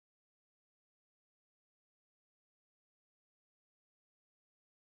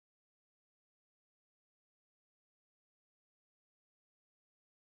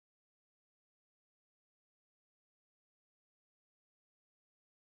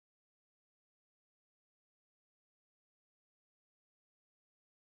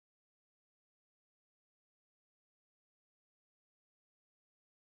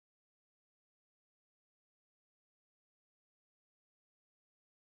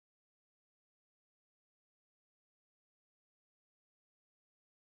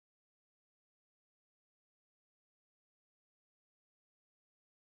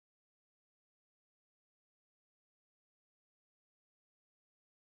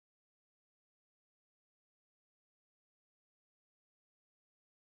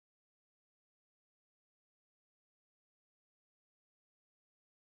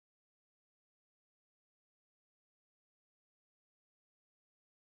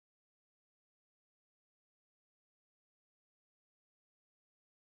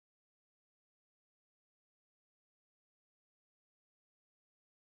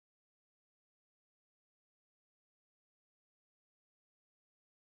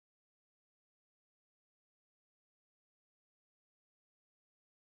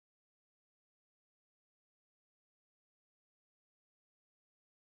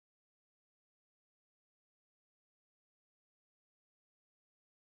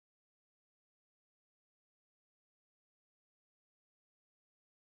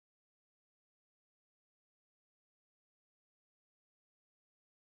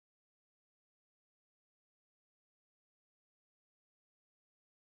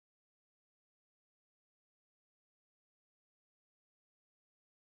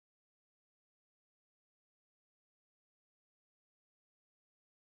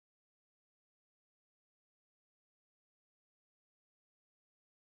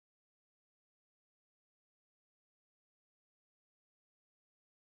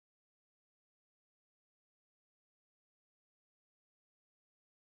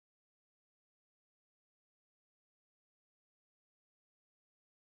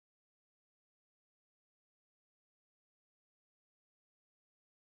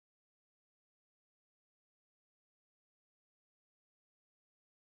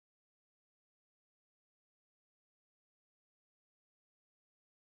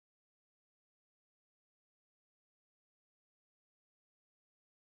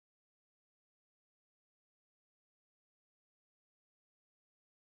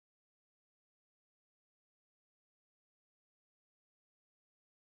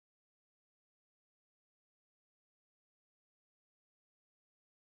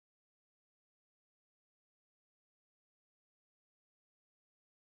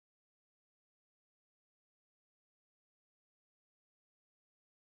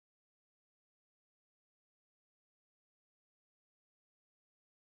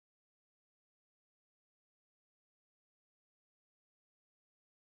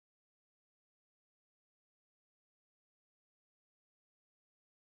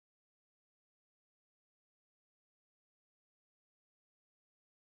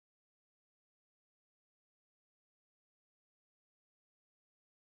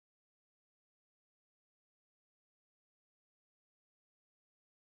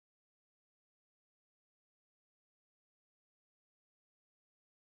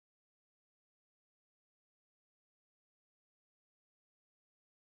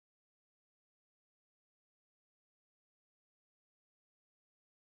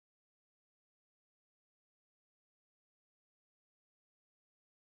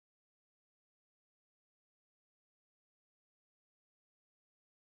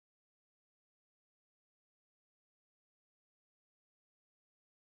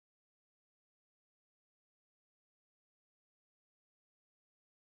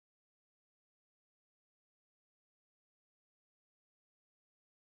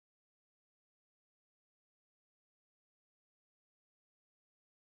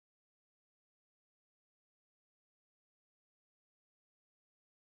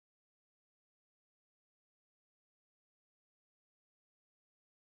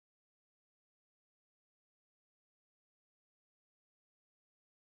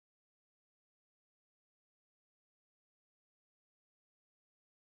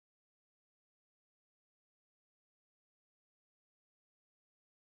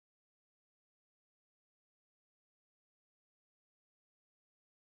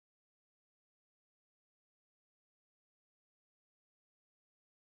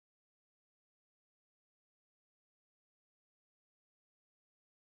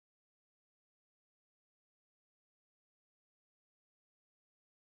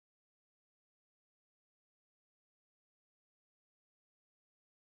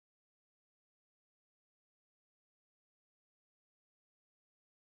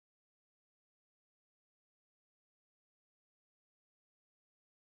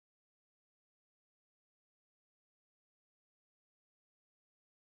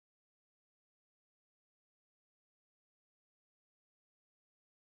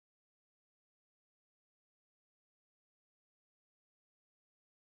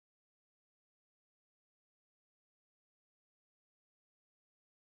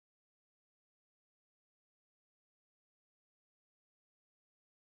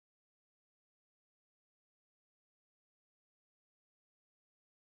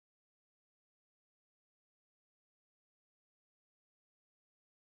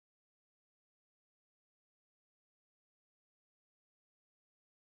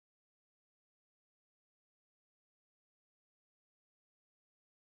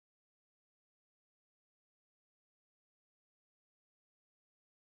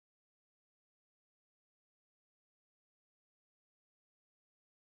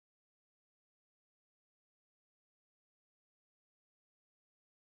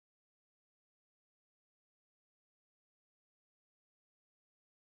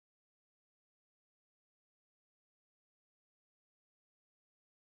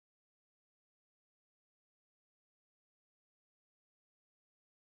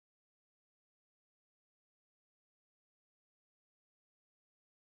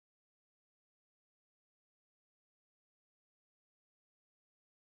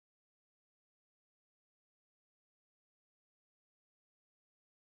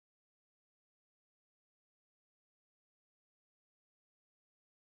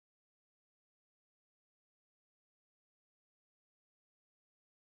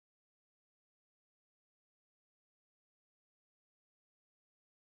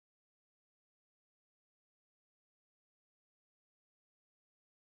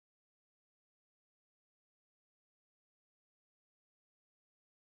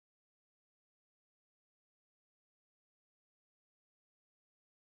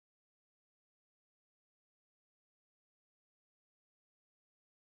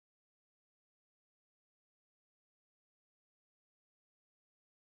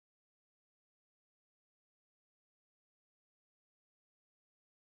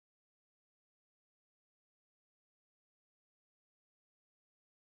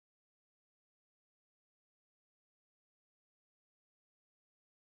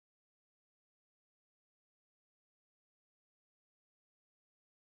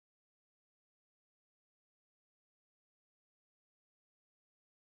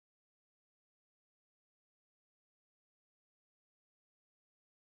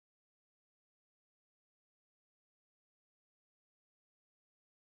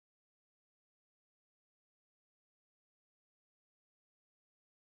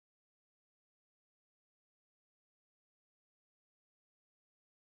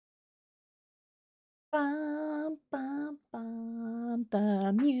Bum, bum, bum.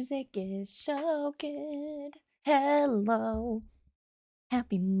 The music is so good. Hello.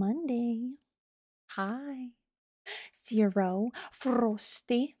 Happy Monday. Hi. Zero.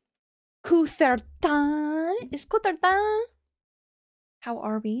 Frosty. Kuthurtan. Is Kuthurtan? How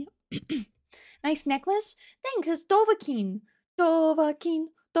are we? Nice necklace? Thanks, it's Dovahkiin. Dovahkiin,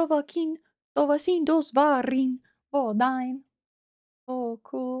 Dovahkiin, Dovahkiin, Dosvarin, Vodine. Oh,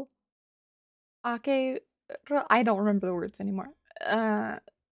 cool. Ake, I don't remember the words anymore. Uh,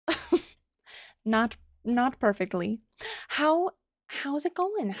 not perfectly. How's it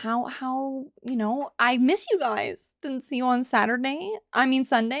going? How I miss you guys. Didn't see you on Saturday. I mean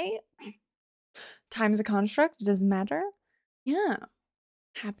Sunday. Time's a construct. It doesn't matter. Yeah.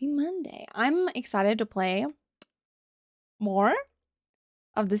 Happy Monday. I'm excited to play more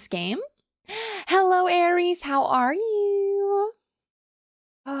of this game. Hello, Aries. How are you?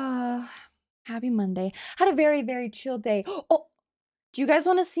 Happy Monday. Had a very, very chill day. Oh, do you guys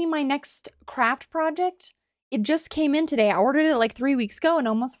want to see my next craft project? It just came in today. I ordered it like 3 weeks ago and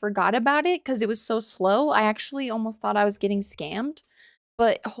almost forgot about it because it was so slow. I actually almost thought I was getting scammed.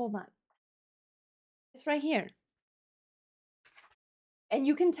 But hold on. It's right here. And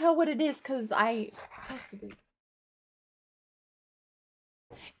you can tell what it is because I tested it.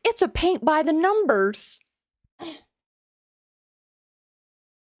 It's a paint by the numbers.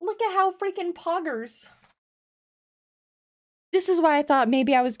 Look at how freaking poggers. This is why I thought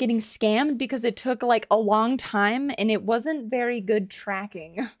maybe I was getting scammed because it took like a long time and it wasn't very good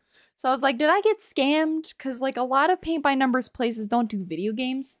tracking. So I was like, did I get scammed? Because like a lot of paint by numbers places don't do video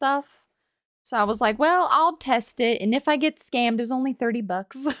game stuff. So I was like, well, I'll test it. And if I get scammed, it was only 30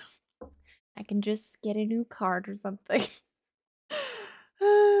 bucks. I can just get a new card or something.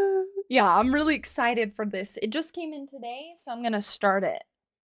 Yeah, I'm really excited for this. It just came in today, so I'm going to start it.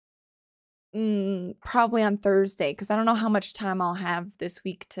 Probably on Thursday because I don't know how much time I'll have this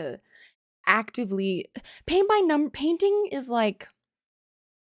week to actively painting is like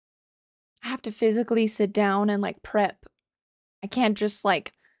I have to physically sit down and like prep. I can't just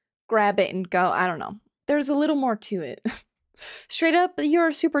like grab it and go. I don't know. There's a little more to it. Straight up,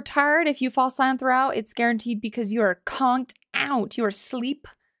 you're super tired. If you fall silent throughout, it's guaranteed because you are conked out. You are asleep.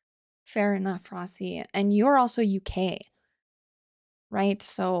 Fair enough, Rossi. And you're also UK, right?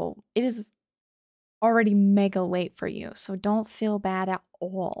 So it is already mega late for you, so don't feel bad at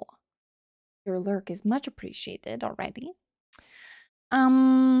all. Your lurk is much appreciated already.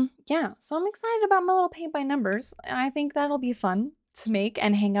 Yeah, so I'm excited about my little paint by numbers. I think that'll be fun to make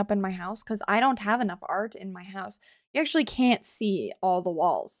and hang up in my house because I don't have enough art in my house. You actually can't see all the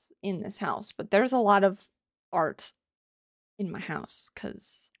walls in this house, but there's a lot of art in my house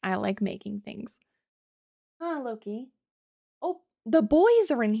because I like making things. Ah, Loki. Oh, the boys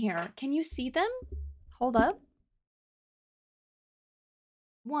are in here. Can you see them? Hold up.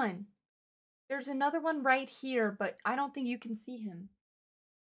 One. There's another one right here, but I don't think you can see him.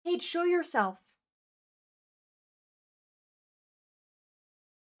 Hey, show yourself.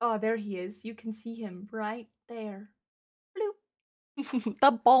 Oh, there he is. You can see him right there. Bloop.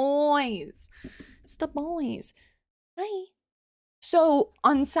 The boys. It's the boys. Hi. So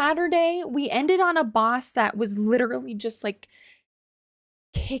on Saturday, we ended on a boss that was literally just like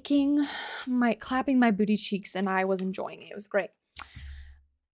clapping my booty cheeks, and I was enjoying it. It was great.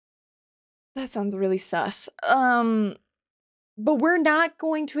 That sounds really sus. But we're not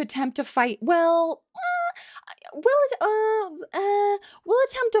going to attempt to fight. Well, we'll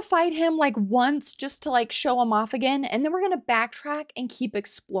attempt to fight him like once just to like show him off again, and then we're gonna backtrack and keep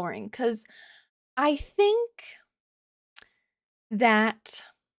exploring because I think that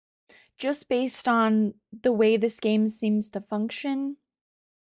just based on the way this game seems to function,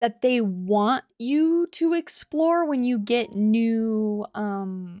 that they want you to explore when you get new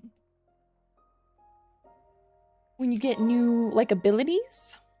like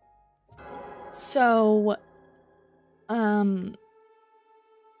abilities. So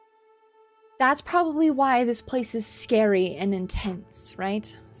that's probably why this place is scary and intense,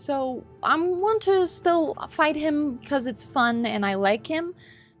 right? So I want to still fight him because it's fun and I like him,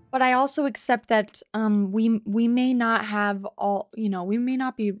 but I also accept that we may not have all, we may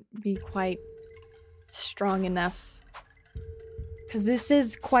not be quite strong enough because this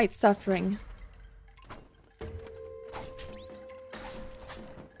is quite suffering.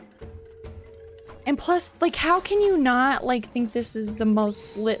 And plus, like, how can you not, like, think this is the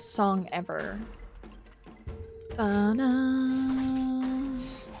most lit song ever? Aw.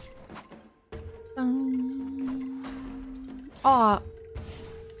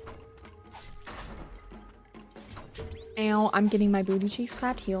 Ow, I'm getting my booty cheeks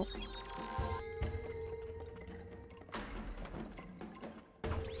clapped. Heal.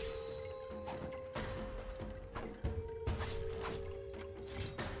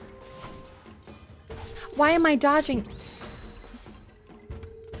 Why am I dodging?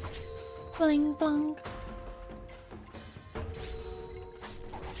 Bling blong.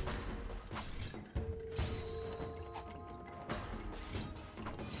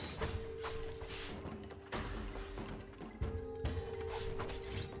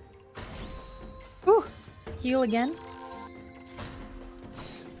 Whew. Heal again.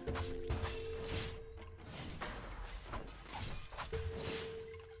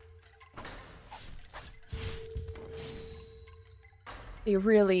 They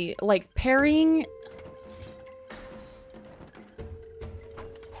really, like, parrying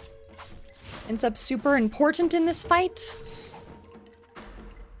ends up super important in this fight.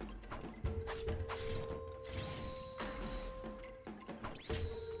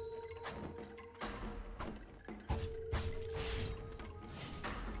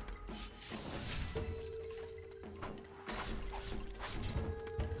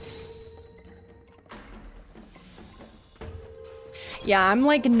 Yeah, I'm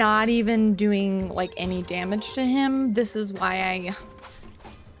like not even doing like any damage to him. This is why I,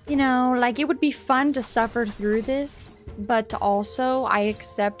 you know, like it would be fun to suffer through this, but also I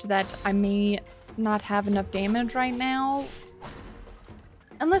accept that I may not have enough damage right now.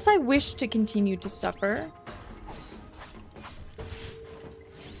 Unless I wish to continue to suffer.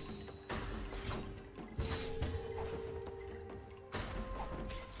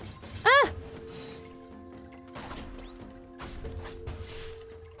 Ah!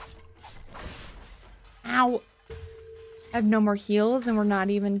 Ow. I have no more heals and we're not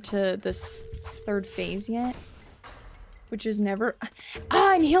even to this third phase yet. Which is never...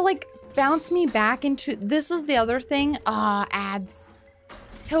 Ah, and he'll like bounce me back into... This is the other thing. Ah, ads.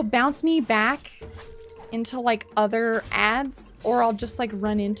 He'll bounce me back into like other ads or I'll just like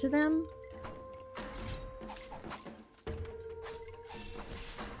run into them.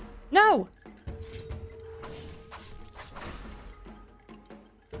 No!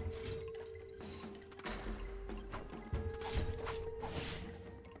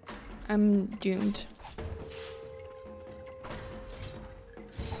 I'm doomed.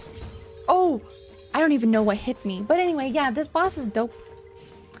 Oh! I don't even know what hit me. But anyway, yeah, this boss is dope.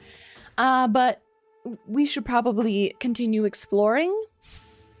 But we should probably continue exploring.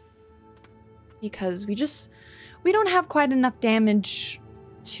 Because we don't have quite enough damage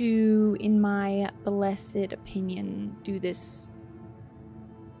to, in my blessed opinion, do this.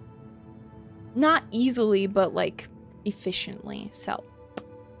 Not easily, but like efficiently, so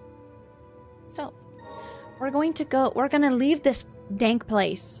we're gonna leave this dank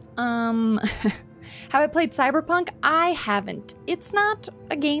place. Have I played Cyberpunk? I haven't. It's not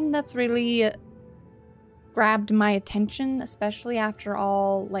a game that's really grabbed my attention, especially after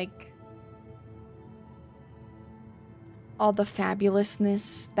all the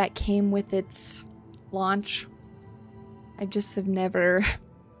fabulousness that came with its launch. I just have never,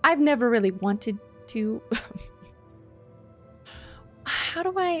 I've never really wanted to. How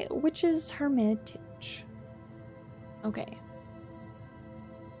do I, which is Hermitage? Okay.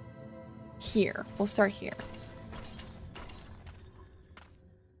 Here, we'll start here.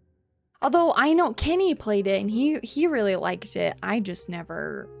 Although I know Kenny played it and he really liked it. I just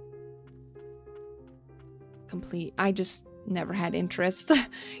never I just never had interest.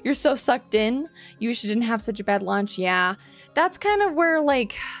 You're so sucked in. You wish you didn't have such a bad launch. Yeah, that's kind of where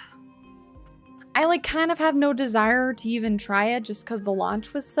like I like kind of have no desire to even try it just because the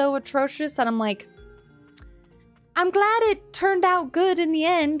launch was so atrocious that I'm like, I'm glad it turned out good in the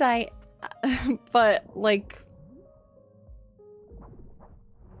end. But like,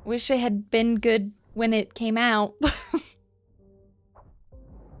 wish it had been good when it came out.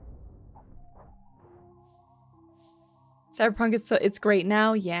 Cyberpunk is it's great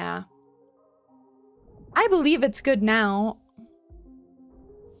now, yeah. I believe it's good now.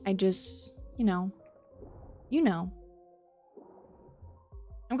 I just, you know.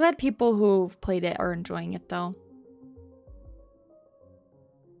 I'm glad people who've played it are enjoying it though.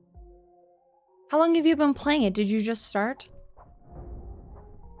 How long have you been playing it? Did you just start?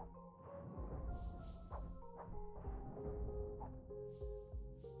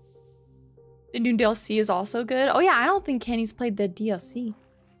 The new DLC is also good. Oh yeah, I don't think Kenny's played the DLC.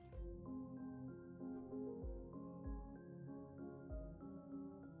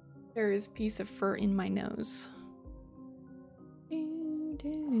 There is a piece of fur in my nose.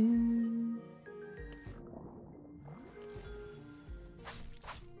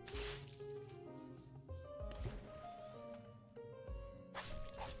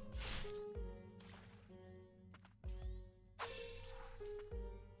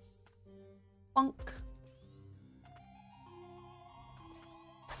 Bonk.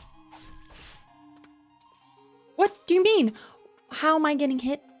 Do you mean, how am I getting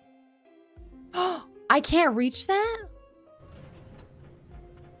hit? Oh, I can't reach that?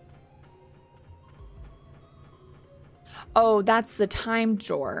 Oh, that's the time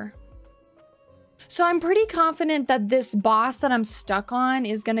drawer. So I'm pretty confident that this boss that I'm stuck on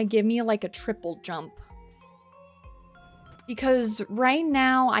is gonna give me like a triple jump. Because right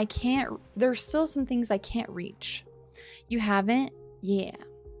now I can't, there's still some things I can't reach. You haven't? Yeah.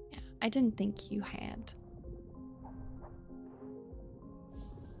 I didn't think you had.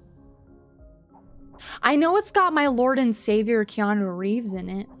 I know it's got my Lord and Savior Keanu Reeves in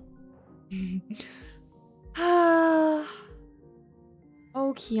it.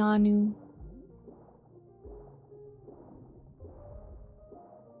 Oh, Keanu.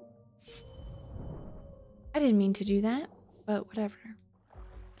 I didn't mean to do that, but whatever.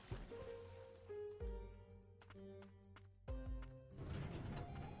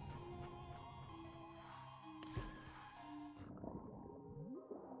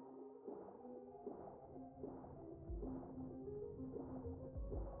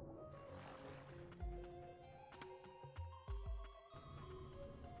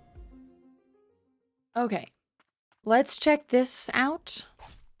 Okay, let's check this out.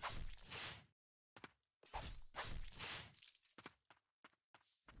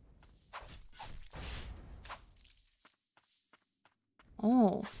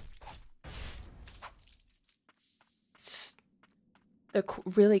 Oh. It's the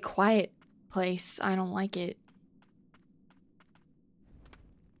really quiet place. I don't like it.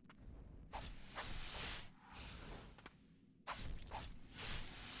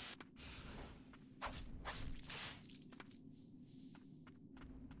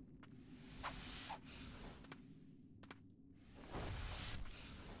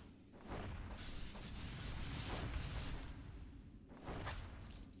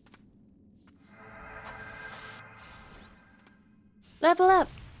 Level up.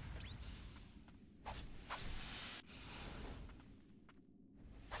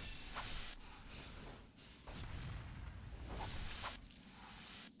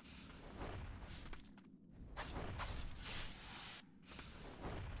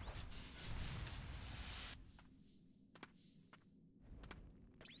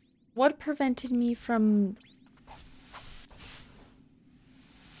 What prevented me from...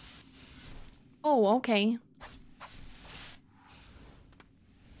 Oh, okay.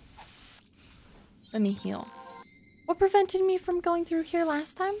 Let me heal. What prevented me from going through here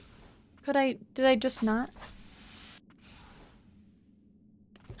last time? Did I just not?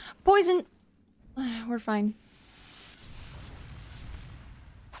 Poison! We're fine.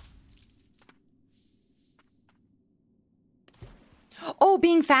 Oh,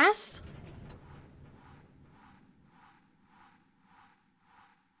 being fast?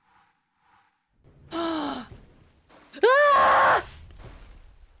 Ah! Ah!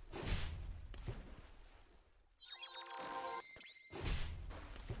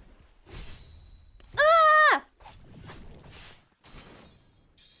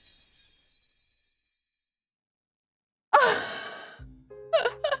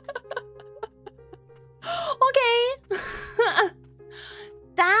 Okay.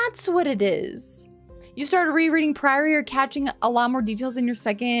 That's what it is. You started rereading Priory or catching a lot more details in your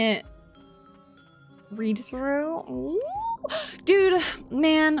second read through. Dude,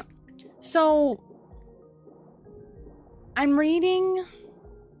 man. So I'm reading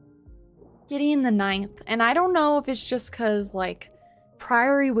Gideon the Ninth, and I don't know if it's just because like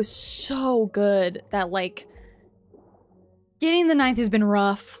Priory was so good that like Gideon the Ninth has been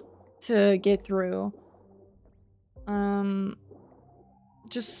rough to get through.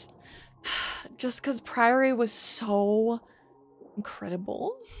 Just because Priory was so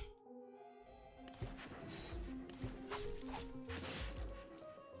incredible.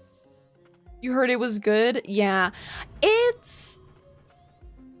 You heard it was good? Yeah. I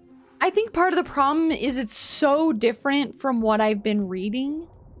think part of the problem is it's so different from what I've been reading.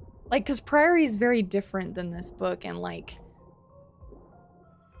 Like, because Priory is very different than this book, and like...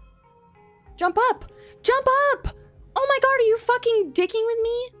 Jump up! Jump up! Oh my god, are you fucking dicking with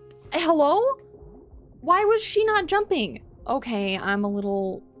me? Hello? Why was she not jumping? Okay, I'm a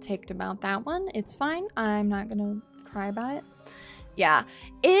little ticked about that one. It's fine. I'm not gonna cry about it. Yeah,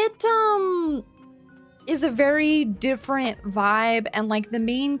 it is a very different vibe, and like the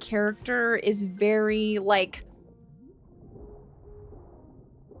main character is very like...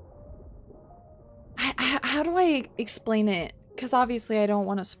 How do I explain it? Because obviously I don't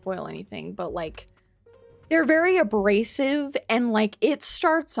want to spoil anything, but like they're very abrasive, and like it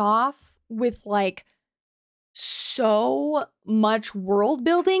starts off with like so much world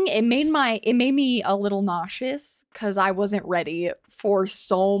building. It made me a little nauseous because I wasn't ready for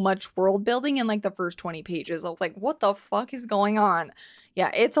so much world building in like the first 20 pages. I was like, what the fuck is going on?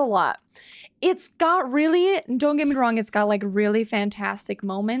 Yeah, it's a lot. It's got really, don't get me wrong, it's got like really fantastic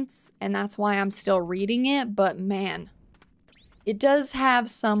moments, and that's why I'm still reading it, but man, it does have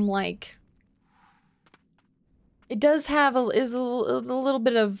some like, it does have a little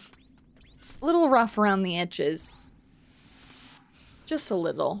bit of, a little rough around the edges. Just a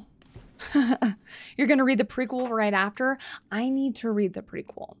little. You're gonna read the prequel right after? I need to read the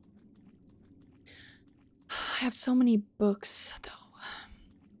prequel. I have so many books, though.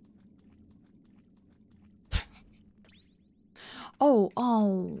 Oh.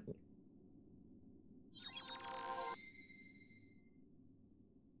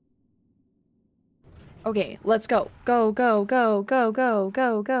 Okay, let's go. Go.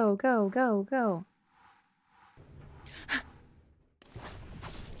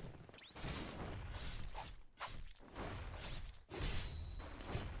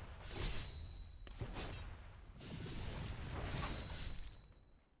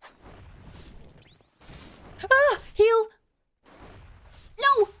 Ah! Heal!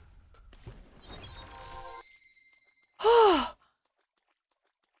 No!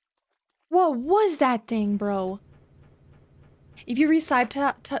 What was that thing, bro? If you read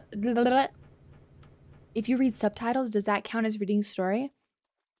subtitles, does that count as reading a story?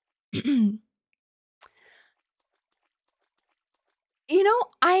 You know,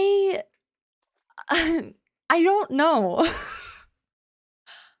 I don't know.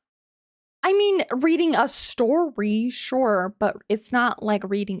 I mean, reading a story, sure, but it's not like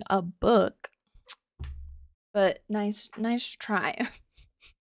reading a book. But nice try.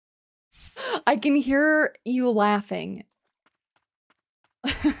 I can hear you laughing.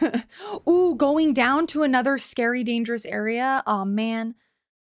 Ooh, going down to another scary, dangerous area. Oh man.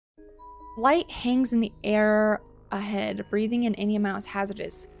 Light hangs in the air ahead. Breathing in any amount is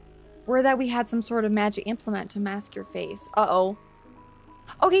hazardous. Word that we had some sort of magic implement to mask your face. Uh-oh.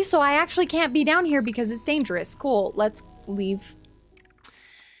 Okay, so I actually can't be down here because it's dangerous. Cool, let's leave.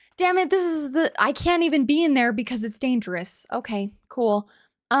 Damn it, this is I can't even be in there because it's dangerous. Okay, cool.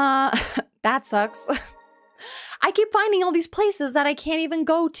 That sucks. I keep finding all these places that I can't even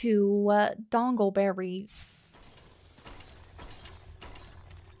go to. Dongleberries.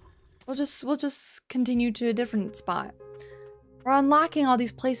 We'll just continue to a different spot. We're unlocking all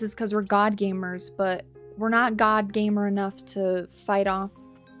these places because we're god gamers, but we're not god gamer enough to fight off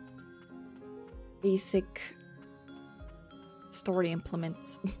basic story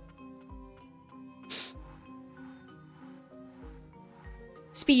implements.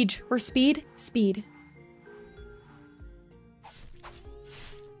 Speed. We're speed. Speed.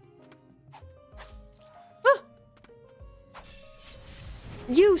 Ah!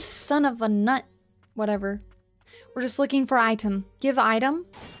 You son of a nut. Whatever. We're just looking for item. Give item.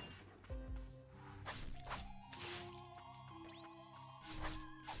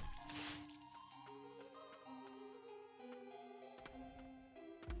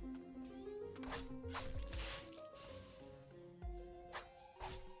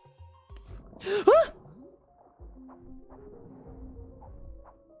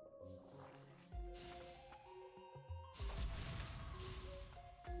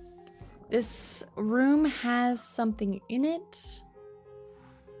 This room has something in it.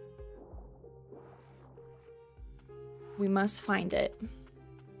 We must find it.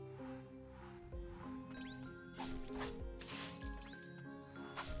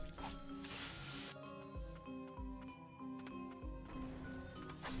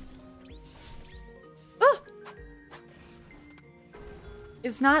 Ah!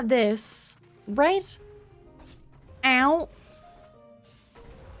 It's not this, right? Ow.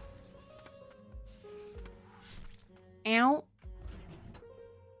 Ow.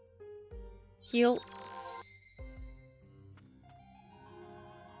 Heal.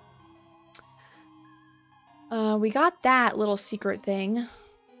 We got that little secret thing.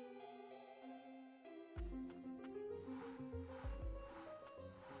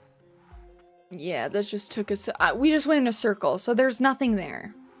 Yeah, this just took us. We just went in a circle, so there's nothing there.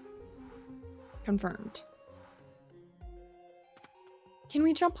 Confirmed. Can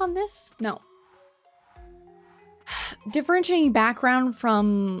we jump on this? No. Differentiating background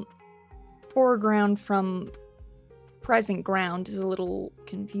from foreground from present ground is a little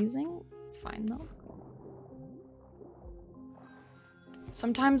confusing. It's fine though.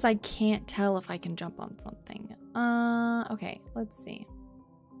 Sometimes I can't tell if I can jump on something. Okay, let's see.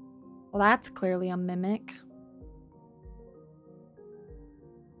 Well, that's clearly a mimic.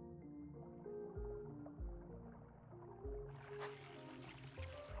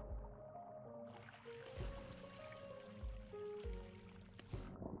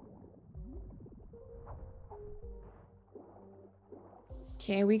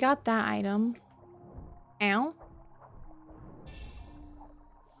 Okay, we got that item. Ow.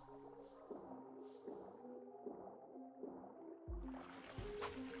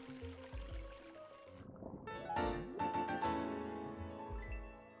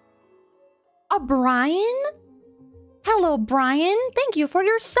 Brian? Hello, Brian. Thank you for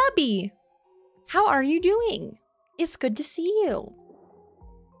your subby. How are you doing? It's good to see you.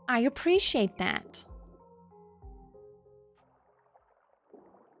 I appreciate that.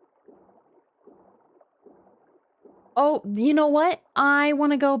 Oh, you know what? I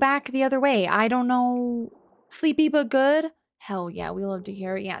want to go back the other way. I don't know. Sleepy but good? Hell yeah, we love to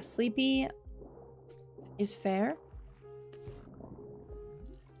hear it. Yeah, sleepy is fair.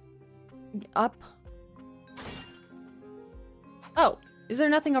 Up. Oh, is there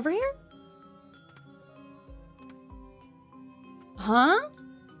nothing over here? Huh?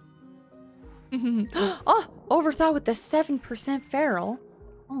 Oh, overthought with the 7% feral.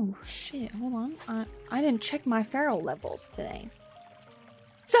 Oh shit, hold on. I didn't check my feral levels today.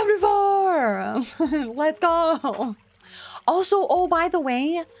 74! Let's go! Also, oh, by the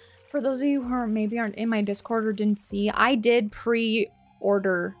way, for those of you who maybe aren't in my Discord or didn't see, I did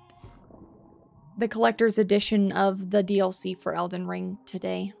pre-order the collector's edition of the DLC for Elden Ring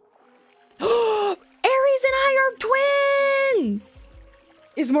today. Aries and I are twins!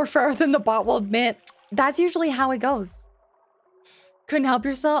 Is more fair than the bot will admit. That's usually how it goes. Couldn't help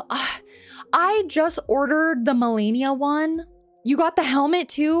yourself. I just ordered the Melania one. You got the helmet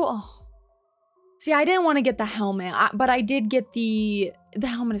too? Oh. See, I didn't want to get the helmet, but I did get the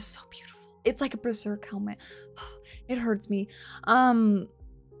helmet is so beautiful. It's like a berserk helmet. It hurts me.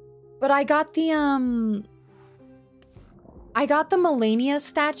 But I got the Melania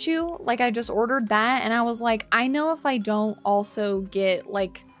statue. Like, I just ordered that, and I was like, I know if I don't also get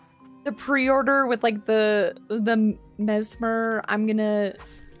like the pre-order with like the Mesmer, I'm gonna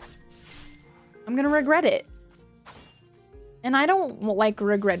regret it. And I don't like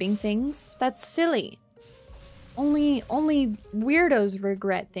regretting things. That's silly. Only weirdos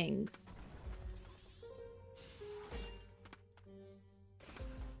regret things.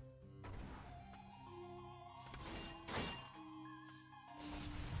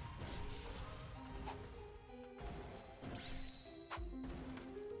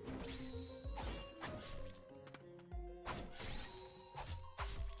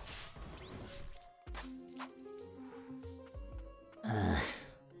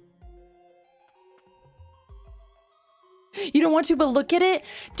 You don't want to, but look at it.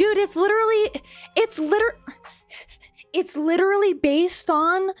 Dude, it's literally based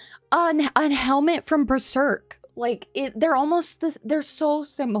on a helmet from Berserk. Like, they're so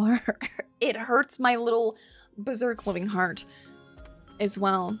similar. It hurts my little Berserk living heart as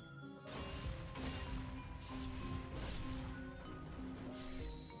well.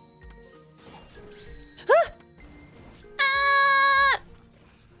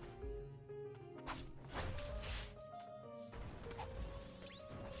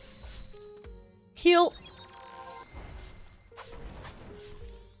 Heal.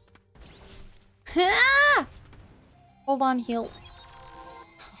 Ah! Hold on, heal.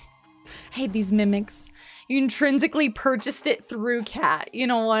 I hate these mimics. You intrinsically purchased it through Cat. You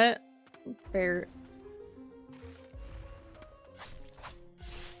know what? Fair.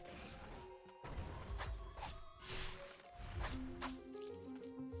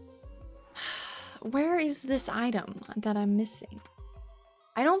 Where is this item that I'm missing?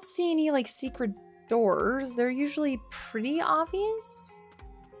 I don't see any like secret doors. They're usually pretty obvious.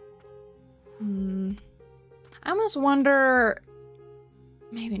 I almost wonder,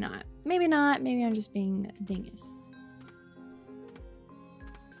 maybe not. Maybe not. Maybe I'm just being a dingus.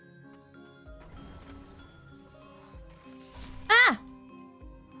 Ah!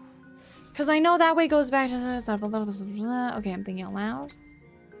 Because I know that way goes back to the... Okay, I'm thinking out loud.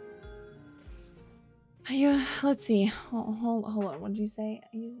 Let's see. Hold on. What did you say?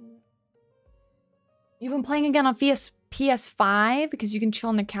 You've been playing again on PS5 because you can chill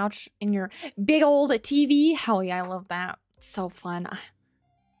on the couch in your big old TV. Hell yeah, I love that. It's so fun.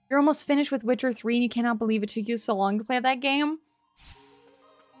 You're almost finished with Witcher 3 and you cannot believe it took you so long to play that game.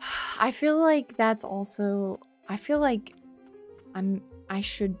 I feel like that's also... I feel like I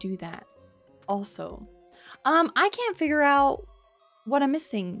should do that also. I can't figure out what I'm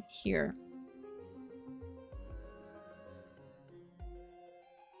missing here.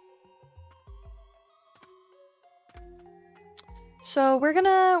 So we're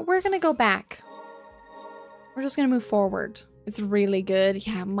gonna go back. We're just gonna move forward. It's really good.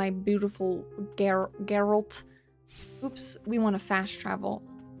 Yeah, my beautiful Geralt. Oops, we want to fast travel.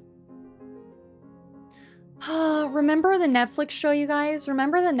 Remember the Netflix show, you guys?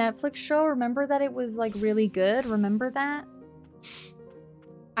 Remember the Netflix show? Remember that it was like really good? Remember that?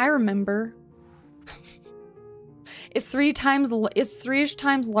 I remember. It's 3-ish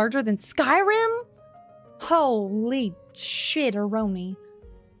times larger than Skyrim? Holy shit, Aroni.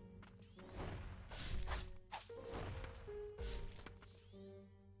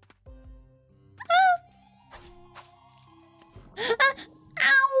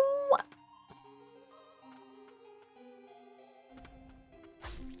 Ow!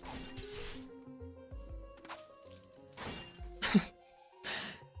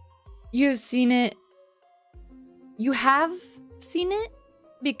 You've seen it. You have seen it?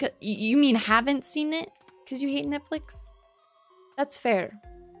 Because you mean haven't seen it? Because you hate Netflix? That's fair.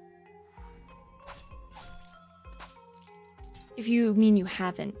 If you mean you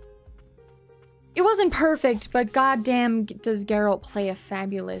haven't. It wasn't perfect, but goddamn does Geralt play a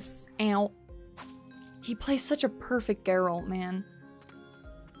fabulous... Ow. He plays such a perfect Geralt, man.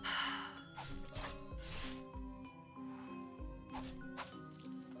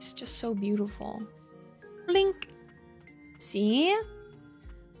 It's just so beautiful. Blink. See?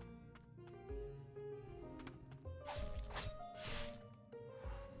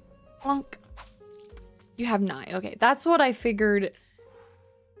 Plunk. You have 9. Okay, that's what I figured.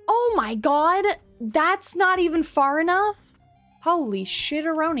 Oh my god! That's not even far enough? Holy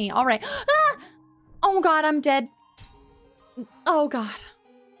shit-a-roni. Alright. Ah! Oh god, I'm dead. Oh god.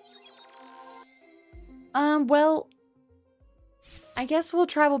 Well... I guess we'll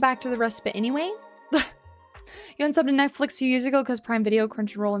travel back to the respite anyway. You unsubbed to Netflix a few years ago because Prime Video,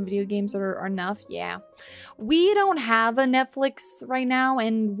 Crunchyroll, and video games are enough? Yeah. We don't have a Netflix right now,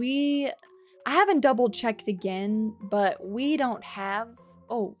 and I haven't double-checked again, but we don't have...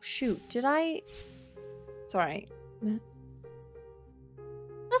 Oh, shoot. Did I... Sorry. That's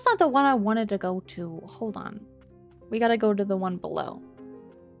not the one I wanted to go to. Hold on. We gotta go to the one below.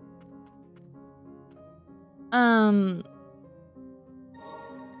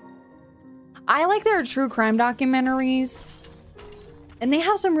 I like their true crime documentaries. And they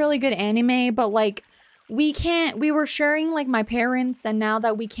have some really good anime, but like, we were sharing like my parents, and now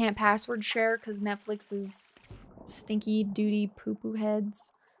that we can't password share because Netflix is stinky duty poo-poo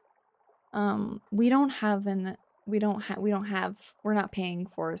heads. We're not paying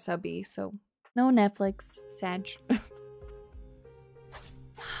for a subby, so no Netflix, Sag.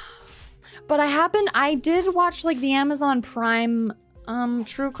 But I did watch like the Amazon Prime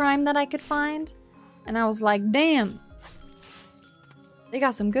true crime that I could find, and I was like, damn, they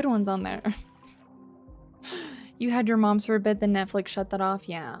got some good ones on there. You had your mom's for a bit, then Netflix shut that off.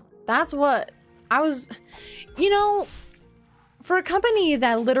 Yeah, that's what I was, you know, for a company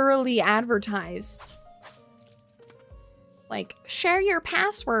that literally advertised like, share your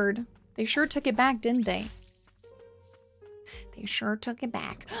password, they sure took it back, didn't they? They sure took it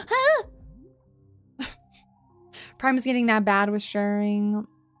back. Prime is getting that bad with sharing.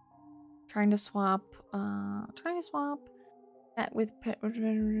 Trying to swap that with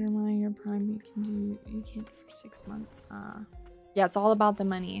your Prime. You can't for 6 months. Yeah, it's all about the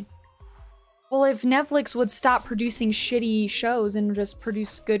money. Well, if Netflix would stop producing shitty shows and just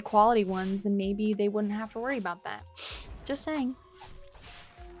produce good quality ones, then maybe they wouldn't have to worry about that. Just saying.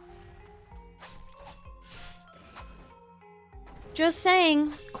 Just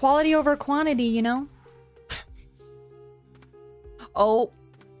saying. Quality over quantity, you know? Oh.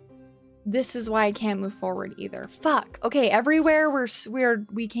 This is why I can't move forward either. Fuck. Okay, everywhere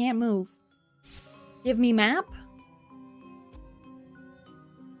we can't move. Give me map.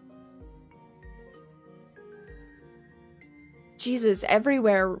 Jesus,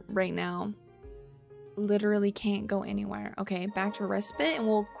 everywhere right now. Literally can't go anywhere. Okay, back to respite, and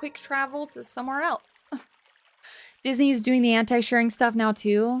we'll quick travel to somewhere else. Disney's doing the anti-sharing stuff now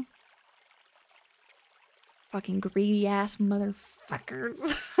too. Fucking greedy ass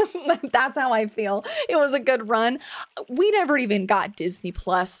motherfuckers. That's how I feel. It was a good run. We never even got Disney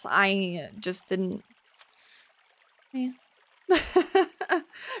Plus. I just didn't. Yeah.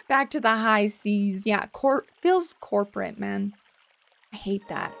 Back to the high seas. Yeah, feels corporate, man. I hate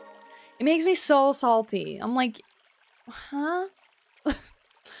that. It makes me so salty. I'm like, huh?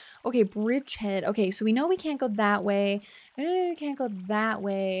 Okay, bridgehead. Okay, so we know we can't go that way. We can't go that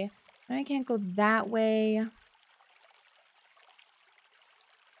way. I can't go that way.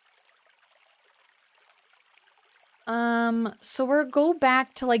 So we'll go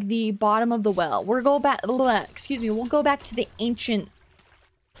back to like the bottom of the well. We'll go back, excuse me, we'll go back to the ancient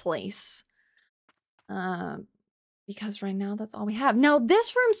place. Because right now that's all we have. Now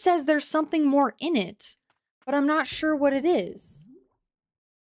this room says there's something more in it, but I'm not sure what it is.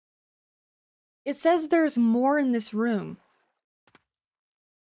 It says there's more in this room.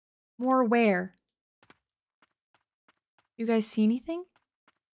 More where? You guys see anything?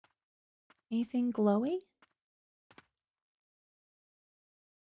 Anything glowy?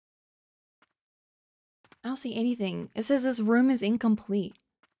 I don't see anything. It says this room is incomplete.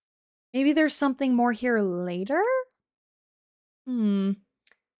 Maybe there's something more here later? Netflix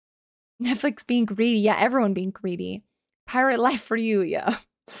being greedy. Yeah, everyone being greedy. Pirate life for you, yeah.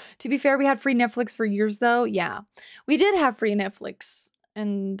 To be fair, we had free Netflix for years though. Yeah. We did have free Netflix.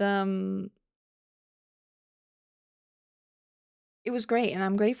 And it was great and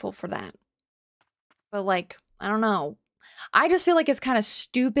I'm grateful for that. But like, I don't know. I just feel like it's kind of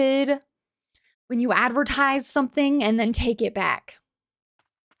stupid when you advertise something and then take it back.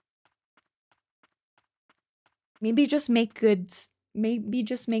 Maybe just make good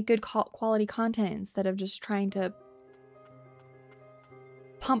quality content instead of just trying to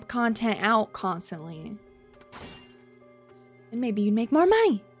pump content out constantly. And maybe you'd make more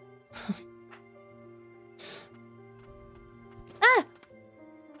money. Ah!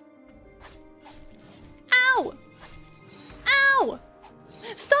 Ow! Ow!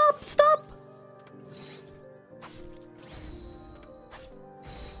 Stop! Stop!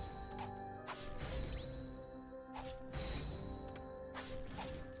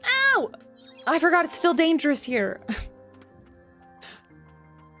 Ow! I forgot it's still dangerous here.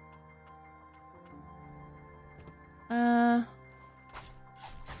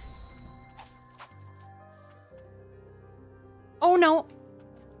 Oh no.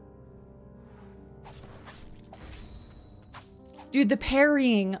 Dude, the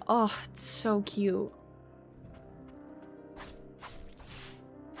parrying. Oh, it's so cute.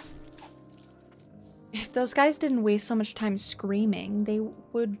 If those guys didn't waste so much time screaming, they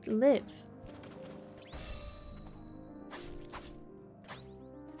would live.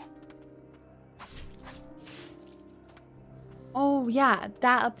 Oh, yeah,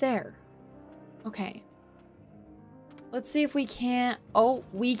 that up there. Okay. Let's see if we can't... Oh,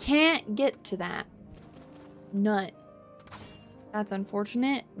 we can't get to that. Nut. That's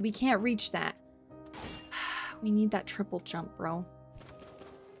unfortunate. We can't reach that. We need that triple jump, bro.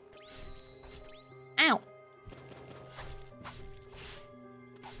 Ow.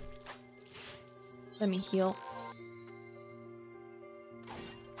 Let me heal.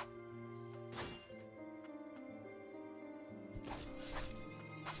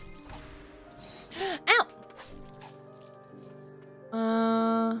 Ow!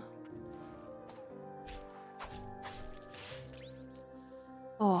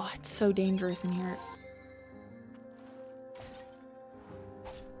 Oh, it's so dangerous in here.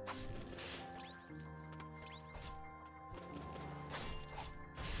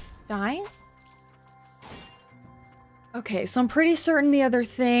 Die? Okay, so I'm pretty certain the other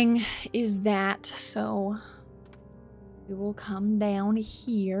thing is that, so we will come down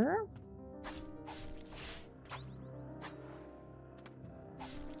here.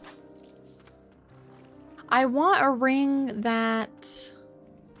 I want a ring that...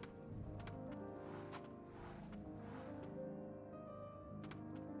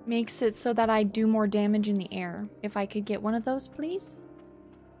 makes it so that I do more damage in the air. If I could get one of those, please.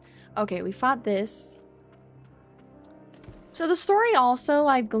 Okay, we fought this. So the story also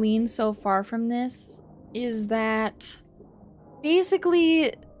I've gleaned so far from this is that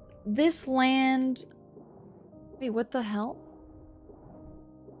basically this land... Wait, what the hell?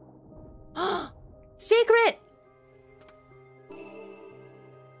 Secret!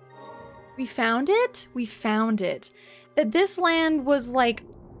 We found it? We found it. That this land was like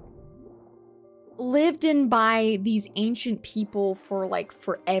lived in by these ancient people for like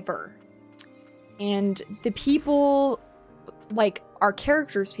forever. And the people, like our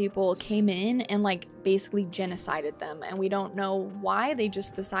characters' people, came in and like basically genocided them. And we don't know why, they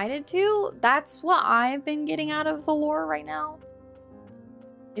just decided to. That's what I've been getting out of the lore right now.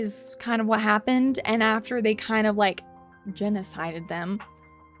 Is kind of what happened. And after they kind of like genocided them,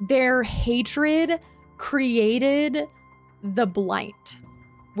 their hatred created the Blight,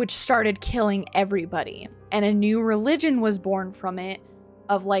 which started killing everybody. And a new religion was born from it,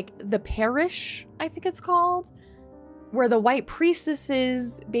 of like the parish, I think it's called, where the white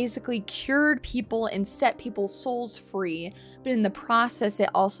priestesses basically cured people and set people's souls free. But in the process, it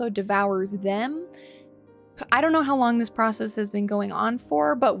also devours them. I don't know how long this process has been going on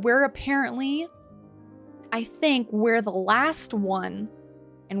for, but we're apparently, I think we're the last one,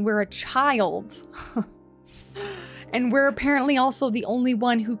 and we're a child. And we're apparently also the only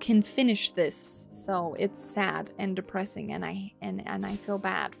one who can finish this. So it's sad and depressing, and I feel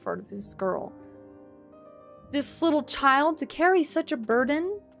bad for this girl. This little child to carry such a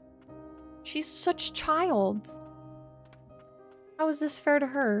burden. She's such a child. How is this fair to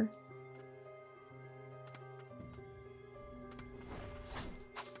her?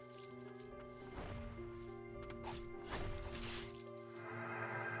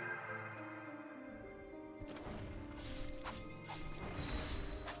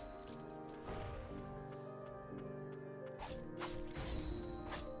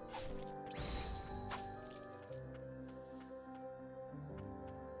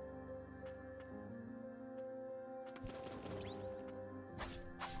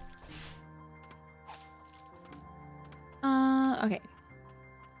 Okay.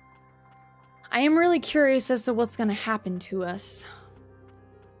 I am really curious as to what's gonna happen to us.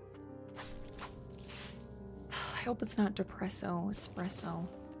 I hope it's not depresso, espresso.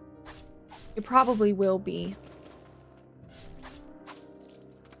 It probably will be.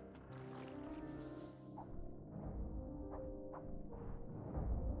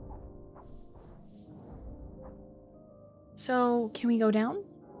 So, can we go down?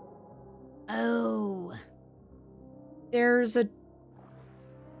 Oh. There's a...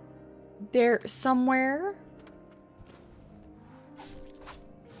 There somewhere...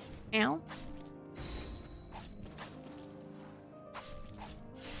 Ow.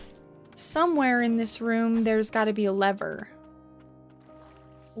 Somewhere in this room, there's got to be a lever.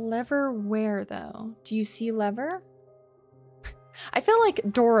 Lever where, though? Do you see lever? I feel like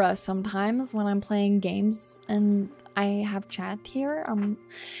Dora sometimes when I'm playing games and I have chat here.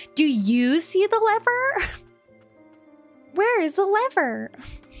 Do you see the lever? Where is the lever?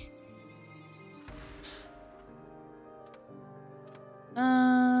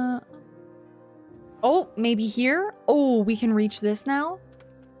 Oh, maybe here? Oh, we can reach this now?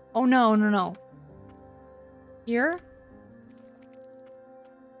 Oh, no, no, no. Here?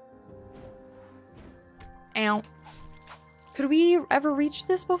 Ow. Could we ever reach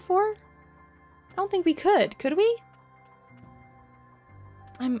this before? I don't think we could. Could we?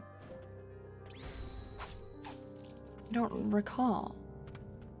 I don't recall.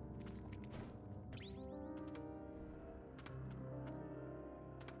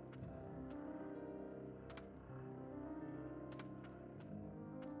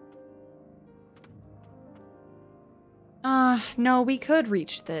 No, we could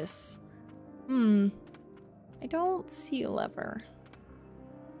reach this. I don't see a lever.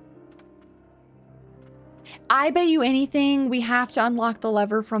 I bet you anything we have to unlock the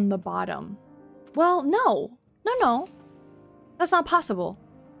lever from the bottom. Well, no. No. That's not possible.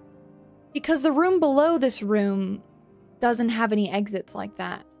 Because the room below this room doesn't have any exits like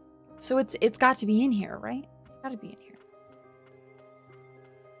that. So it's got to be in here, right? It's got to be in here.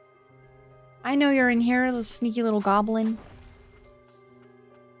 I know you're in here, little sneaky little goblin.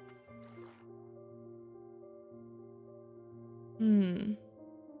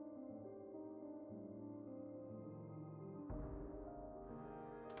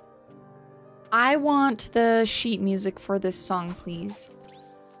 I want the sheet music for this song, please.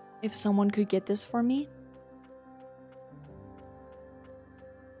 If someone could get this for me.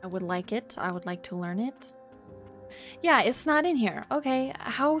 I would like it. I would like to learn it. Yeah, it's not in here. Okay,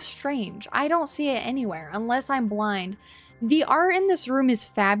 how strange. I don't see it anywhere unless I'm blind. The art in this room is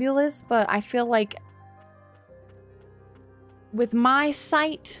fabulous, but I feel like with my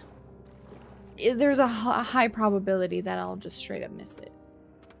sight, there's a high probability that I'll just straight up miss it.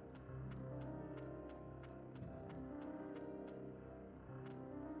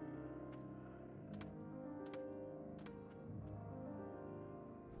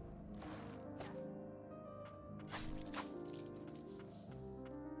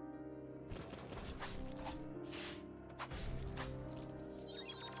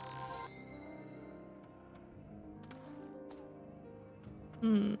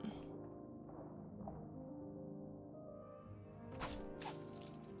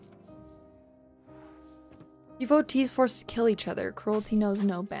 Devotees forced to kill each other. Cruelty knows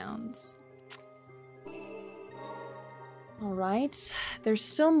no bounds. Alright. There's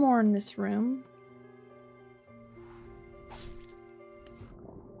still more in this room.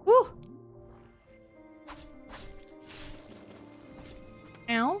 Woo!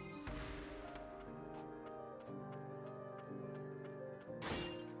 Ow.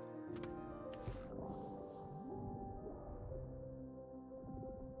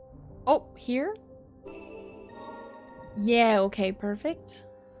 Oh, here? Yeah, okay, perfect.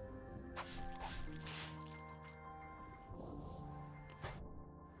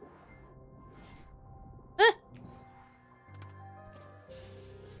 Ah!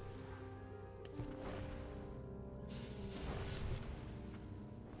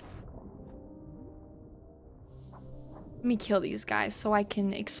 Let me kill these guys so I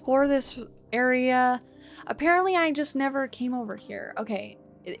can explore this area. Apparently, I just never came over here. Okay.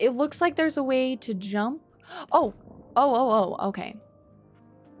 It looks like there's a way to jump. Oh. Oh, okay.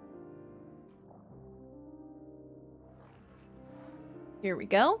 Here we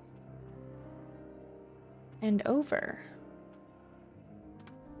go. And over.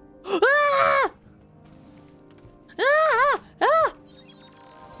 Ah! Ah! Ah!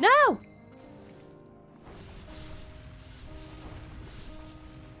 No!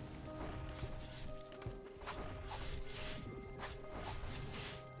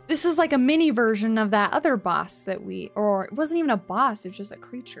 This is like a mini version of that other boss that or it wasn't even a boss, it was just a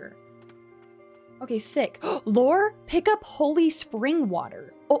creature. Okay, sick. Lore, pick up holy spring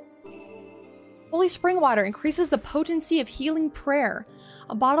water. Oh, holy spring water increases the potency of healing prayer.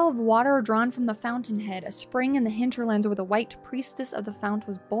 A bottle of water drawn from the fountainhead, a spring in the hinterlands where the white priestess of the fount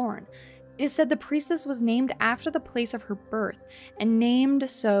was born. It is said the priestess was named after the place of her birth, and named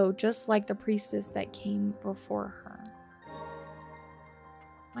so just like the priestess that came before her.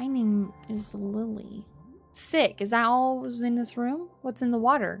 My name is Lily. Sick. Is that all was in this room? What's in the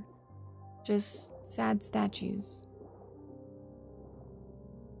water? Just sad statues.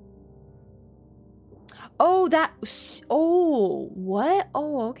 Oh, that... Oh, what?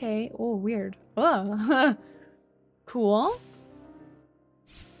 Oh, okay. Oh, weird. Oh. Cool.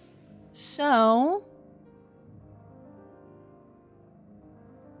 So...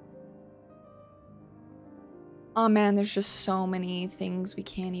 Oh man, there's just so many things we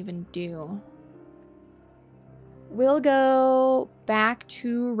can't even do. We'll go back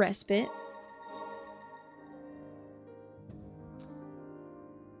to Respite.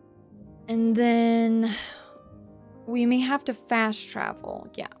 And then we may have to fast travel,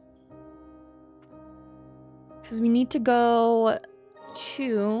 yeah. Because we need to go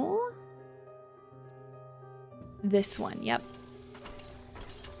to this one, yep.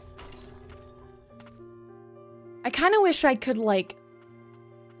 I kind of wish I could, like,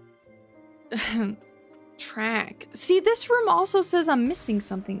 track. See, this room also says I'm missing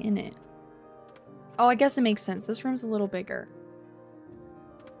something in it. Oh, I guess it makes sense. This room's a little bigger.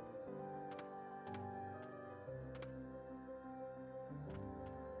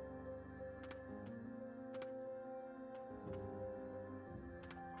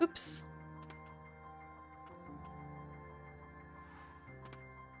 Oops.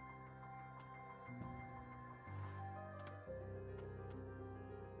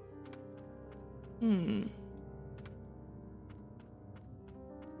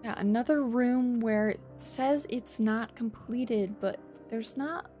 Yeah, another room where it says it's not completed, but there's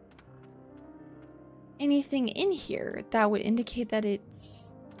not anything in here that would indicate that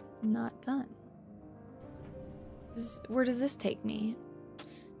it's not done. Where does this take me?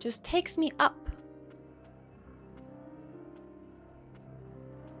 Just takes me up.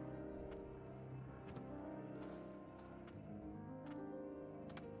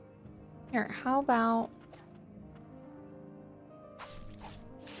 Here, how about...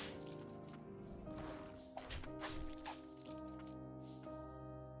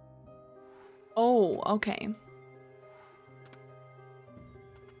 Oh, okay.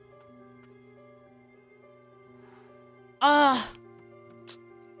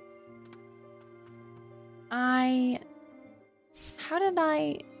 How did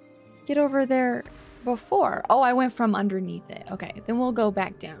I get over there before? Oh, I went from underneath it. Okay, then we'll go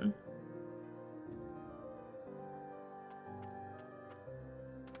back down.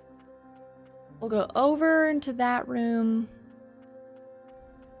 We'll go over into that room.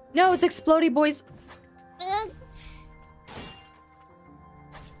 No, it's explodey, boys.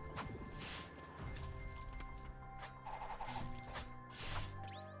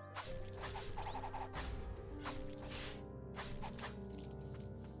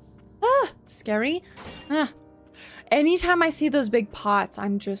 Ah, scary. Ah. Anytime I see those big pots,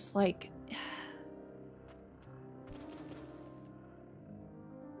 I'm just like...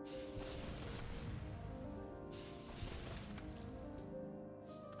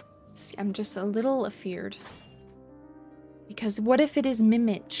 I'm just a little afeared. Because what if it is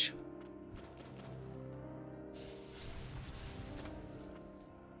Mimich?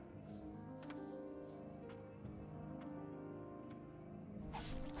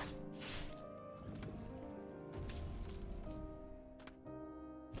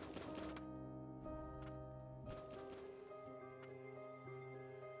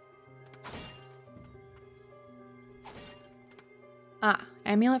 Ah,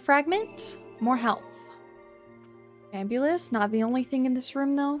 amulet fragment. More health. Ambulance, not the only thing in this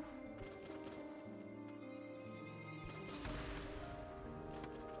room though.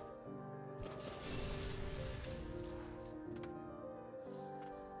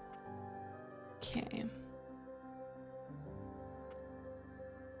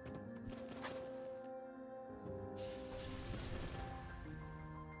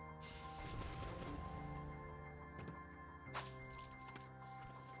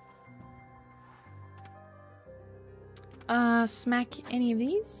 smack any of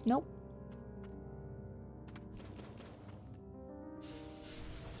these? Nope.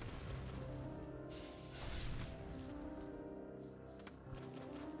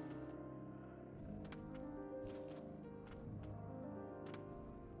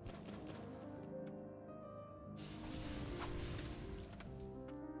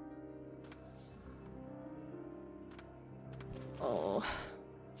 Oh.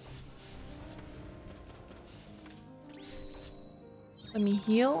 Let me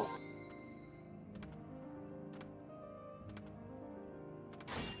heal.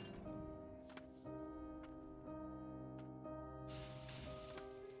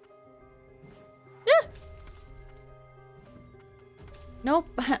 Nope.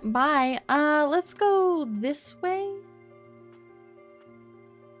 Bye. Let's go this way.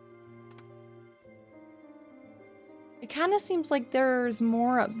 It kind of seems like there's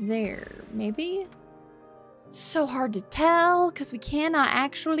more up there. Maybe? It's so hard to tell because we cannot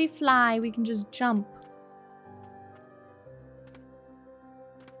actually fly. We can just jump.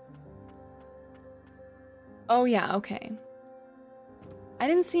 Oh yeah, okay. I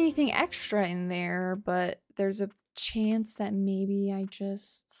didn't see anything extra in there, but there's a chance that maybe I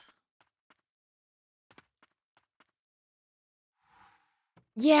just...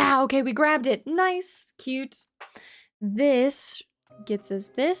 Yeah, okay, we grabbed it. Nice, cute. This gets us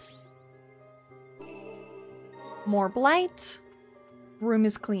this. More blight. Room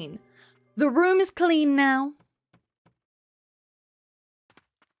is clean. The room is clean now.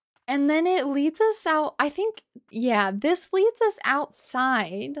 And then it leads us out. I think, yeah, this leads us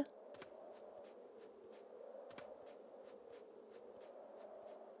outside.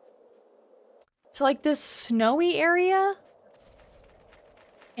 To like this snowy area.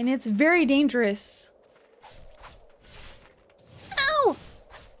 And it's very dangerous. Ow!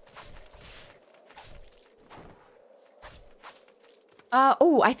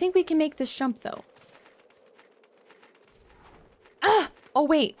 Oh, I think we can make this jump though. Ah! Oh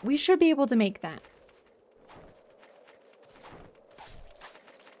wait, we should be able to make that.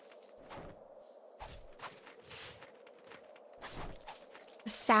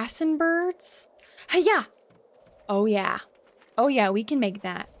 Assassin birds? Hi-ya! Oh yeah. Oh yeah, we can make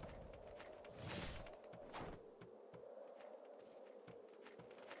that.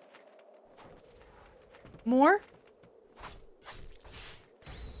 More?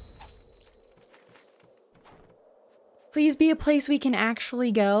 Please be a place we can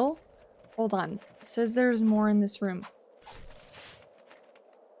actually go. Hold on. It says there's more in this room.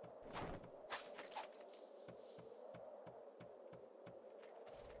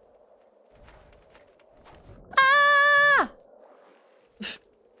 Ah!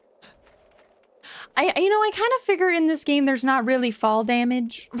 I kind of figure in this game there's not really fall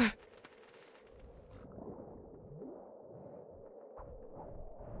damage.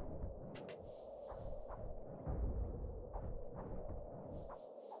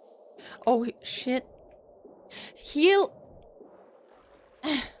 Oh, shit. Heal.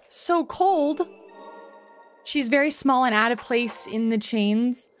 So cold. She's very small and out of place in the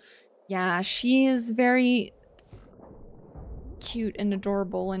chains. Yeah, she is very cute and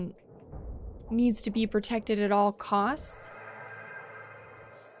adorable and needs to be protected at all costs.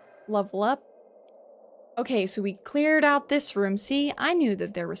 Level up. Okay, so we cleared out this room. See, I knew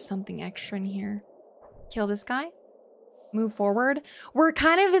that there was something extra in here. Kill this guy. Move forward. We're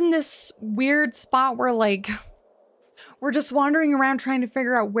kind of in this weird spot where, like, we're just wandering around trying to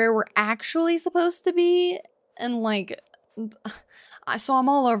figure out where we're actually supposed to be. And, like, so I'm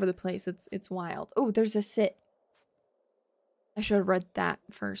all over the place. It's wild. Oh, there's a sit. I should have read that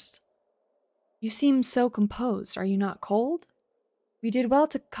first. You seem so composed. Are you not cold? We did well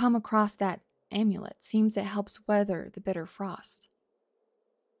to come across that amulet. Seems it helps weather the bitter frost.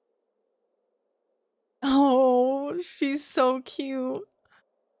 Oh, she's so cute.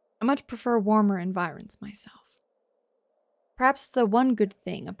 I much prefer warmer environs myself. Perhaps the one good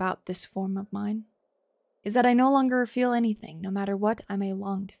thing about this form of mine is that I no longer feel anything, no matter what I may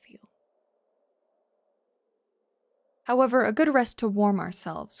long to feel. However, a good rest to warm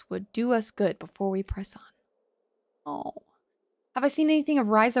ourselves would do us good before we press on. Oh. Have I seen anything of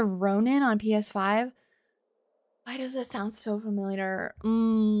Rise of Ronin on PS5? Why does that sound so familiar?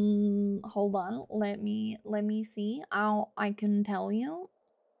 Hold on. Let me see. I can tell you.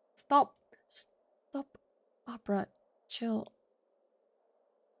 Stop. Opera. Chill.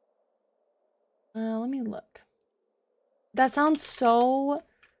 Let me look. That sounds so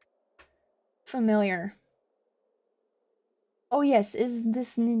familiar. Oh yes, is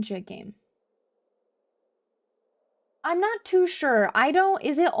this ninja game? I'm not too sure.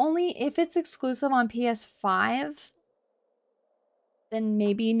 Is it only if it's exclusive on PS5? then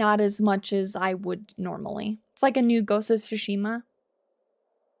maybe not as much as I would normally. It's like a new Ghost of Tsushima.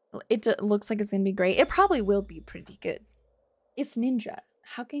 It looks like it's gonna be great. It probably will be pretty good. It's Ninja.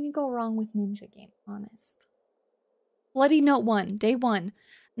 How can you go wrong with Ninja game? Honest. Bloody Note 1, Day 1.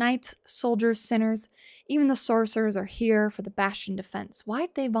 Knights, soldiers, sinners, even the sorcerers are here for the Bastion defense. Why'd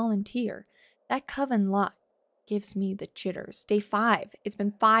they volunteer? That Coven lot gives me the jitters. Day 5. It's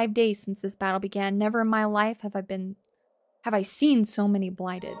been 5 days since this battle began. Never in my life have I seen so many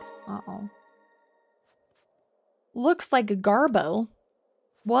blighted. Uh-oh. Looks like a Garbo.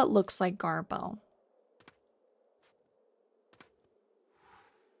 What looks like Garbo?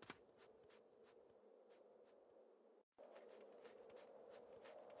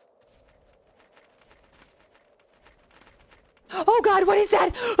 Oh god, what is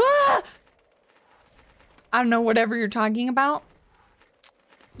that? Ah! I don't know, whatever you're talking about.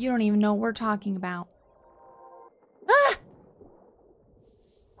 You don't even know what we're talking about. Ah!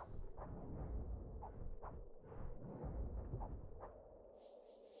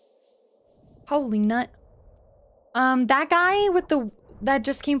 Holy nut. That guy with that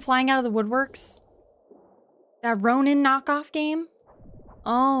just came flying out of the woodworks. That Ronin knockoff game.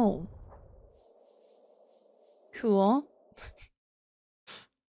 Oh. Cool.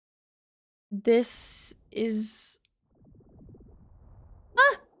 This is...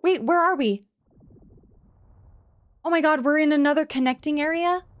 Ah! Wait, where are we? Oh my god, we're in another connecting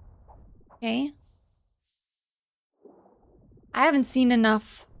area? Okay. I haven't seen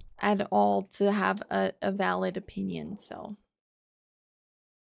enough at all to have a valid opinion, so...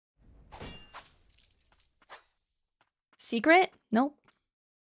 Secret? Nope.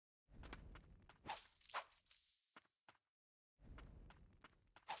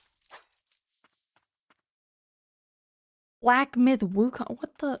 Black Myth Wukong.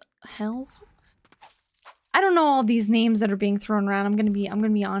 What the hells? I don't know all these names that are being thrown around. I'm gonna be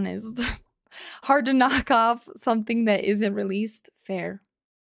honest. Hard to knock off something that isn't released. Fair.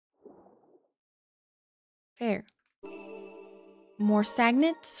 Fair. More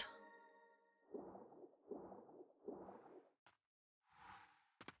stagnant.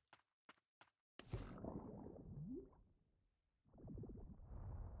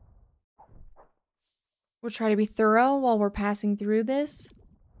 We'll try to be thorough while we're passing through this.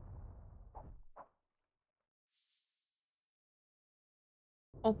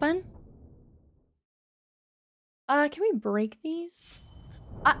 Open. Can we break these?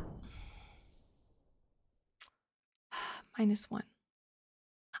 -1.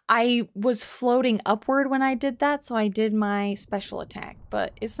 I was floating upward when I did that, so I did my special attack,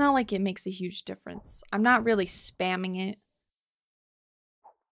 but it's not like it makes a huge difference. I'm not really spamming it.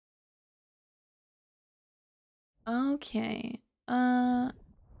 Okay. Huh?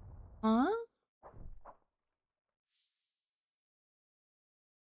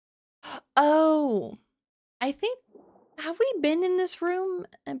 Oh. I think, have we been in this room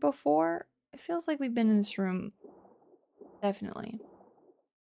before? It feels like we've been in this room. Definitely.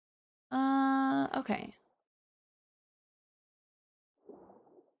 Okay.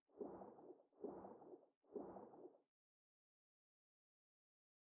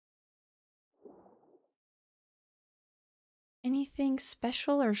 Anything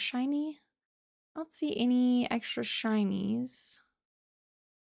special or shiny? I don't see any extra shinies.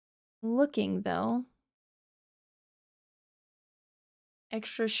 Looking though.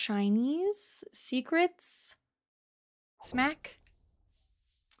 Extra shinies? Secrets? Smack?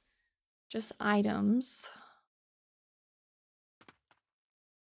 Just items.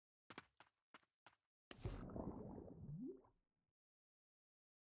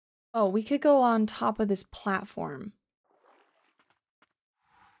 Oh, we could go on top of this platform.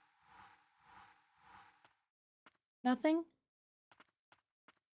 Nothing?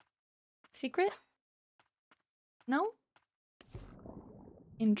 Secret? No?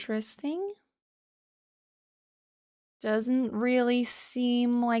 Interesting. Doesn't really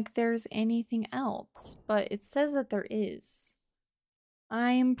seem like there's anything else, but it says that there is.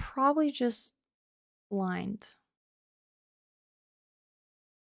 I'm probably just blind.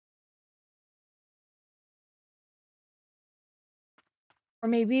 Or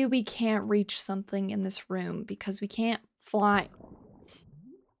maybe we can't reach something in this room because we can't fly.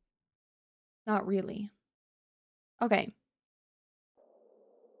 Not really. Okay.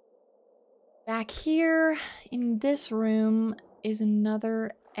 Back here in this room is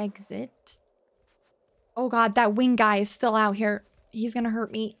another exit. Oh god, that wing guy is still out here. He's gonna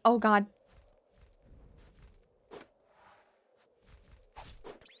hurt me. Oh god.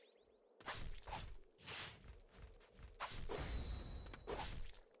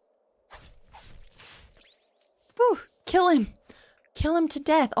 Whew, kill him. Kill him to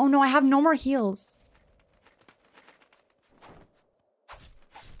death. Oh no, I have no more heals.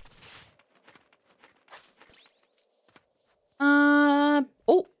 Oh.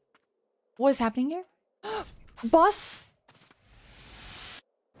 What is happening here? Boss.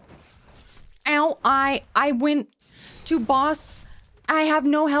 Ow, I went to boss. I have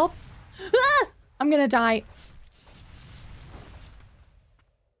no help. Ah! I'm gonna die.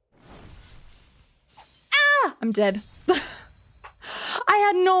 Ah! I'm dead. I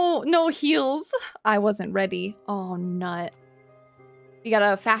had no heals. I wasn't ready. Oh, nut. We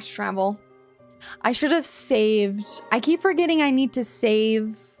gotta fast travel. I should have saved. I keep forgetting I need to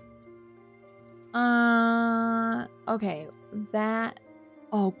save. Okay. That.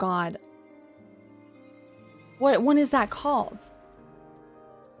 Oh, God. What one is that called?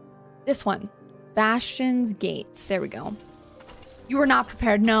 This one. Bastion's Gates. There we go. You were not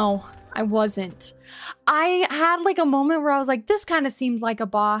prepared. No, I wasn't. I had like a moment where I was like, this kind of seems like a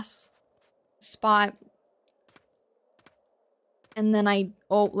boss spot. And then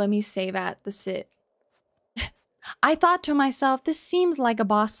let me save at the sit. I thought to myself, this seems like a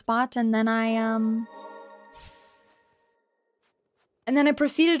boss spot. And then I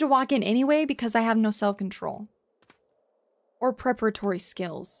proceeded to walk in anyway because I have no self-control or preparatory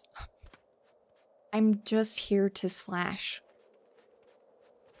skills. I'm just here to slash.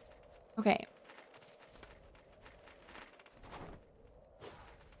 Okay.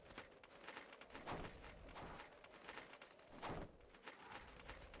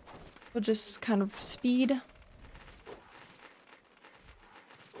 We'll just kind of speed.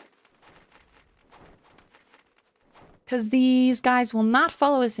 Because these guys will not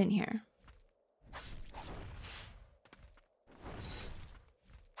follow us in here.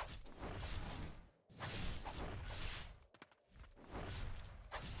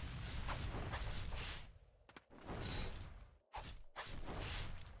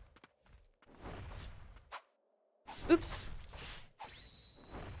 Oops.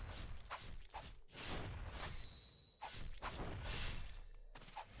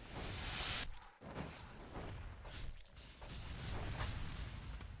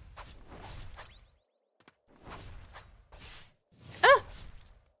 Ah!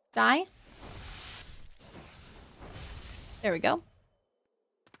 Die. There we go.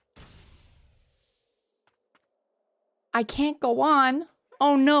 I can't go on.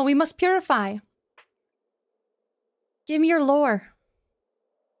 Oh no, we must purify. Give me your lore.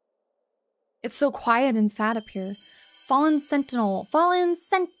 It's so quiet and sad up here. Fallen Sentinel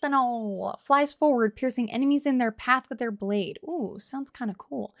flies forward, piercing enemies in their path with their blade. Ooh, sounds kind of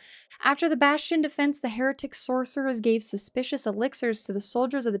cool. After the Bastion defense, the heretic sorcerers gave suspicious elixirs to the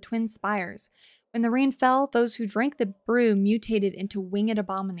soldiers of the Twin Spires. When the rain fell, those who drank the brew mutated into winged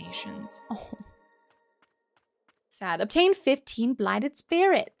abominations. Oh. Sad. Obtain 15 blighted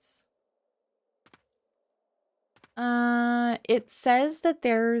spirits. It says that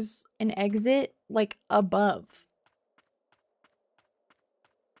there's an exit, like, above.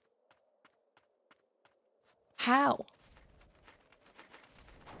 How?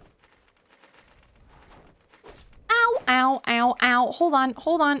 Ow, ow, ow, ow. Hold on,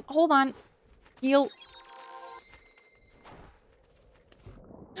 hold on, hold on. Heal.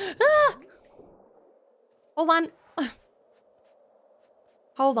 Ah! Hold on.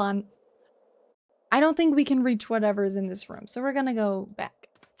 Hold on. I don't think we can reach whatever's in this room. So we're gonna go back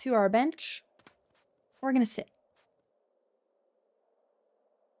to our bench. We're gonna sit.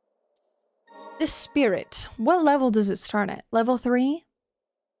 This spirit, what level does it start at? Level 3?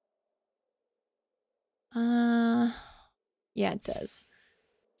 Yeah, it does.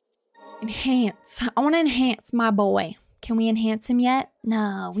 Enhance. I want to enhance my boy. Can we enhance him yet?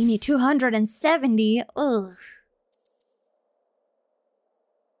 No, we need 270. Ugh.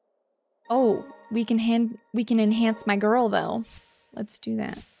 Oh, we can enhance my girl though. Let's do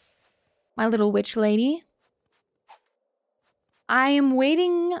that. My little witch lady. I am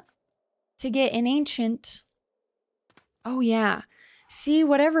waiting to get an ancient. Oh yeah. See,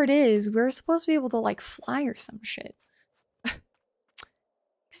 whatever it is, we're supposed to be able to like fly or some shit.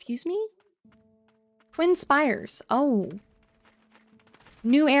 Excuse me? Twin Spires. Oh.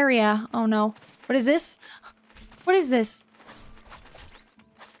 New area. Oh no. What is this? What is this?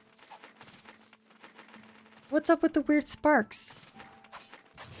 What's up with the weird sparks?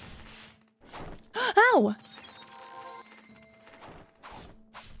 Ow!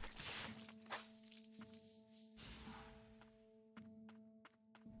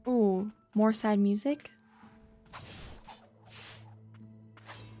 Ooh, more sad music.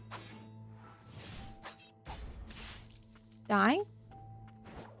 Die?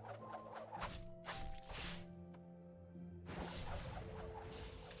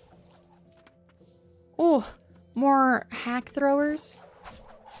 Oh, more hack throwers.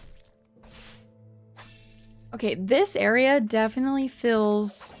 Okay, this area definitely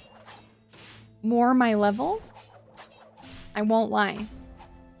feels more my level. I won't lie.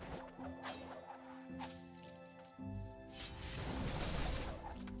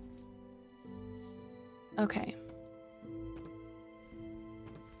 Okay.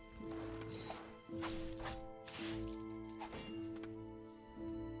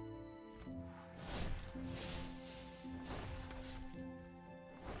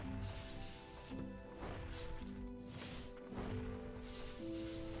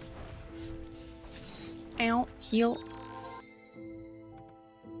 Ow, heal.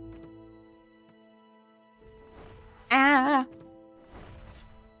 Ah!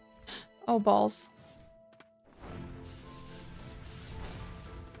 Oh, balls.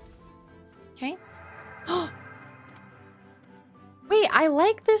 Okay. Wait, I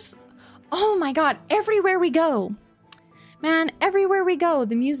like this. Oh my god, everywhere we go. Man, everywhere we go,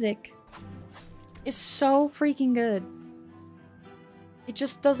 the music is so freaking good. It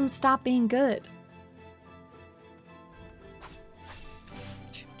just doesn't stop being good.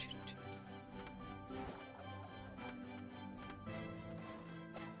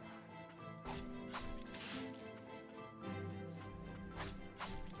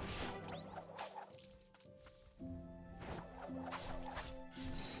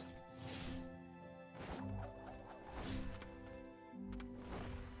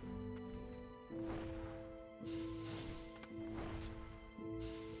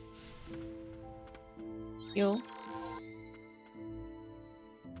 Heal.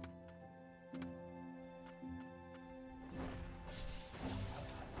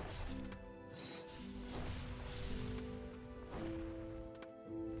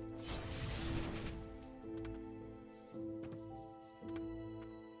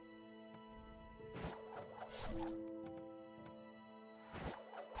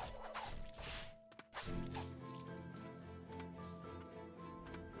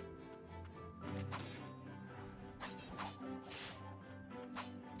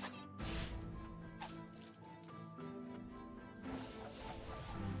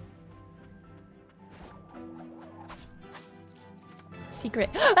 Secret.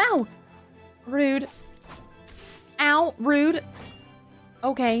 Ow! Rude. Ow, rude.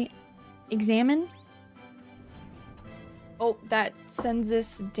 Okay. Examine. Oh, that sends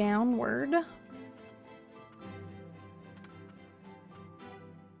us downward.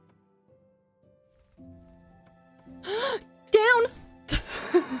 Down!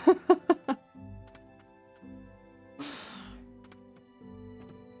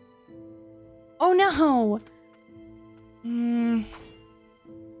 Oh no!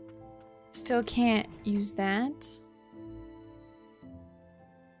 Still can't use that.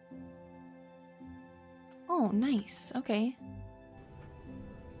 Oh, nice. Okay.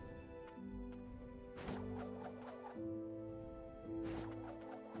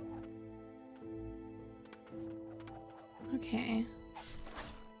 Okay.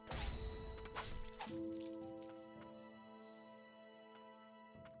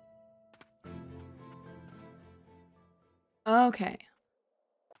 Okay.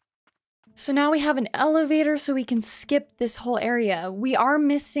 So now we have an elevator so we can skip this whole area. We are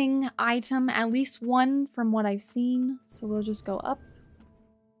missing item, at least one from what I've seen. So we'll just go up.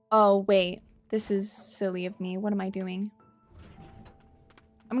 Oh, wait. This is silly of me. What am I doing?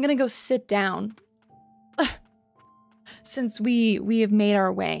 I'm gonna go sit down. Since we have made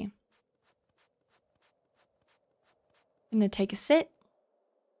our way. I'm gonna take a sit.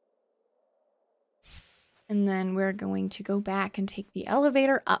 And then we're going to go back and take the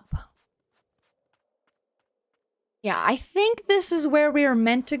elevator up. Yeah, I think this is where we are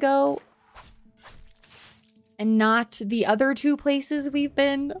meant to go. And not the other two places we've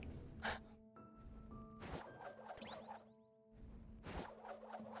been.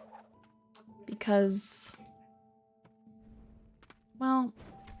 Because, well,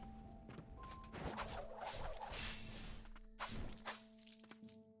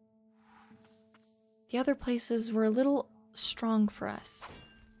 the other places were a little strong for us.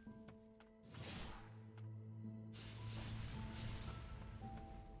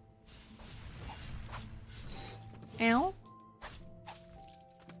 Ow.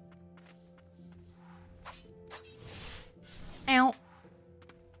 Ow.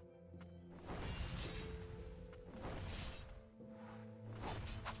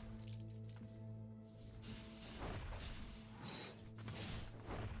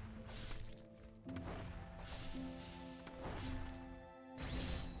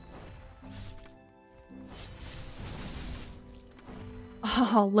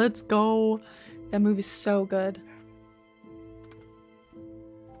 Oh, let's go. That move is so good.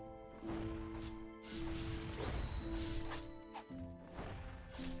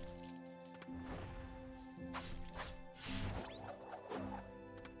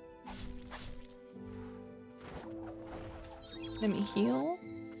 Let me heal.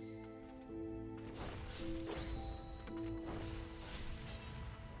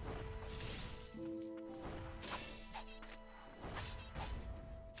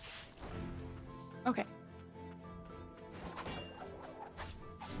 Okay.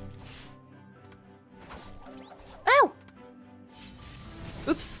 Ow!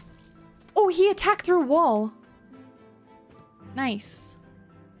 Oops. Oh, he attacked through a wall. Nice.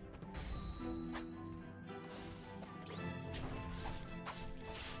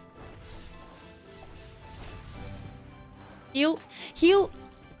 Heal. Heal.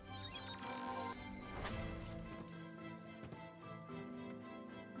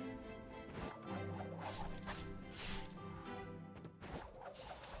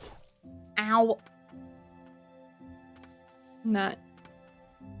 Ow.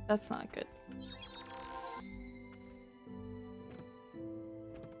 That's not good.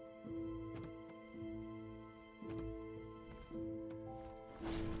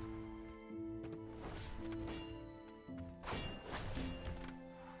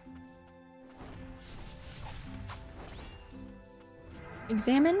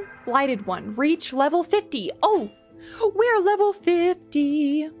 Examine. Blighted one. Reach level 50. Oh! We're level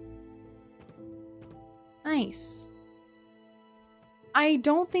 50! Nice. I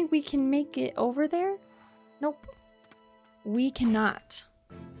don't think we can make it over there. Nope. We cannot.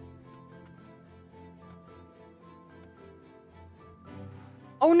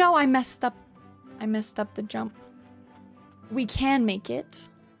 Oh no, I messed up. I messed up the jump. We can make it.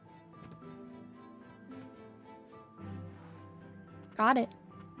 Got it.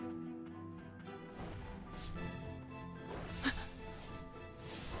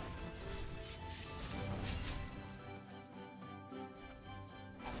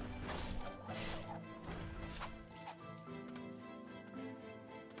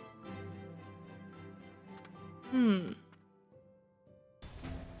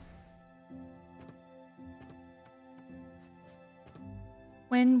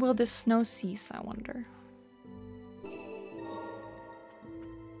 When will the snow cease, I wonder?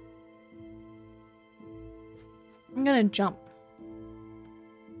 I'm gonna jump.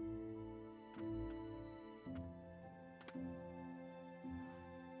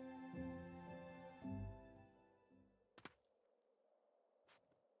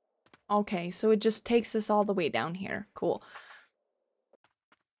 Okay, so it just takes us all the way down here. Cool.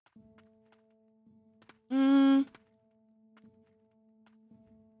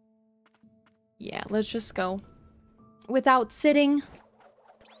 Yeah, let's just go. Without sitting.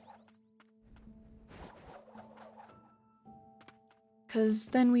 Because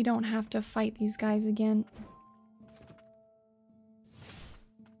then we don't have to fight these guys again.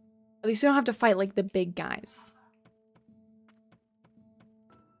 At least we don't have to fight, like, the big guys.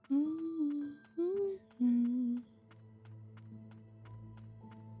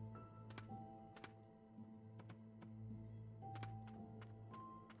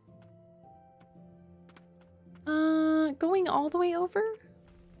 Going all the way over?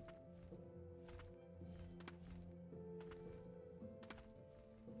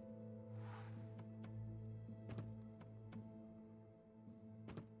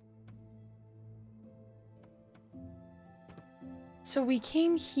 So we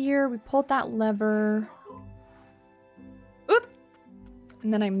came here, we pulled that lever. Oop!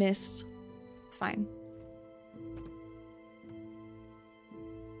 And then I missed. It's fine.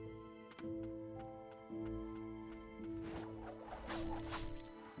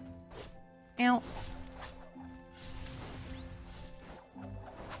 Ow.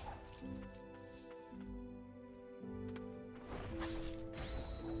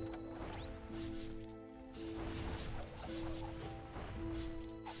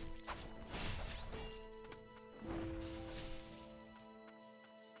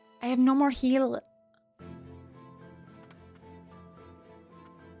 I have no more heal.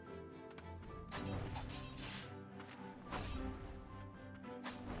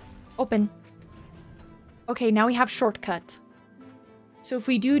 Open. Okay, now we have shortcut. So if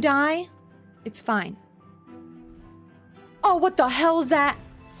we do die, it's fine. Oh, what the hell is that?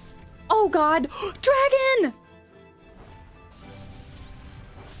 Oh god! Dragon!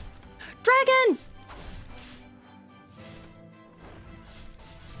 Dragon!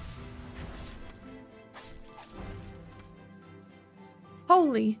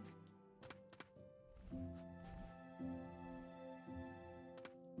 Holy.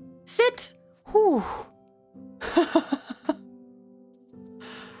 Sit! Whew.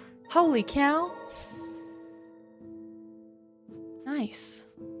 Holy cow. Nice.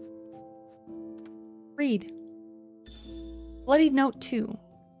 Read. Bloody Note 2.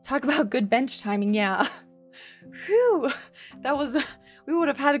 Talk about good bench timing, yeah. Whew. That was... We would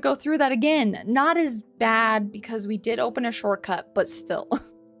have had to go through that again. Not as bad because we did open a shortcut, but still.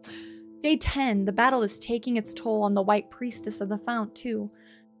 Day 10. The battle is taking its toll on the White Priestess of the Fount, too.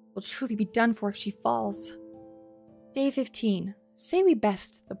 Will truly be done for if she falls. Day 15. Say we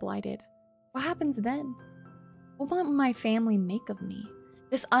best the Blighted. What happens then? What will my family make of me?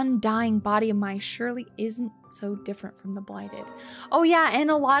 This undying body of mine surely isn't so different from the Blighted. Oh yeah, and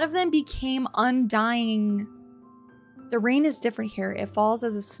a lot of them became undying. The rain is different here. It falls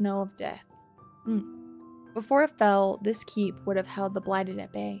as a snow of death. Before it fell, this keep would have held the Blighted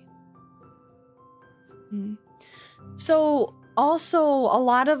at bay. So, also, a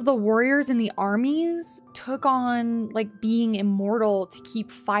lot of the warriors in the armies took on, like, being immortal to keep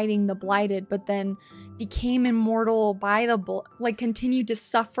fighting the Blighted, but then became immortal by the, continued to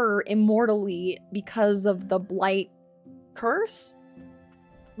suffer immortally because of the Blight curse?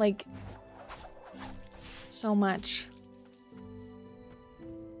 Like, so much.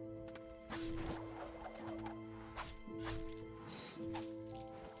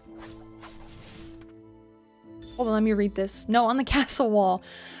 Hold on, let me read this. Note on the castle wall.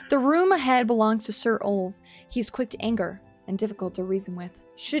 The room ahead belongs to Sir Olve. He's quick to anger and difficult to reason with.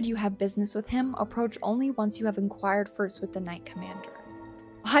 Should you have business with him, approach only once you have inquired first with the Knight Commander.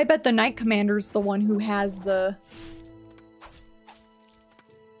 I bet the Knight Commander's the one who has the...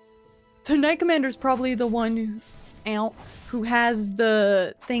 The Knight Commander's probably the one who has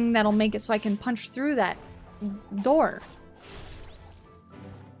the thing that'll make it so I can punch through that door.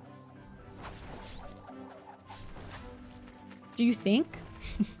 Do you think?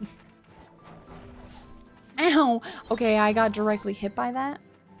 Ow! Okay, I got directly hit by that.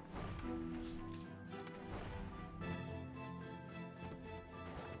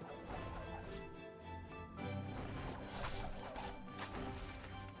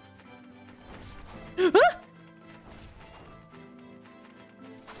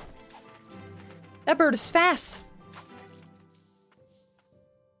 That bird is fast.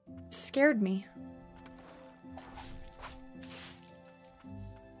 Scared me.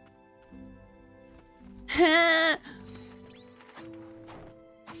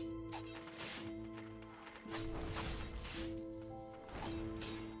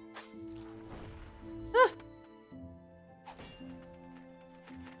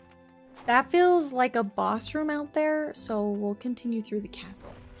 That feels like a boss room out there, so we'll continue through the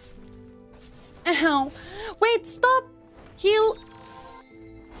castle. Ow! Wait, stop! Heal!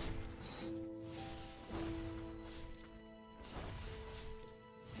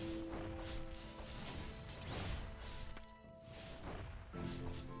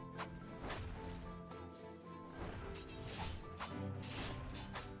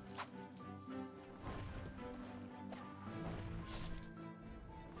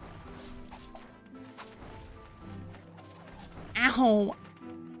 Ow!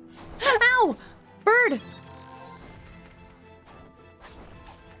 Ow! Bird!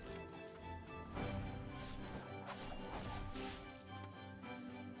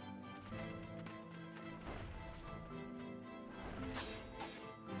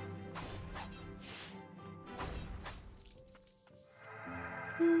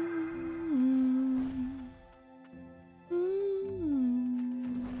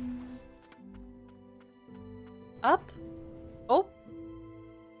 Up? Oh.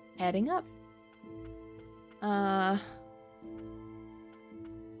 Heading up.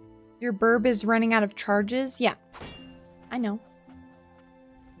 Your burb is running out of charges? Yeah. I know.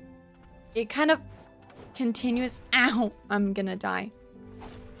 It kind of continuous. Ow! I'm gonna die.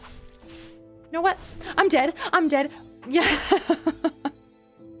 You know what? I'm dead. I'm dead. Yeah.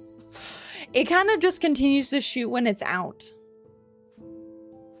 It kind of just continues to shoot when it's out.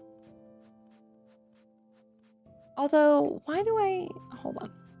 Although, why do I... Hold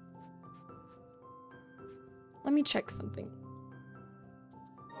on. Let me check something.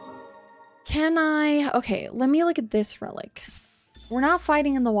 Can I... Okay, let me look at this relic. We're not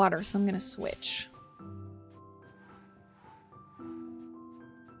fighting in the water, so I'm gonna switch.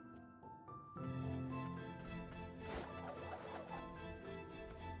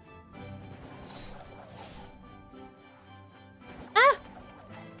 Ah!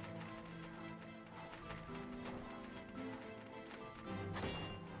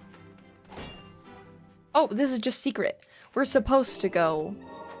 Oh, this is just secret. We're supposed to go.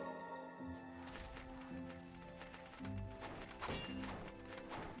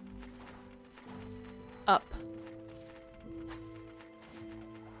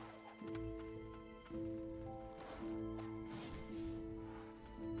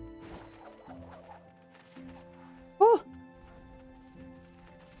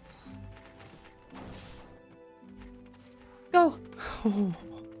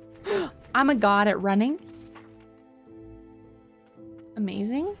 I'm a god at running.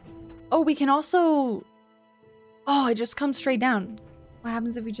 Amazing. Oh, we can also... Oh, it just comes straight down. What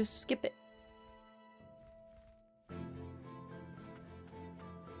happens if we just skip it?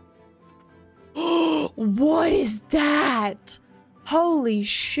 What is that? Holy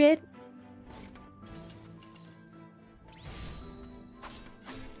shit.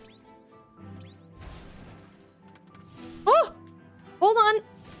 Oh! Hold on.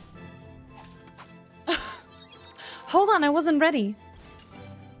 Hold on, I wasn't ready.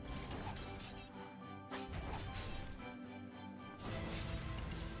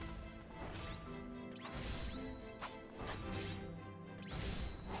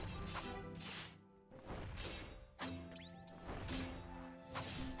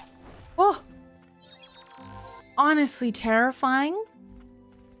 Oh! Honestly terrifying.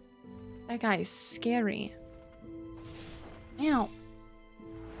 That guy is scary. Ow.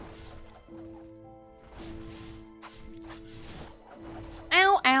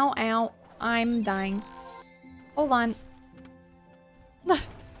 Ow, ow, ow. I'm dying. Hold on.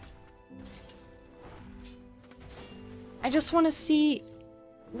 I just want to see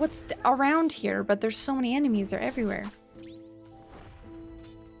what's around here, but there's so many enemies. They're everywhere.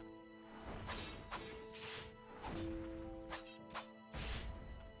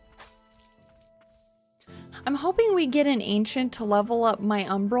 I'm hoping we get an ancient to level up my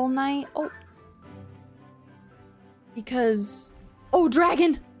Umbral Knight. Oh. Because... Oh,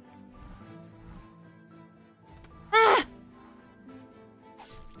 dragon! Ah!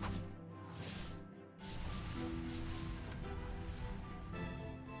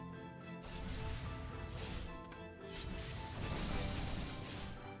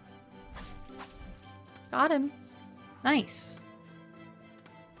 Got him. Nice.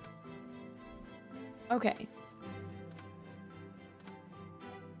 Okay.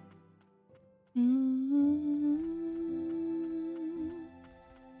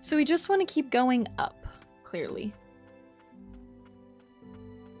 So we just want to keep going up, clearly.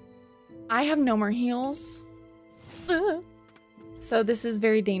 I have no more heals. So this is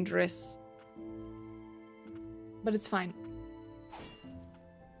very dangerous. But it's fine.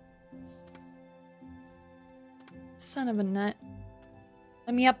 Son of a nut.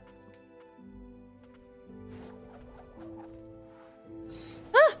 Let me up.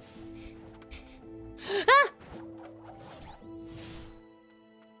 Ah! Ah!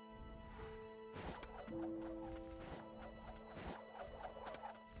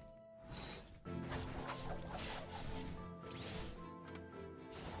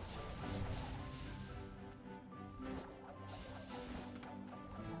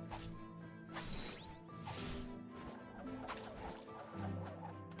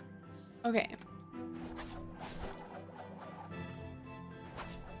 Okay.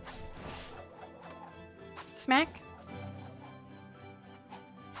 Smack.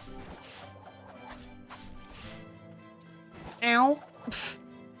 Ow. Pfft.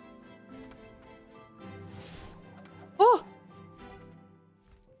 Oh!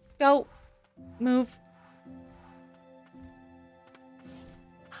 Go. Move.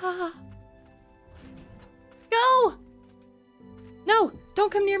 Ah. Go! No!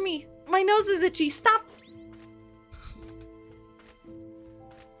 Don't come near me! My nose is itchy. Stop!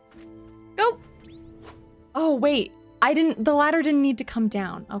 Go! Oh, wait. The ladder didn't need to come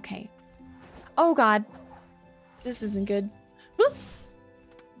down. Okay. Oh, God. This isn't good. Whoop.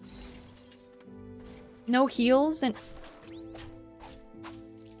 No heals and...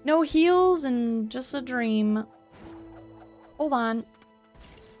 No heals and just a dream. Hold on.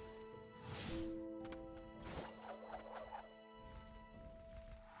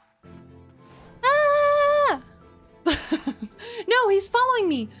 Ah! No, he's following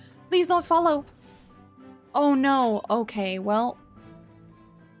me. Please don't follow. Oh no. Okay, well.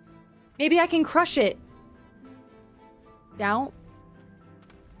 Maybe I can crush it. Down.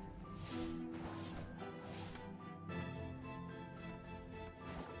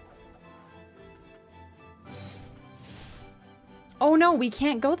 Oh no, we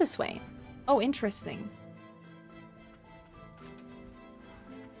can't go this way. Oh, interesting.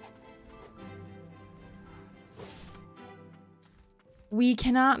 We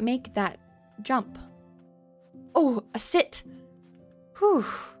cannot make that jump. Oh, a sit. Whew.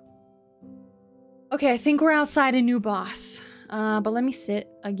 Okay, I think we're outside a new boss. But let me sit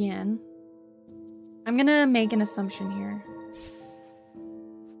again. I'm gonna make an assumption here.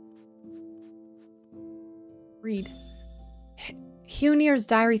 Read. Hunir's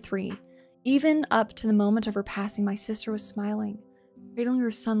Diary 3. Even up to the moment of her passing, my sister was smiling. Cradling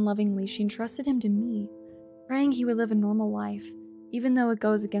her son lovingly, she entrusted him to me, praying he would live a normal life. Even though it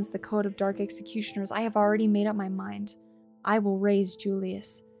goes against the code of dark executioners, I have already made up my mind. I will raise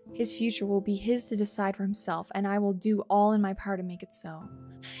Julius. His future will be his to decide for himself, and I will do all in my power to make it so.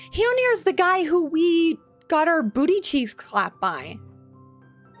 Heonir's the guy who we got our booty cheeks clapped by.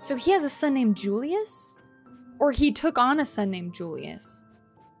 So he has a son named Julius? Or he took on a son named Julius?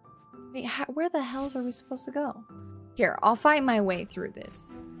 Wait, where the hells are we supposed to go? Here, I'll fight my way through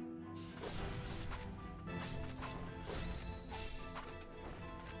this.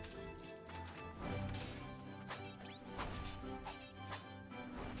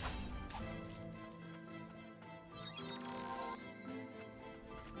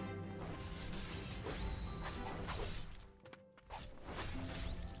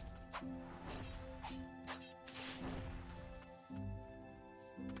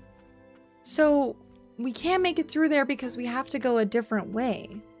 So, we can't make it through there because we have to go a different way.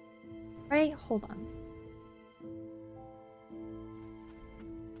 Right? Hold on.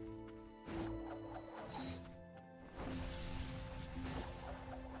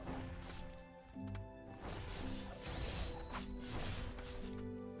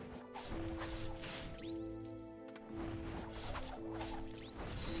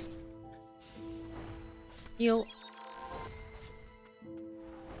 Heal.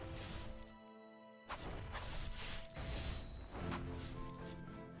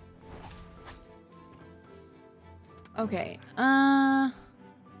 Okay,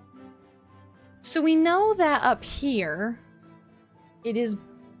 so we know that up here, it is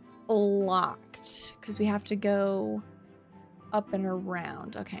blocked, because we have to go up and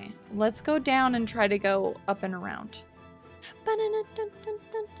around. Okay, let's go down and try to go up and around.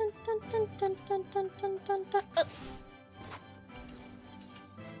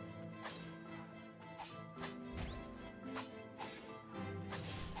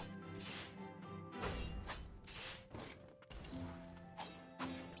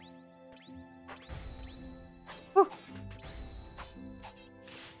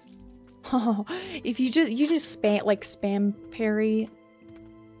 Oh, if you just spam, like, spam parry.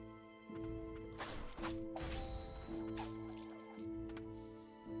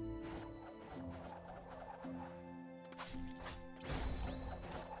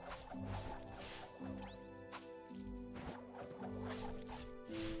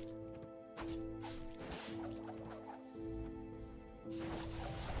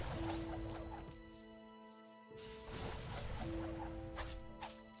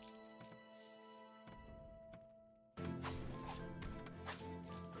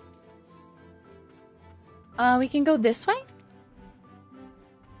 We can go this way?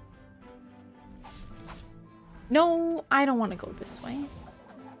 No, I don't want to go this way.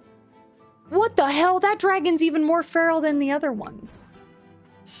 What the hell? That dragon's even more feral than the other ones.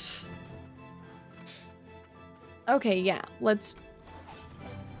 Okay, yeah, let's...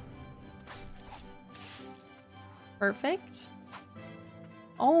 Perfect.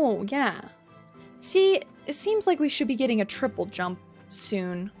 Oh, yeah. See, it seems like we should be getting a triple jump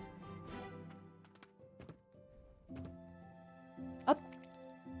soon. Up.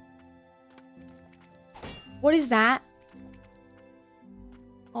 What is that?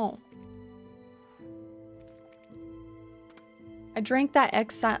 Oh. I drank that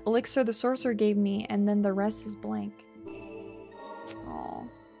elixir the sorcerer gave me, and then the rest is blank. Oh.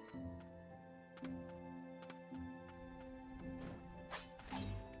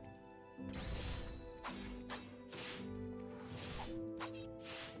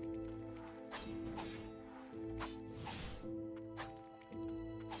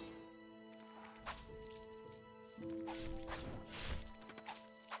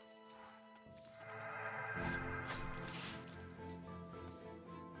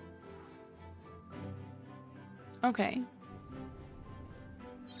 Okay.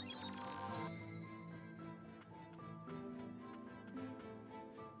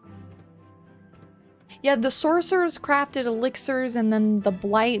 Yeah, the sorcerers crafted elixirs and then the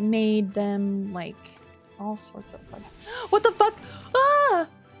blight made them, like, all sorts of fun. What the fuck? Ah!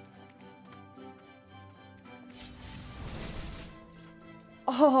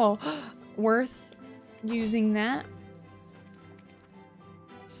 Oh, worth using that.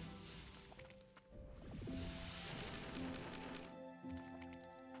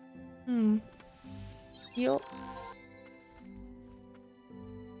 Heal.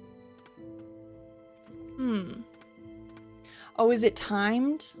 Oh, is it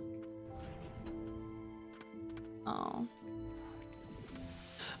timed? Oh.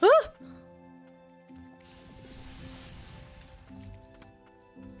 Ah!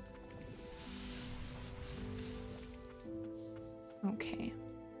 Okay.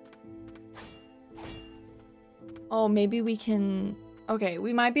 Oh, maybe we can... Okay,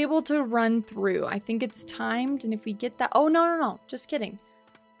 we might be able to run through. I think it's timed, and if we get that... Oh, no. Just kidding.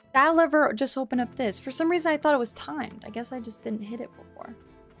 That lever just opened up this. For some reason, I thought it was timed. I guess I just didn't hit it before.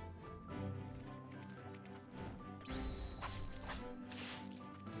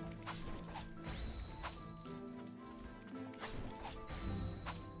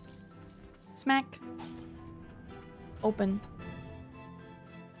 Smack. Open.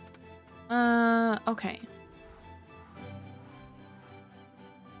 Okay.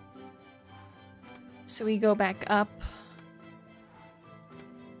 So we go back up.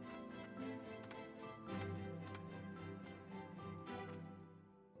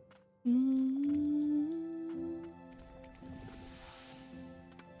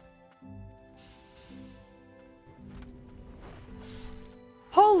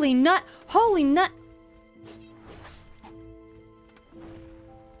 Holy nut! Holy nut!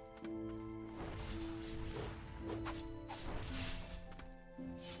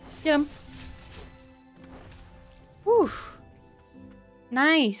 Get him. Whew.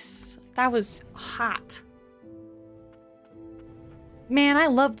 Nice. That was hot. Man, I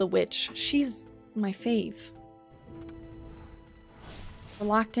love the witch. She's my fave. We're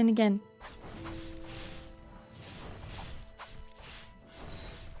locked in again.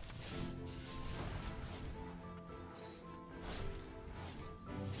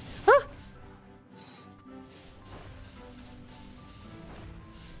 Ah!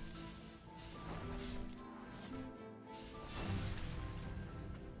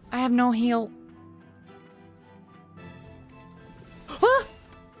 I have no heal. Ah!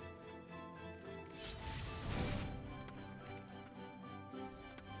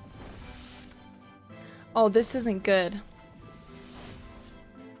 Oh, this isn't good.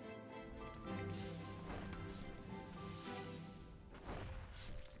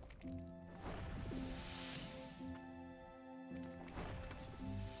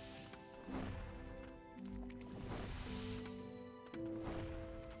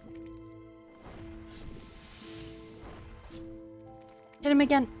 Hit him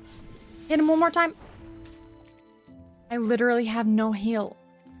again. Hit him one more time. I literally have no heal.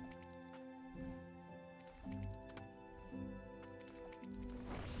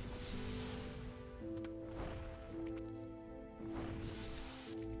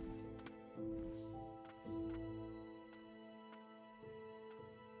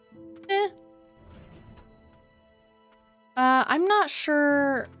 I'm not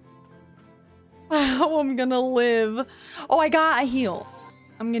sure how I'm gonna live. Oh, I got a heal.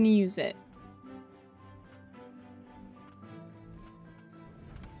 I'm gonna use it.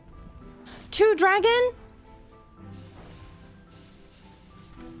 Two dragon?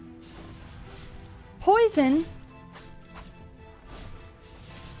 Poison?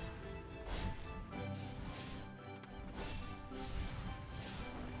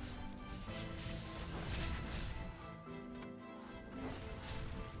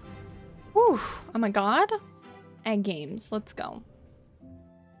 Whew. Oh my god. Egg games. Let's go.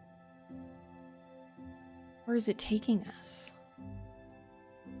 Where is it taking us?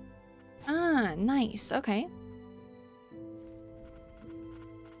 Ah, nice. Okay.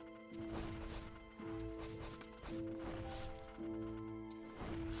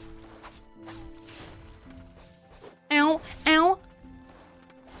 Ow. Ow.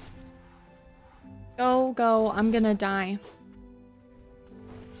 Go, go. I'm gonna die.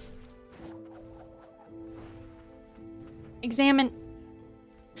 Examine.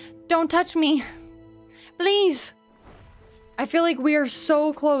 Don't touch me. Please. I feel like we are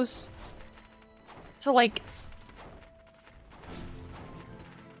so close to like...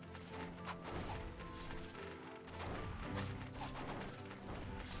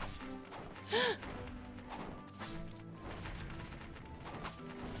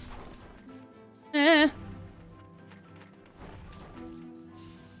 I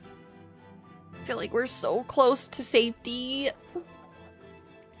feel like we're so close to safety.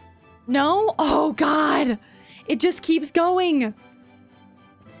 No? Oh god! It just keeps going!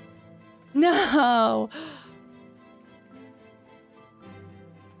 No!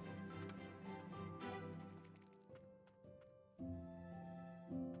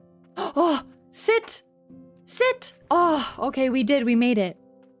 Oh! Sit! Sit! Oh, okay, we did. We made it.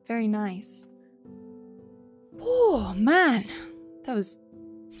 Very nice. Oh, man. That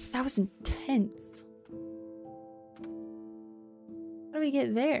was intense. How do we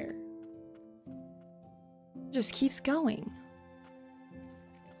get there? It just keeps going.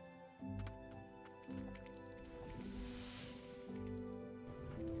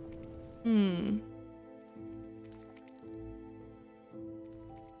 Hmm.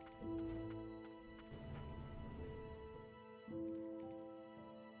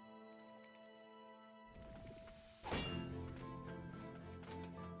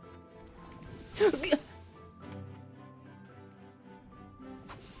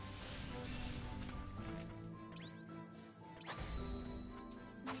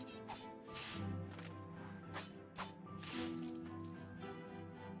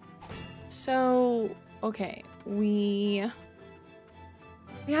 So, okay, we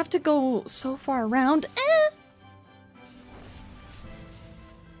have to go so far around.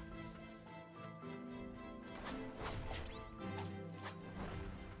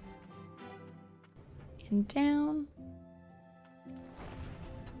 And down.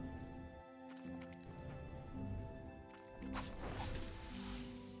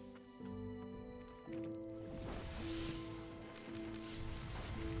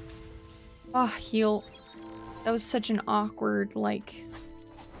 Ah, heal. That was such an awkward, like...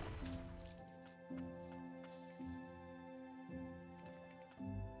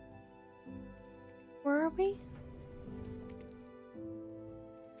 Where are we?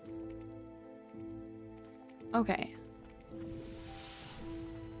 Okay.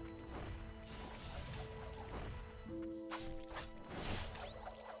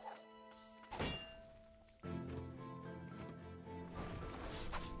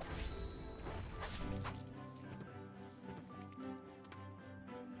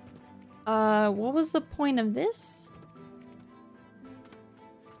 What was the point of this?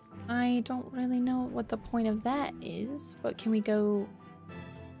 I don't really know what the point of that is, but can we go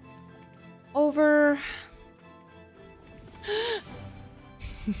over?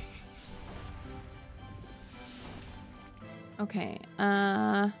 Okay,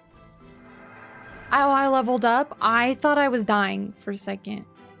 oh, I leveled up. I thought I was dying for a second.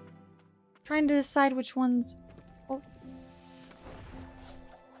 Trying to decide which ones. Oh.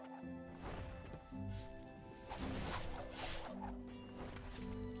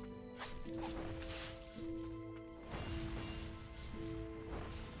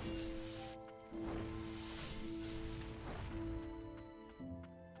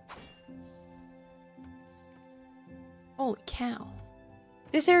 Holy cow.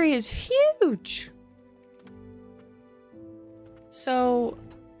 This area is huge. So,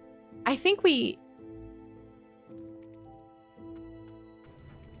 I think we...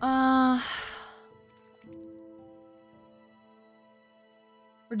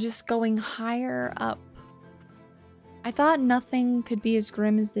 We're just going higher up. I thought nothing could be as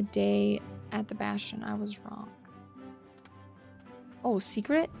grim as the day at the Bastion. I was wrong. Oh,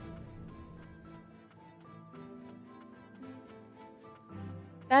 secret?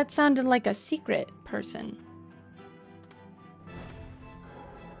 That sounded like a secret person.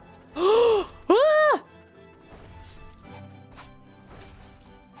 Ah!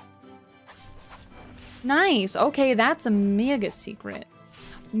 Nice. Okay, that's a mega secret.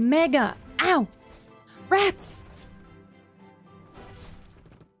 Mega. Ow! Rats!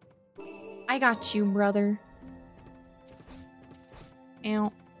 I got you, brother.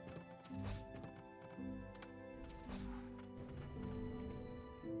 Ow.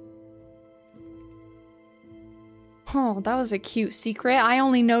 Oh, that was a cute secret. I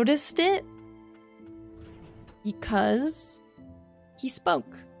only noticed it because he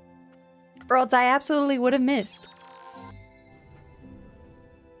spoke. Or else I absolutely would have missed.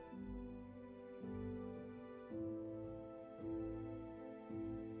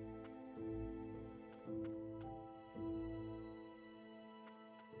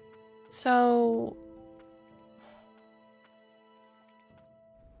 So...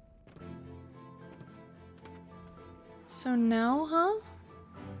 So now, huh?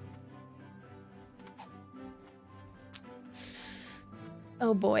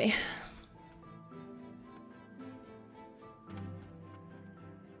 Oh boy.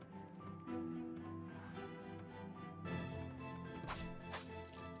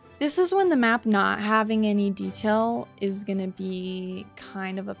 This is when the map not having any detail is gonna be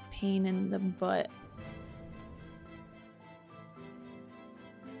kind of a pain in the butt.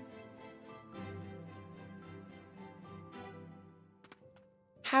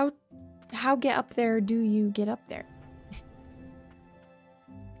 How get up there do you get up there?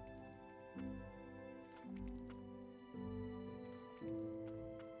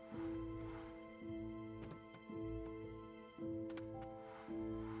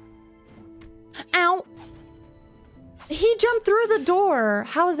 Ow! He jumped through the door.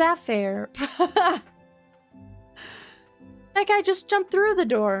 How is that fair? That guy just jumped through the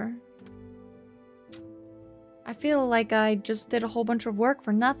door. I feel like I just did a whole bunch of work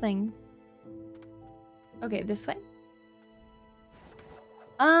for nothing. Okay, this way.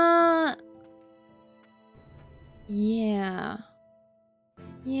 Yeah.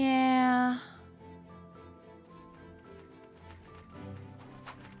 Yeah.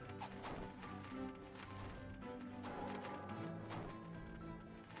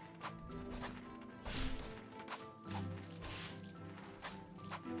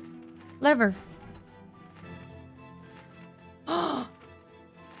 Lever.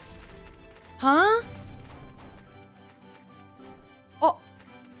 Huh? Oh.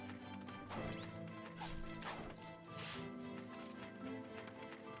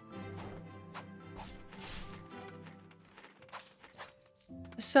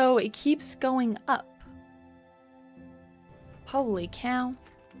 So it keeps going up. Holy cow.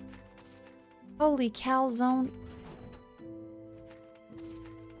 Holy cow zone.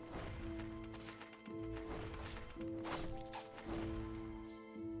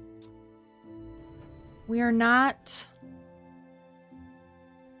 We are not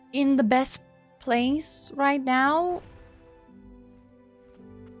in the best place right now.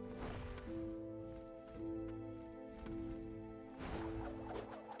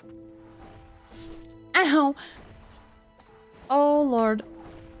 Ow. Oh, Lord.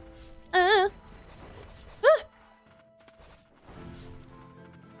 Ah.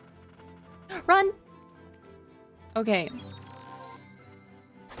 Run. Okay.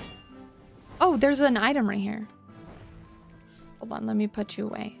 Oh, there's an item right here. Hold on, let me put you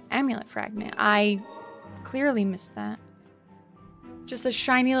away. Amulet fragment. I clearly missed that. Just a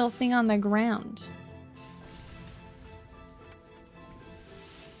shiny little thing on the ground.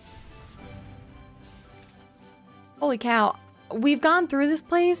 Holy cow. We've gone through this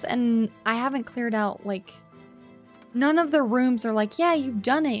place and I haven't cleared out, like, none of the rooms are like, yeah, you've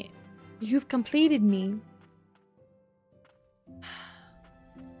done it. You've completed me.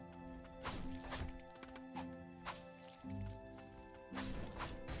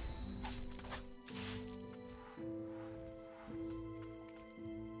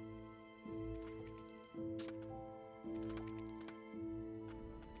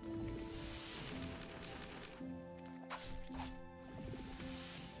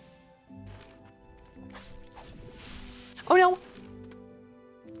 Oh no!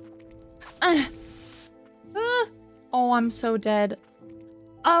 Oh, I'm so dead.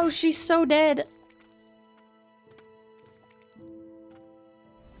 Oh, she's so dead.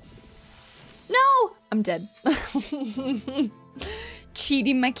 No! I'm dead.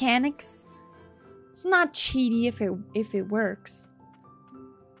 Cheaty mechanics. It's not cheaty if it works.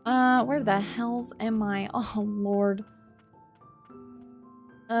 Where the hells am I? Oh Lord.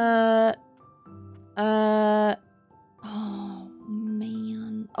 Oh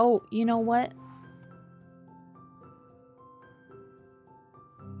man. Oh, you know what?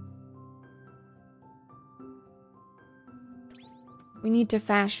 We need to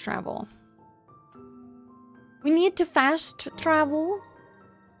fast travel. We need to fast travel.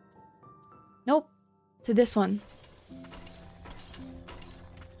 Nope. To this one.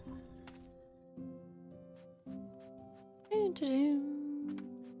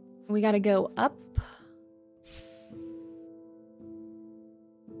 We gotta go up.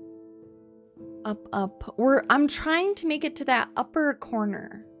 Up. I'm trying to make it to that upper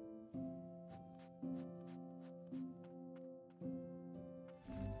corner.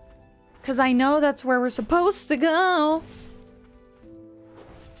 Cause I know that's where we're supposed to go.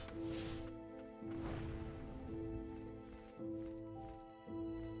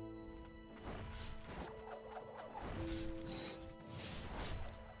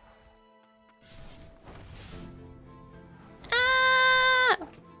 Ah!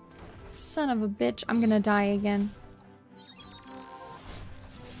 Son of a bitch, I'm gonna die again.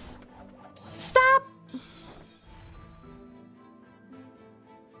 Stop!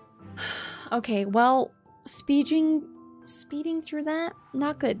 Okay, well, speeding through that,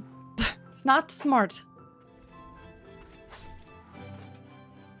 not good. It's not smart.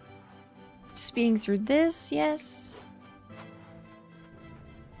 Speeding through this, yes.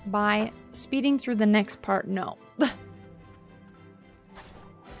 By speeding through the next part, no.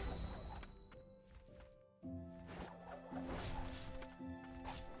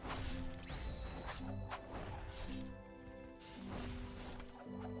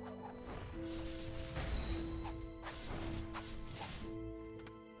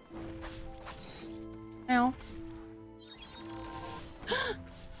 Ow.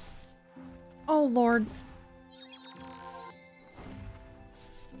 Oh, Lord.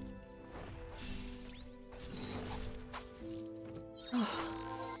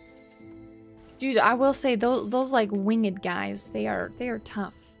 Dude, I will say those like winged guys, they are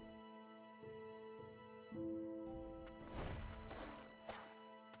tough.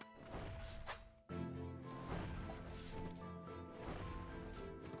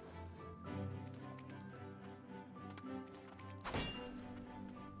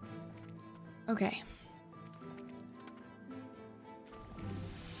 Okay.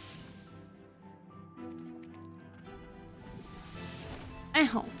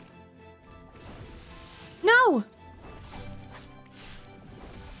 Ow.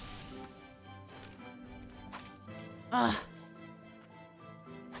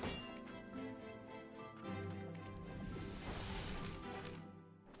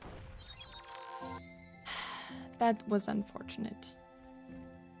 That was unfortunate.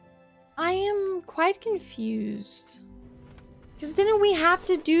 I am quite confused. Because didn't we have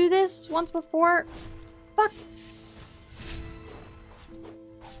to do this once before? Fuck.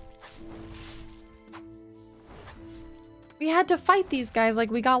 We had to fight these guys,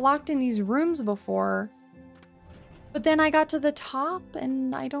 like we got locked in these rooms before. But then I got to the top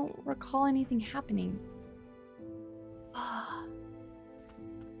and I don't recall anything happening.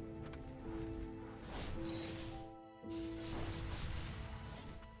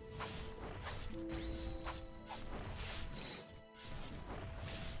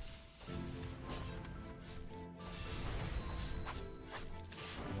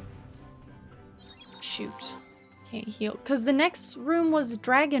 Shoot. Can't heal. Because the next room was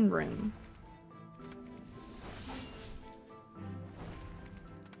Dragon Room.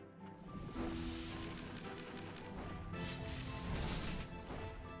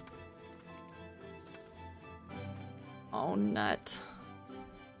 Oh, nut.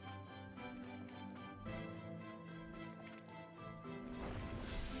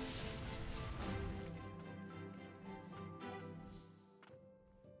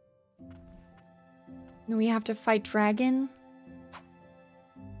 We have to fight Dragon.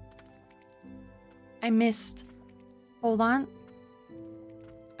 I missed. Hold on.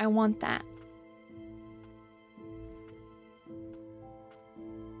 I want that.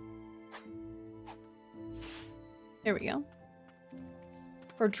 There we go.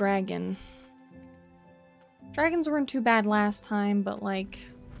 For Dragon. Dragons weren't too bad last time, but like...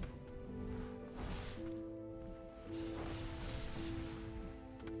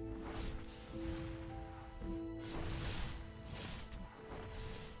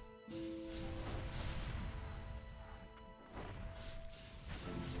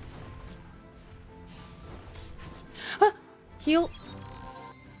 Heal.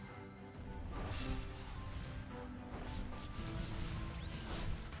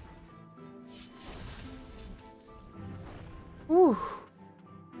 Ooh.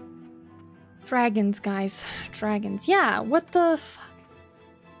 Dragons, guys. Dragons. Yeah, what the fuck?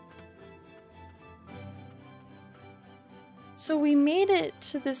 So we made it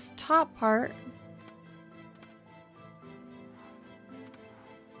to this top part.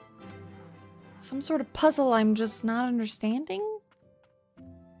 Some sort of puzzle I'm just not understanding?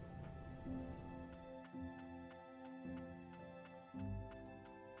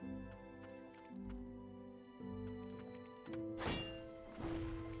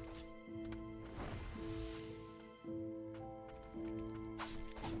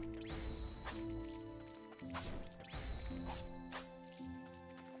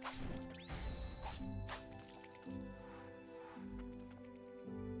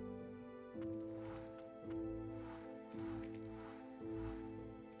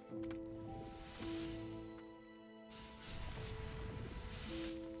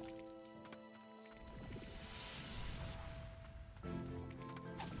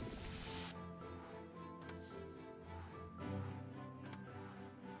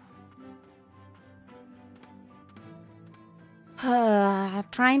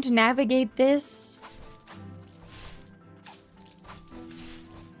 Trying to navigate this.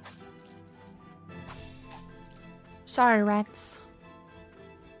 Sorry, rats.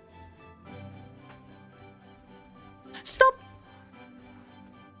 Stop!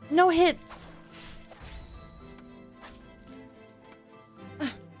 No hit.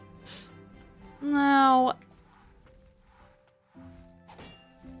 No.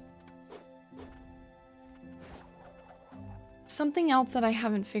 Something else that I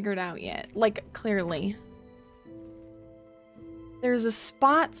haven't figured out yet, like clearly. There's a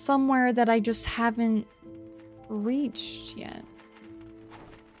spot somewhere that I just haven't reached yet.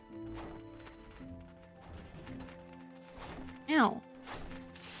 Ow.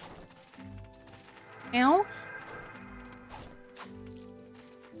 Ow.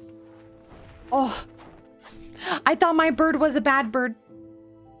 Oh. I thought my bird was a bad bird.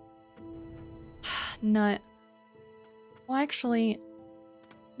 Nut. Well, actually,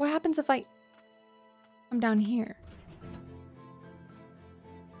 what happens if I'm down here?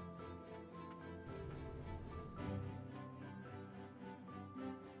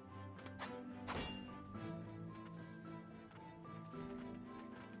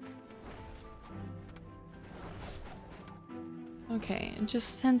 Okay, it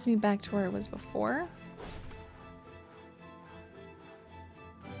just sends me back to where it was before.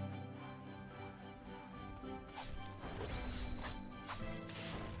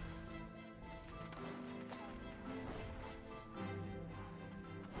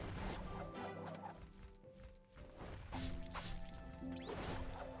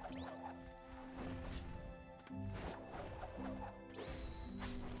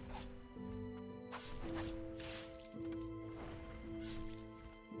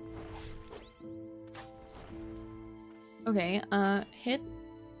 Okay, hit.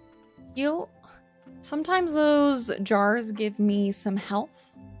 Heal. Sometimes those jars give me some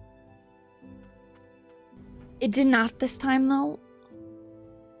health. It did not this time, though.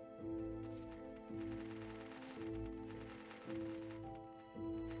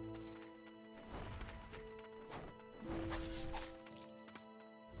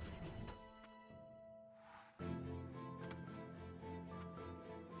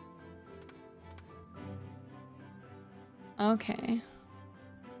 Okay.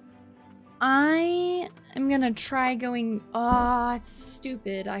 I am gonna try going. Oh, it's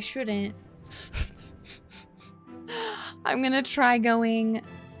stupid. I shouldn't. I'm gonna try going.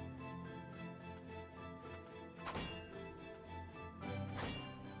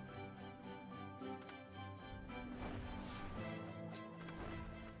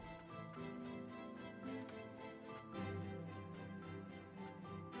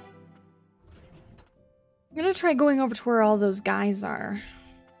 I'm gonna try going over to where all those guys are.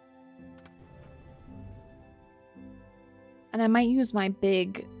 And I might use my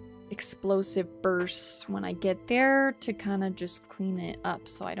big explosive bursts when I get there to kind of just clean it up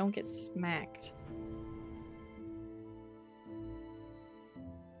so I don't get smacked.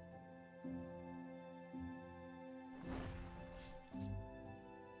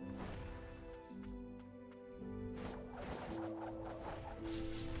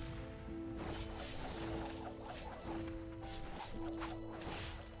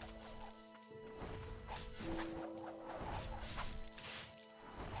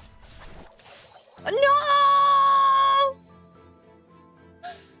 No!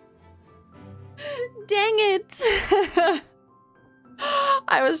 Dang it!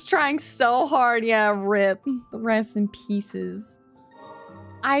 I was trying so hard. Yeah, rip. The rest in pieces.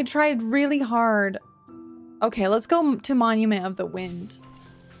 I tried really hard. Okay, let's go to Monument of the Wind.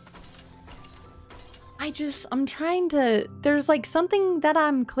 I'm trying to... There's like something that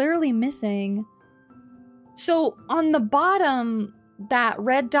I'm clearly missing. So on the bottom... That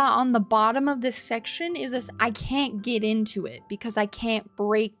red dot on the bottom of this section is this. I can't get into it because I can't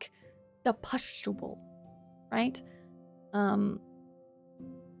break the pustule, right? I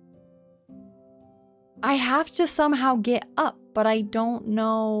have to somehow get up, but I don't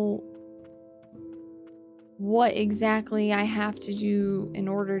know what exactly I have to do in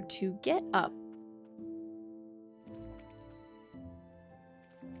order to get up.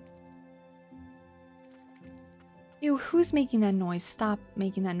 Ew, who's making that noise? Stop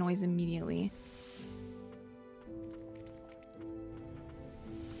making that noise immediately.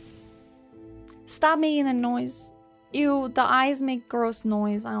 Stop making the noise. Ew, the eyes make gross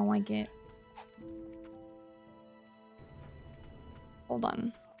noise. I don't like it. Hold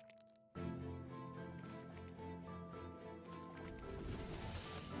on.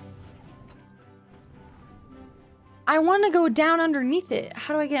 I want to go down underneath it.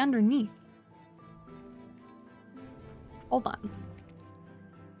 How do I get underneath? Hold on.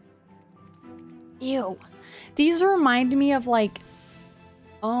 Ew. These remind me of like...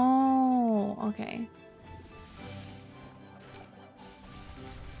 Oh, okay.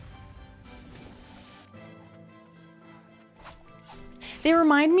 They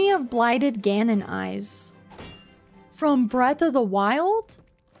remind me of Blighted Ganon eyes. From Breath of the Wild?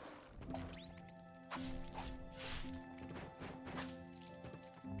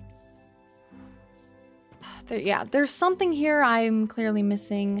 Yeah, there's something here I'm clearly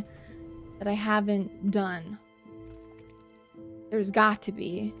missing that I haven't done. There's got to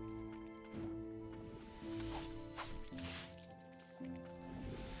be.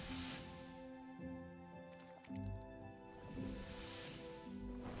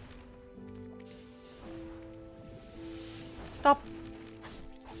 Stop.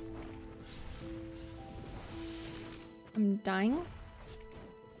 I'm dying.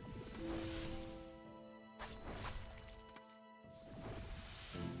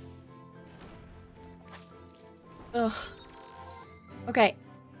 Ugh. Okay.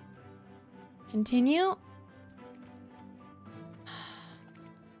 Continue.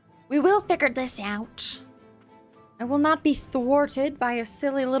 We will figure this out. I will not be thwarted by a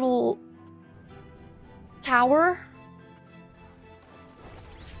silly little tower.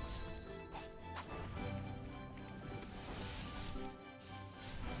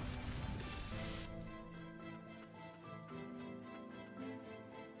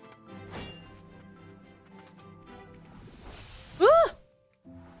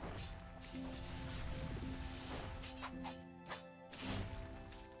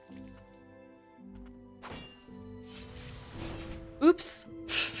 Oops.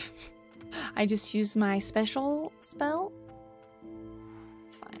 I just used my special spell.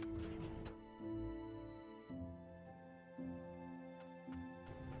 It's fine.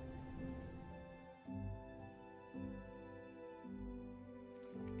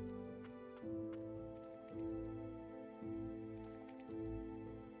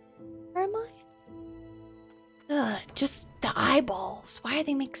 Where am I? Ugh, just the eyeballs. Why do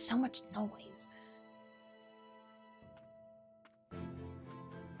they make so much noise?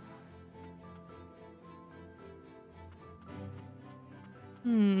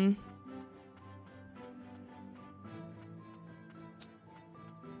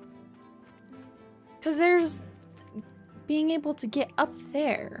 Because there's being able to get up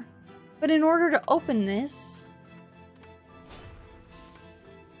there. But in order to open this,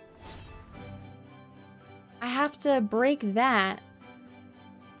 I have to break that,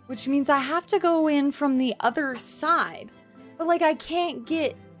 which means I have to go in from the other side. But like, I can't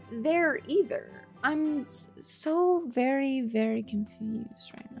get there either. I'm so very, very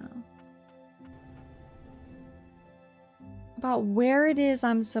confused right now about where it is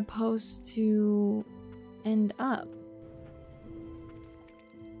I'm supposed to end up.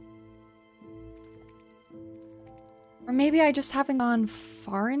 Or maybe I just haven't gone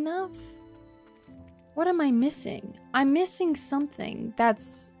far enough? What am I missing? I'm missing something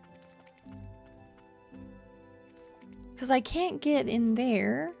that's... Because I can't get in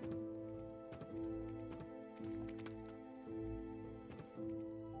there.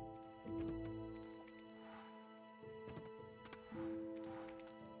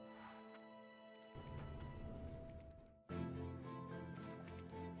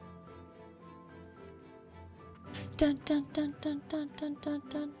 Dun dun dun dun dun dun dun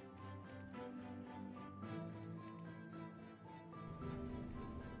dun.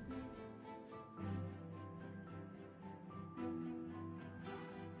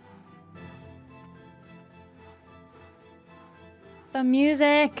 The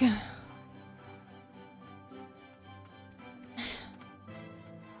music.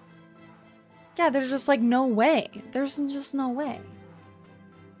 Yeah, there's just like no way. There's just no way.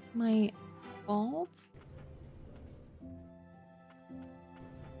 My fault?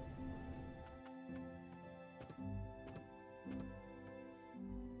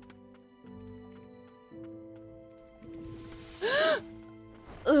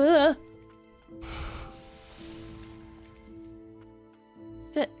 Ugh.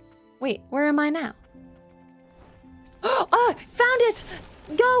 Wait, where am I now? Oh, found it!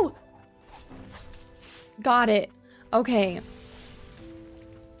 Go! Got it. Okay.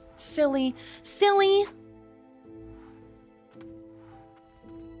 Silly. Silly!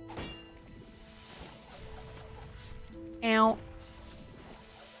 Ow.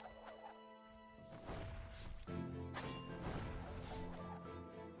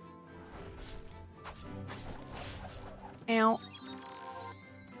 Ow.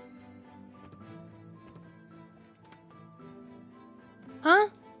 Huh?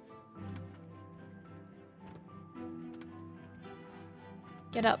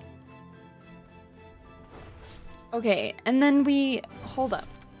 Get up. Okay, and then we... Hold up.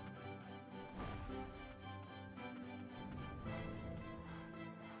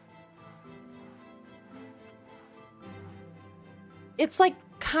 It's like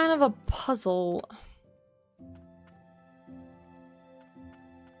kind of a puzzle.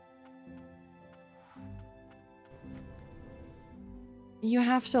 You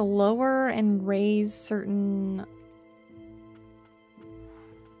have to lower and raise certain...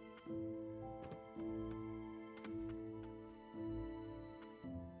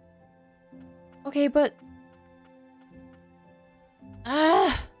 Okay, but...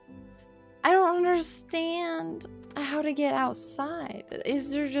 I don't understand how to get outside.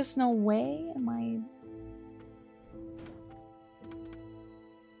 Is there just no way? Am I...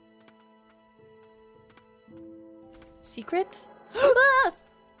 Secret? Ah!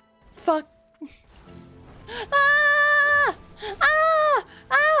 Fuck. Ah! Ah!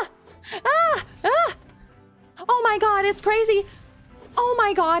 Ah! Ah! Ah! Oh my god, it's crazy! Oh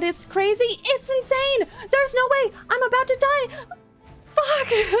my god, it's crazy! It's insane! There's no way! I'm about to die! Fuck!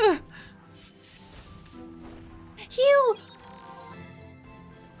 Heal!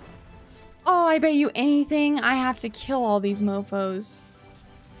 Oh, I bet you anything I have to kill all these mofos.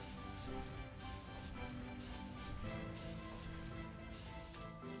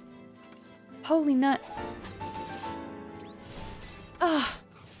 Holy nut.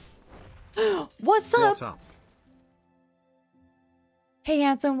 What's up? What's up? Hey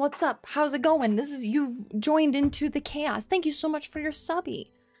handsome, what's up? How's it going? You've joined into the chaos. Thank you so much for your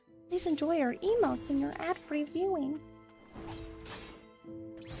subby. Please enjoy our emotes and your ad-free viewing.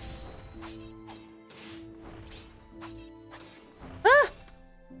 Ah!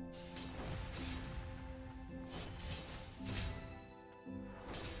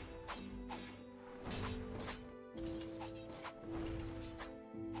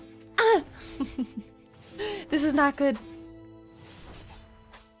 Ah! This is not good.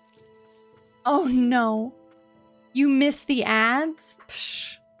 Oh no. You miss the ads?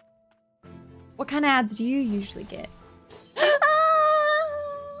 Psh. What kind of ads do you usually get?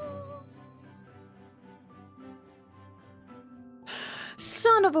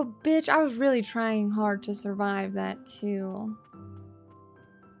 Son of a bitch. I was really trying hard to survive that too.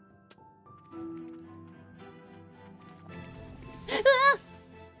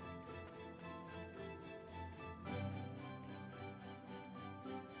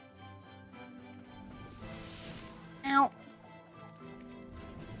 Ow.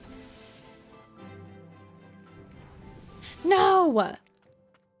 No!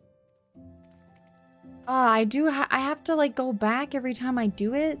 I have to like go back every time I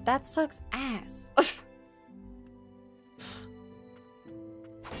do it? That sucks ass. I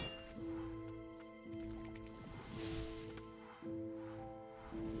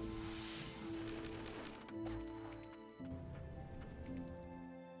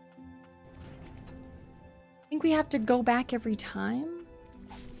think we have to go back every time?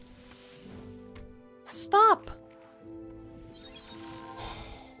 Stop!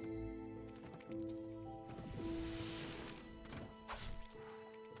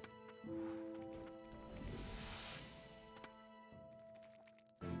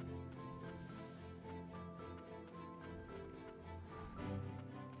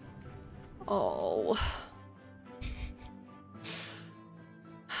 Oh.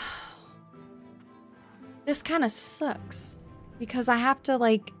 This kind of sucks because I have to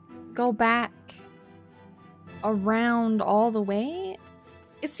like go back around all the way.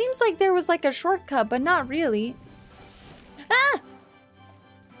 It seems like there was like a shortcut, but not really. Ah!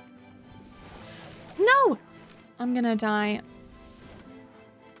 No! I'm gonna die.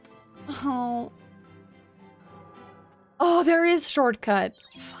 Oh. Oh, there is shortcut.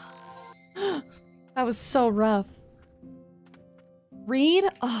 That was so rough. Read?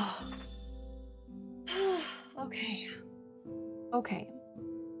 Oh. Okay. Okay.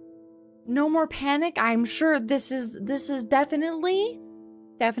 No more panic. I'm sure this is definitely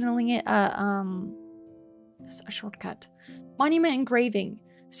a shortcut. Monument engraving.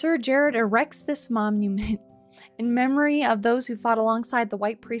 Sir Jared erects this monument in memory of those who fought alongside the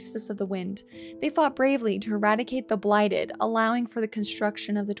White Priestess of the Wind. They fought bravely to eradicate the Blighted, allowing for the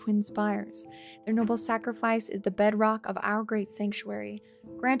construction of the Twin Spires. Their noble sacrifice is the bedrock of our great sanctuary,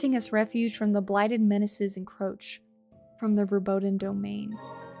 granting us refuge from the blighted menaces encroach from the Verboten Domain.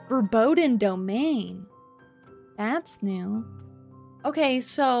 Verboten Domain? That's new. Okay,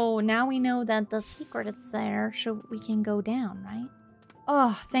 so now we know that the secret is there, so we can go down, right?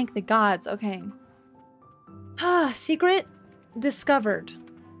 Oh, thank the gods. Okay. Ah, secret discovered.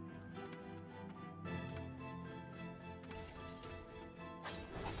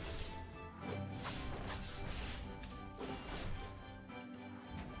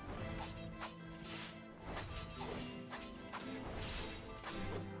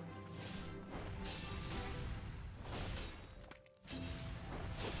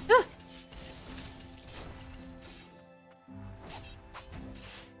 Ah!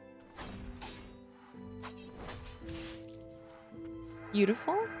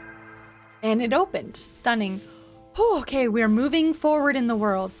 Beautiful. And it opened. Stunning. Oh, okay, we're moving forward in the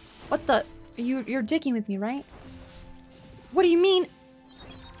world. What the? You're dicking with me, right? What do you mean?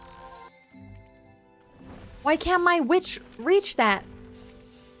 Why can't my witch reach that?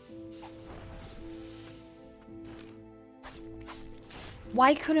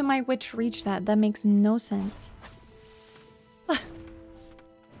 Why couldn't my witch reach that? That makes no sense.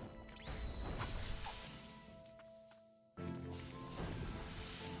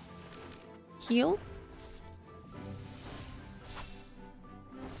 Heal?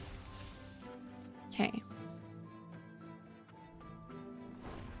 Okay.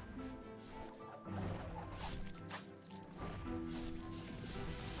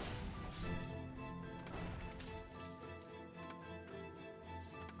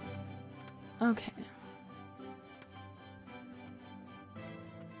 Okay.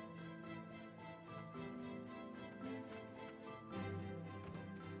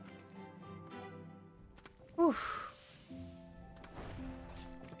 Oof.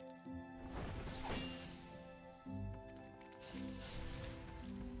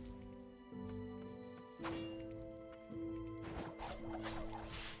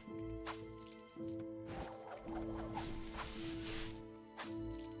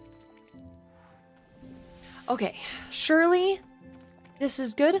 Okay, surely this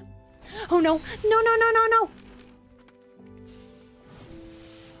is good. Oh no, no, no, no, no, no.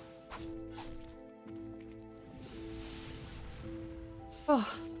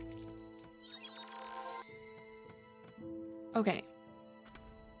 Oh. Okay.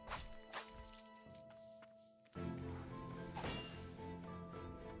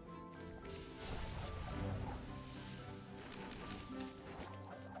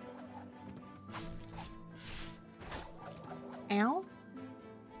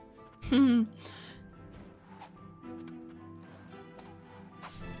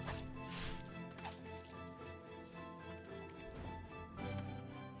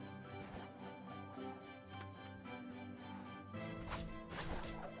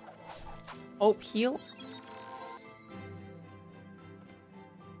 Oh, heal.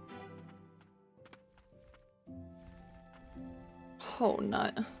 Oh,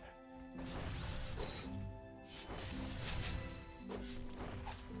 nut.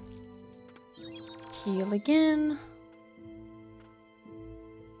 Heal again.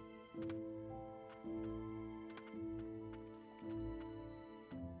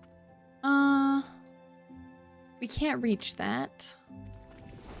 We can't reach that.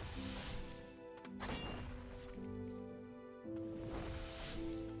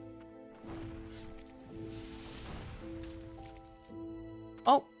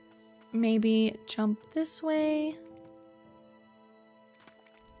 Oh, maybe jump this way.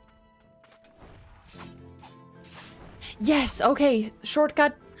 Yes, okay,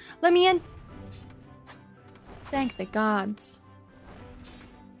 shortcut. Let me in. Thank the gods.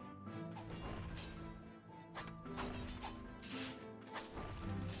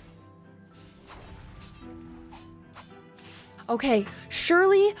 Okay,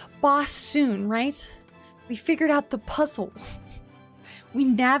 surely boss soon, right? We figured out the puzzle. We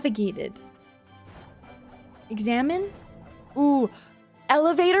navigated. Examine? Ooh,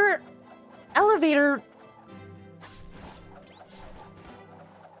 elevator? Elevator.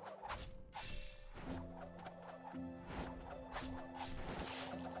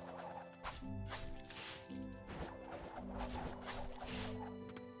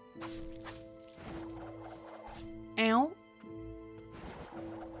 Ow.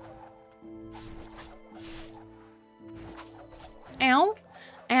 Ow.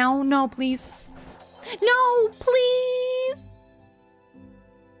 Ow, no, please. No, please!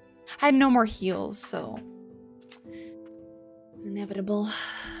 I had no more heals, so it's inevitable.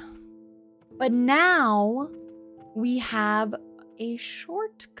 But now we have a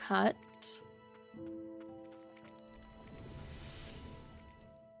shortcut.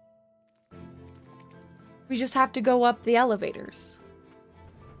 We just have to go up the elevators.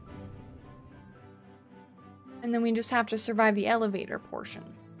 And then we just have to survive the elevator portion.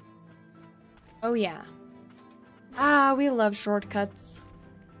 Oh yeah. Ah, we love shortcuts.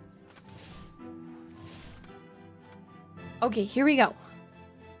 Okay, here we go.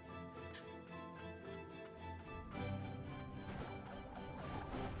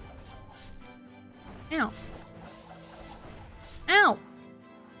 Ow. Ow.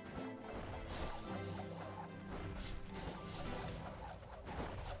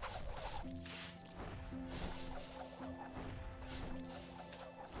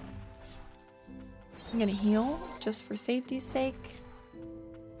 I'm gonna heal just for safety's sake.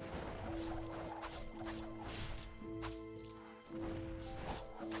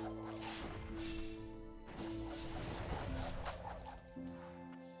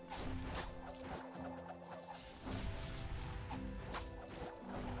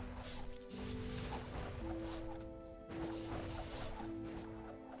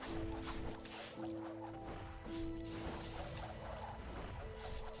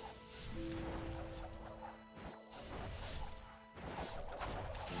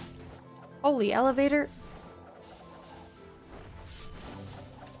 Holy elevator.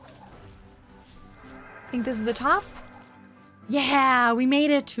 Think this is the top? Yeah, we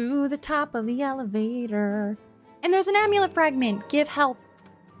made it to the top of the elevator. And there's an amulet fragment. Give help.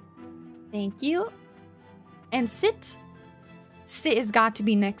 Thank you. And sit. Sit has got to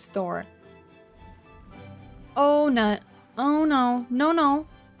be next door. Oh, nut. Oh, no. No, no.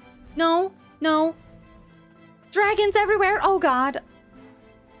 No, no. Dragons everywhere. Oh, God.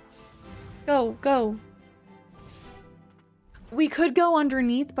 Go, go. We could go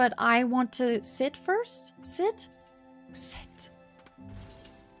underneath, but I want to sit first. Sit. Sit.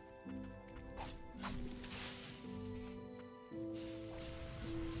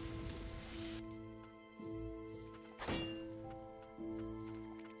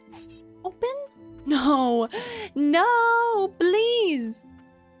 Open? No. No, please.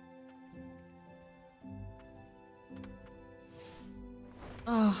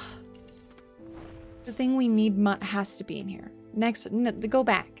 Oh. The thing we need has to be in here. Next, go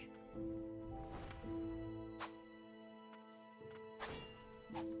back.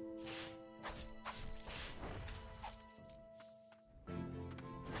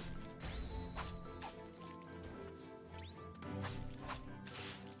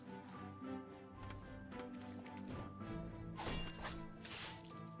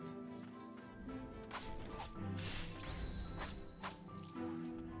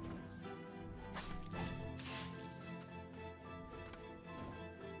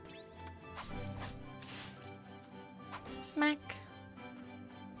 Smack.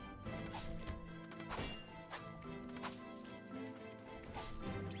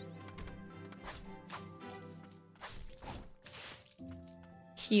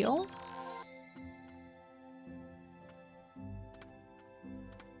 Heal.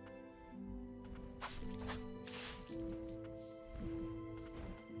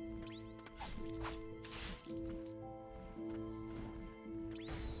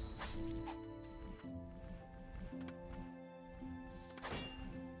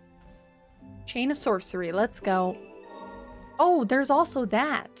 Chain of sorcery, let's go. Oh, there's also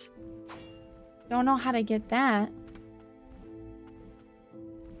that. Don't know how to get that.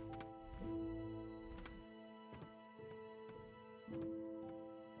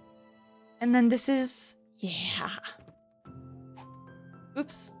 And then this is... yeah.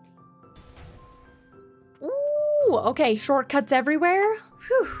 Oops. Ooh, okay, shortcuts everywhere.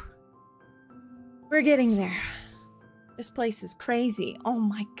 Whew. We're getting there. This place is crazy. Oh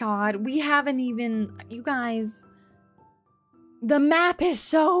my god, we haven't even... you guys... the map is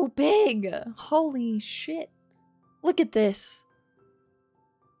so big. Holy shit. Look at this.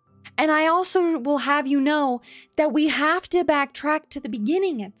 And I also will have you know that we have to backtrack to the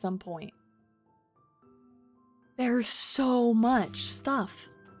beginning at some point. There's so much stuff.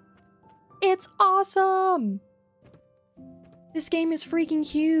 It's awesome. This game is freaking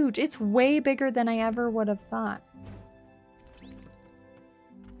huge. It's way bigger than I ever would have thought.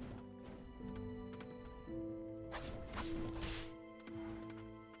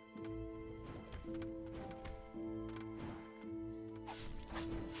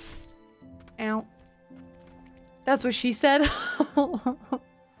 Ow. That's what she said.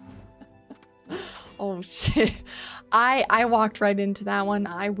 Oh shit. I walked right into that one.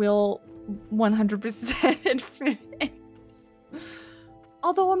 I will 100% admit it.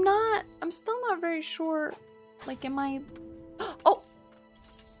 Although I'm still not very sure. Like, am I... oh!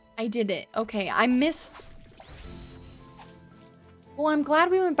 I did it. Okay, I missed... well, I'm glad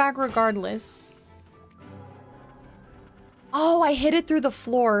we went back regardless. Oh, I hit it through the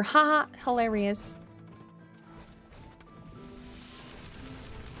floor. Haha, hilarious.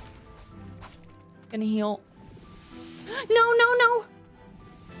 Gonna heal. No, no, no!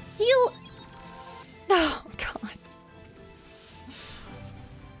 Heal! Oh, God.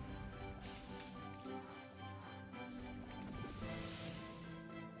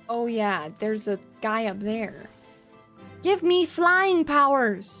 Oh, yeah, there's a guy up there. Give me flying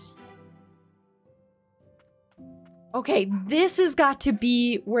powers! Okay, this has got to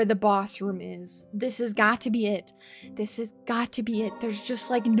be where the boss room is. This has got to be it. This has got to be it. There's just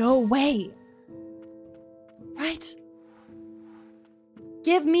like no way. Right?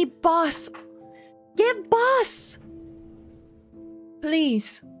 Give me boss. Give boss!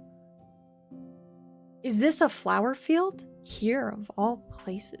 Please. Is this a flower field? Here of all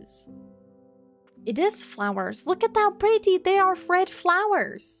places. It is flowers. Look at how pretty they are, red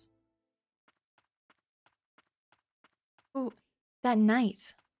flowers. Ooh, that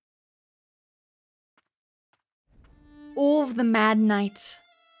knight. All of the mad knight.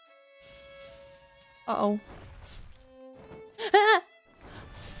 Uh-oh. Ah!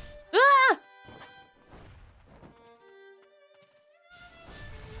 Ah!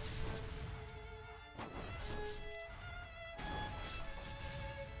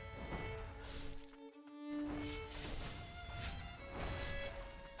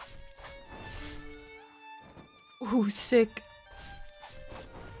 Ooh, sick.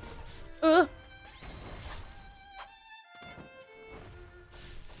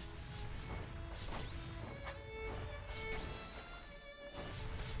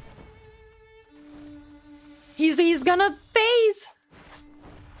 He's gonna phase.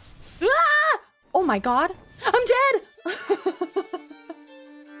 Ah! Oh my god. I'm dead.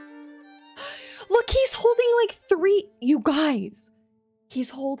 Look, he's holding like 3, you guys.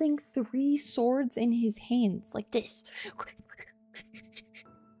 He's holding 3 swords in his hands like this.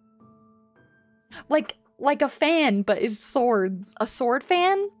 Like a fan, but is swords. A sword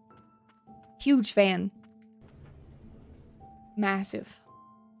fan? Huge fan. Massive.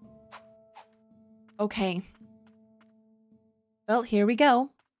 Okay. Well, here we go.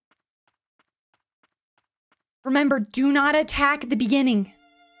 Remember, do not attack at the beginning.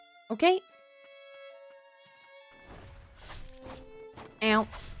 Okay? Ow.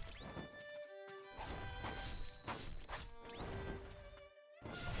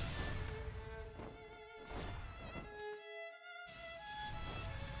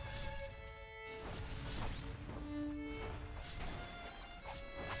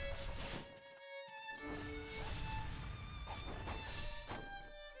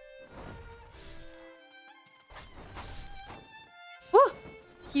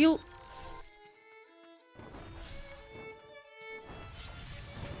 Heal.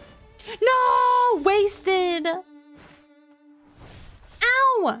 No! Wasted!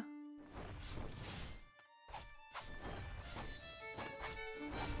 Ow!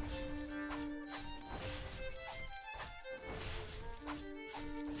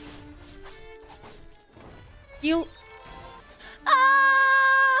 Heal.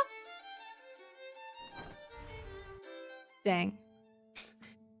 Ah! Dang.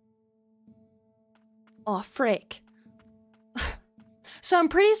 Oh, frick. So I'm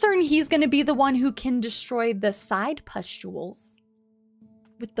pretty certain he's gonna be the one who can destroy the side pustules.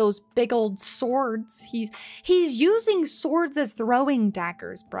 With those big old swords. He's using swords as throwing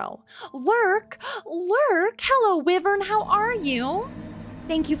daggers, bro. Lurk! Lurk! Hello, Wyvern, how are you?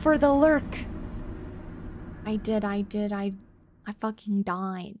 Thank you for the lurk. I fucking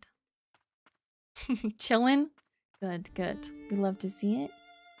died. Chillin'? Good, good. We love to see it.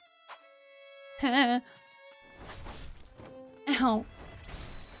 Ow.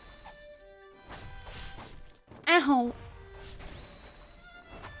 Ow.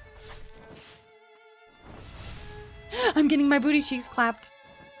 I'm getting my booty cheeks clapped.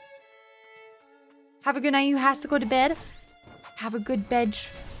 Have a good night. You has to go to bed. Have a good bed.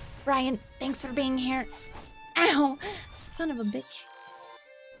 Brian, thanks for being here. Ow. Son of a bitch.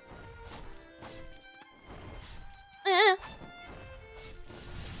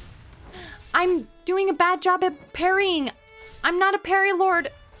 I'm doing a bad job at parrying. I'm not a parry lord.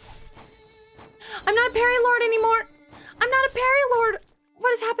 I'm not a parry lord anymore. I'm not a parry lord. What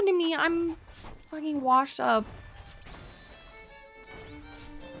has happened to me? I'm fucking washed up.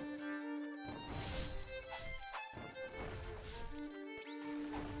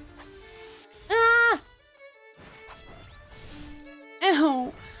 Ah!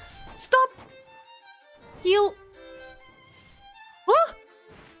 Ow. Stop. Heal. Oh!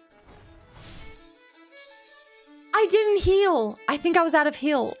 I didn't heal. I think I was out of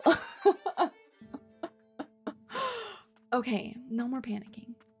heal. Okay, no more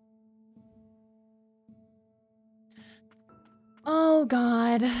panicking. Oh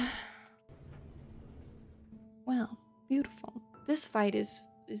God. Well, beautiful. This fight is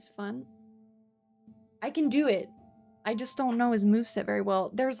fun. I can do it. I just don't know his moveset very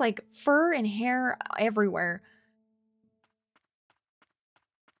well. There's like fur and hair everywhere.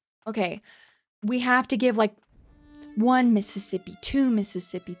 Okay, we have to give like 1 Mississippi, 2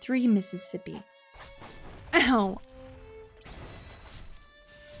 Mississippi, 3 Mississippi. Ow.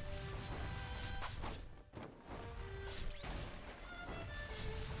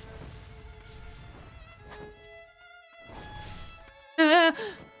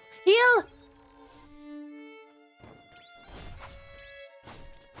 Heal!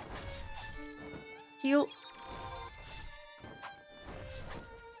 Heal.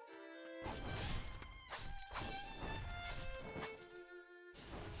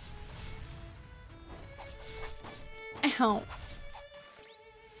 Ow.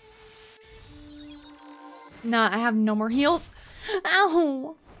 Nah, I have no more heals.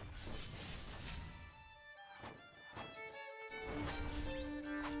 Ow.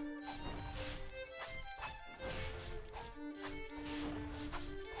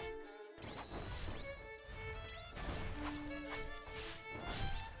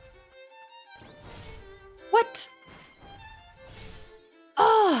 What?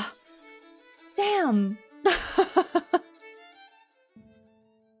 Oh, damn.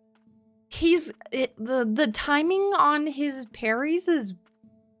 The timing on his parries is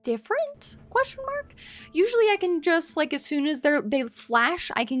different? Question mark? Usually I can just like as soon as they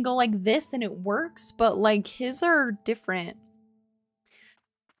flash, I can go like this and it works, but like his are different.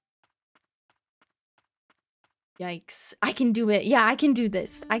 Yikes. I can do it. Yeah, I can do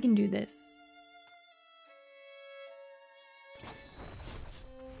this. I can do this.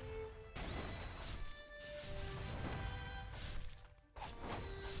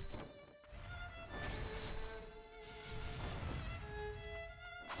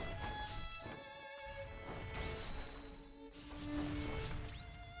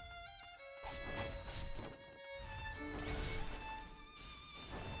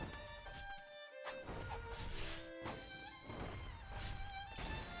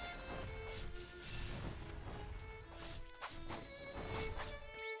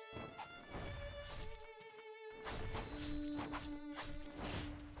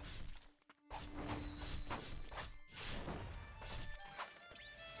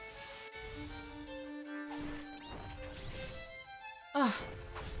 Ugh.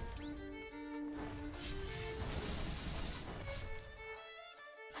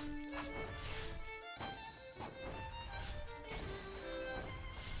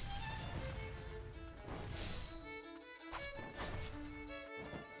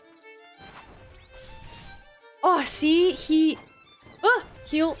 See, he...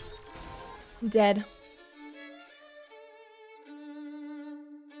 heal. Dead.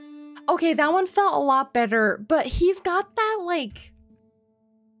 Okay, that one felt a lot better, but he's got that, like...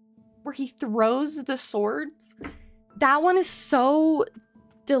 where he throws the swords. That one is so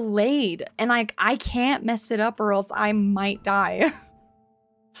delayed, and I can't mess it up or else I might die.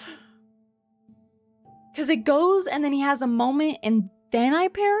 Because it goes, and then he has a moment, and then I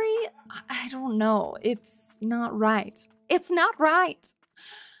parry? I don't know. It's not right. It's not right.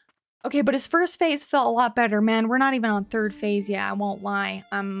 Okay, but his first phase felt a lot better, man. We're not even on third phase yet, I won't lie.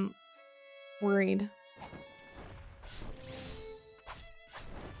 I'm worried.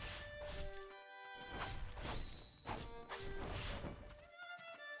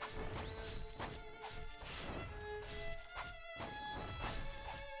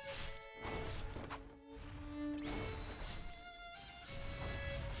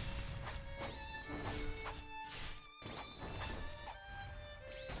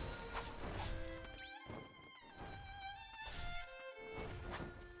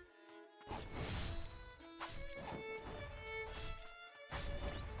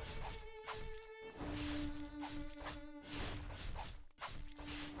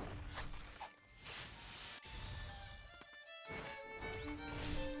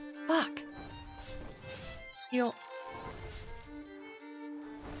 Fuck. Heal.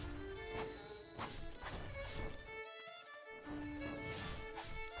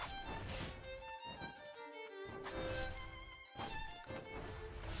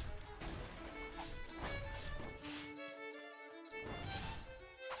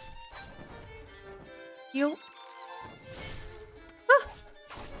 Heal. Ah.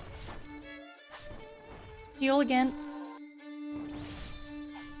 Heal again.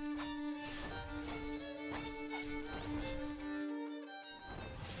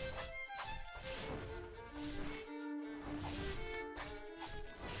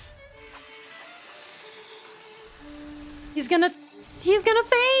 He's gonna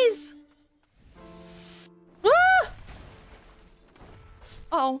phase! Ah!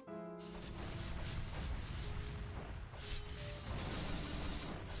 Uh-oh.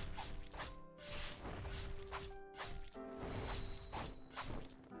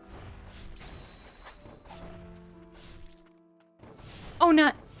 Oh,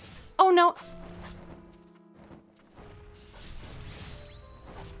 no. Oh, no.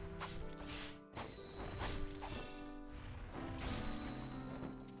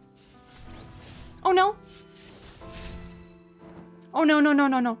 Oh, no. Oh, no, no, no,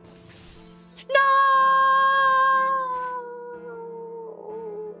 no, no. No!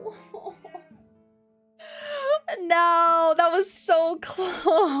 No, that was so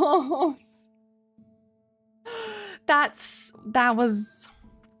close. That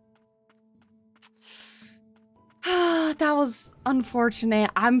was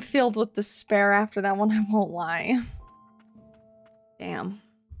unfortunate. I'm filled with despair after that one, I won't lie. Damn.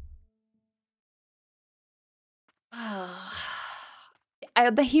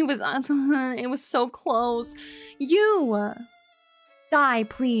 It was so close. You! Die,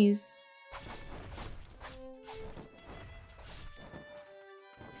 please.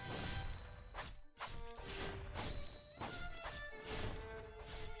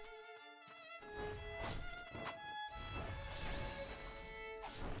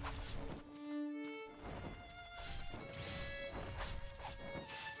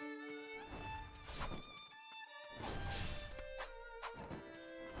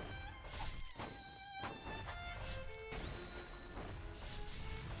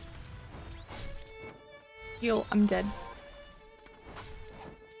 Heal, I'm dead.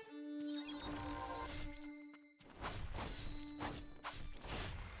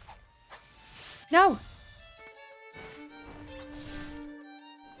 No!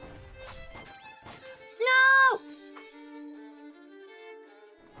 No!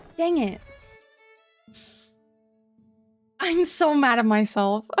 Dang it. I'm so mad at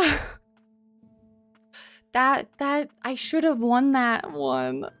myself. I should have won that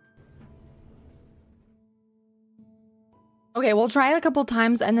one. Okay, we'll try it a couple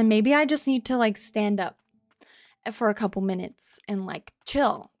times and then maybe I just need to like stand up for a couple minutes and like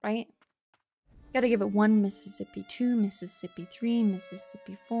chill, right? Gotta give it 1 Mississippi, 2 Mississippi, 3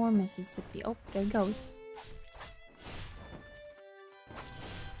 Mississippi, 4 Mississippi. Oh, there it goes.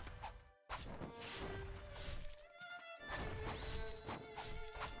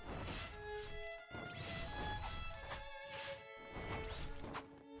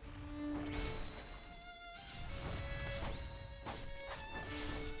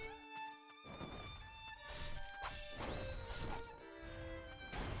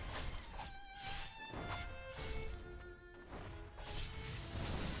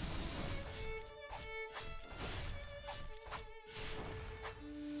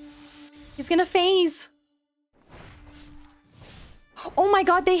 He's gonna phase. Oh my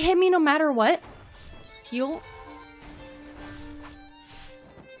god, they hit me no matter what. Heal.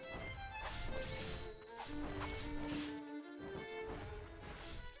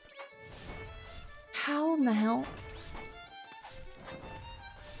 How in the hell?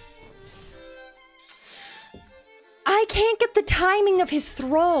 I can't get the timing of his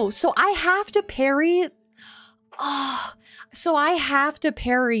throw, so I have to parry. Oh, so I have to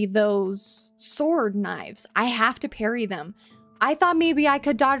parry those sword knives. I have to parry them. I thought maybe I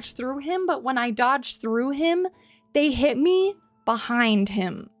could dodge through him, but when I dodged through him, they hit me behind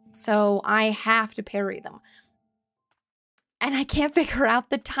him. So I have to parry them. And I can't figure out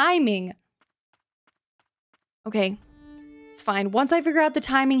the timing. Okay, it's fine. Once I figure out the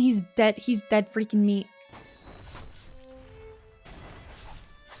timing, he's dead. He's dead freaking meat.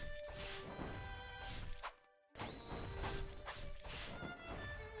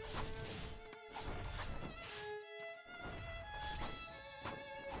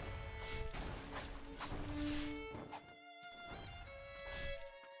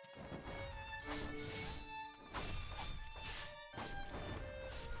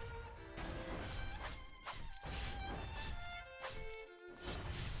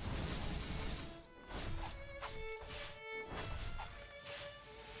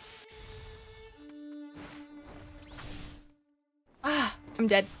 I'm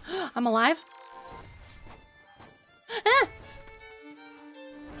dead. I'm alive. Ah!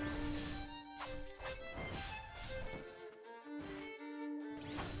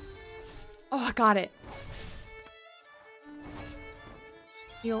 Oh, I got it.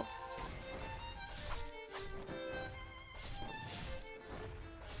 Heal.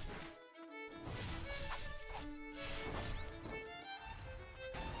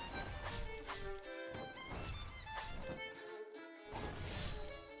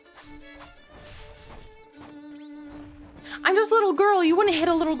 I'm just a little girl. You wouldn't hit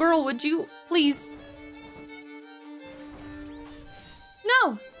a little girl, would you? Please.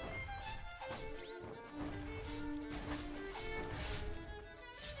 No.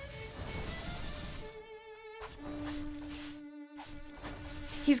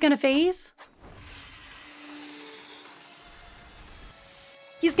 He's gonna phase.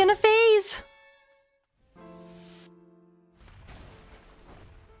 He's gonna phase.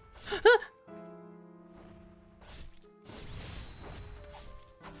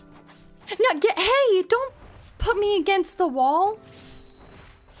 No, hey, don't put me against the wall.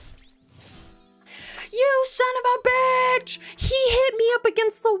 You son of a bitch! He hit me up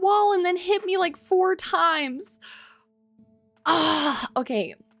against the wall and then hit me like 4 times. Ah,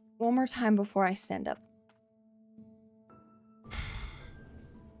 okay. One more time before I stand up.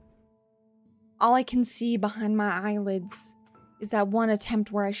 All I can see behind my eyelids is that one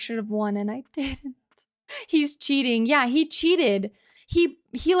attempt where I should have won and I didn't. He's cheating. Yeah, he cheated.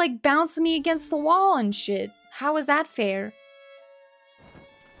 He like bounced me against the wall and shit. How is that fair?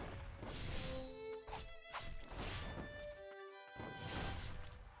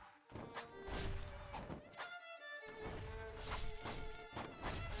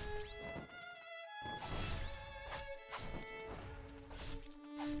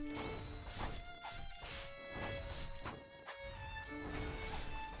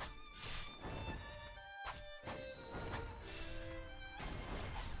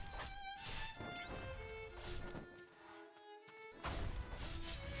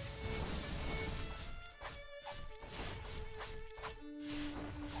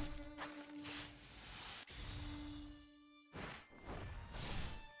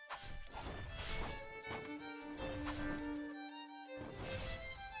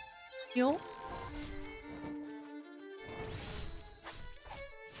 Heal.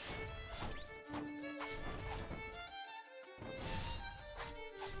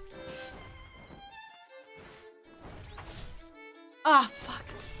 Ah, fuck.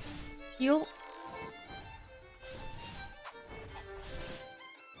 Heal.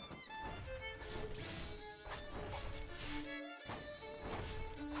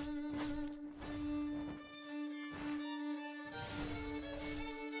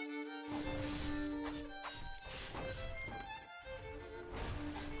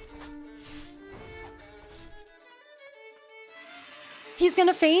 He's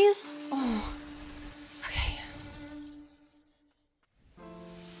gonna phase? Oh. Okay.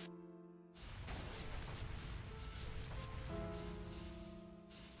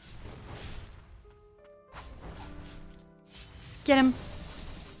 Get him.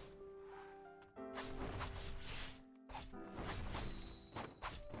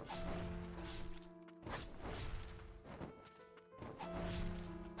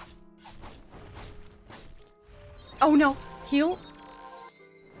 Heal.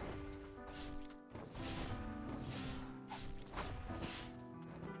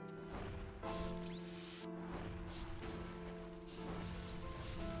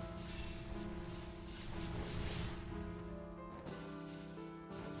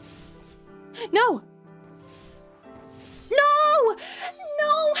 No! No!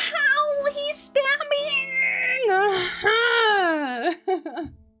 No! How? He's spamming!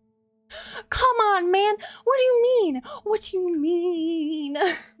 Come on, man! What do you mean? What do you mean?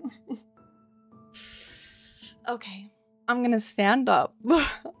 Okay, I'm gonna stand up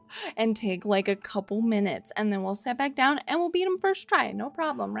and take like a couple minutes and then we'll sit back down and we'll beat him first try. No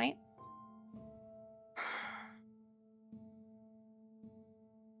problem, right?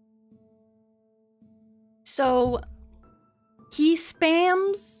 So he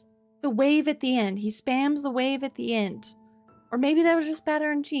spams the wave at the end. He spams the wave at the end. Or maybe that was just bad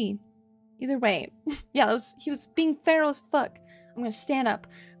RNG. Either way. Yeah, he was being feral as fuck. I'm gonna stand up.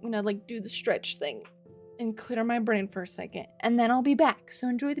 I'm gonna like do the stretch thing and clear my brain for a second. And then I'll be back. So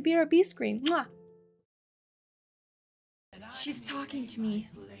enjoy the BRB screen. Mwah! She's talking to me.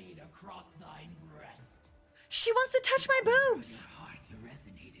 She wants to touch my boobs.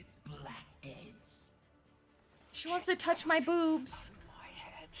 She wants to touch my boobs.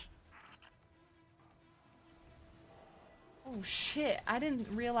 Oh shit, I didn't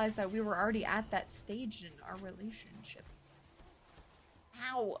realize that we were already at that stage in our relationship.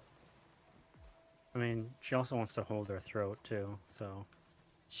 Ow. I mean, she also wants to hold her throat too, so.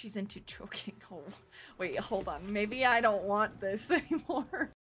 She's into choking. Oh, wait, hold on. Maybe I don't want this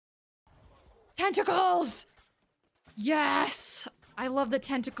anymore. Tentacles! Yes! I love the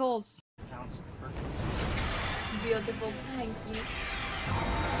tentacles. Sounds perfect. Beautiful, thank you.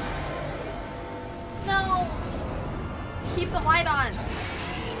 No! Keep the light on.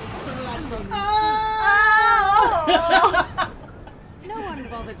 Oh! No one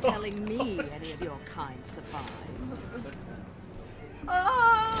bothered telling me any of your kind survived.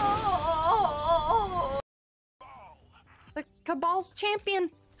 Oh! The Cabal's champion.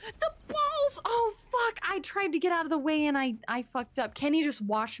 The balls! Oh fuck! I tried to get out of the way and I fucked up. Kenny just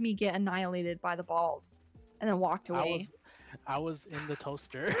watched me get annihilated by the balls and then walked away. I was in the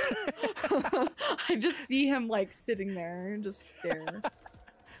toaster. I just see him like sitting there and just stare.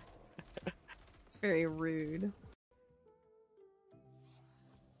 It's very rude.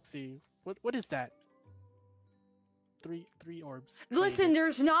 See, what is that? Three orbs. Listen,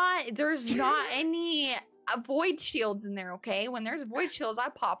 there's not any void shields in there, okay? When there's void shields, I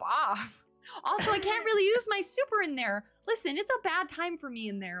pop off. Also, I can't really use my super in there. Listen, it's a bad time for me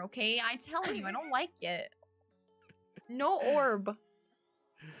in there, okay? I tell you, I don't like it. No orb.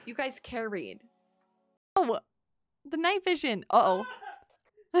 You guys carried. Oh, the night vision. Uh-oh.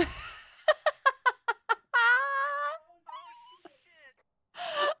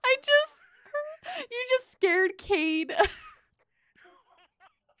 You just scared Cade.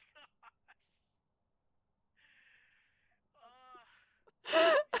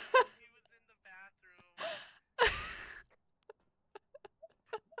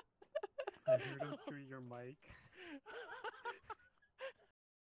 I heard him through your mic.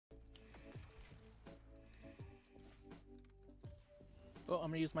 Oh, I'm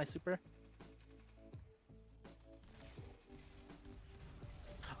gonna use my super.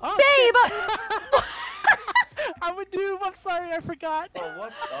 Oh, Babe! I'm a noob. I'm sorry, I forgot. Oh,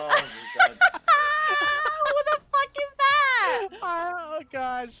 what? Oh, my God. What the fuck is that? Oh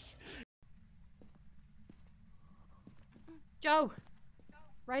gosh. Joe,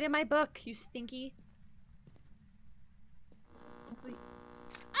 write in my book, you stinky. Wait.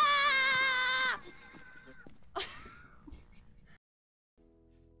 Ah!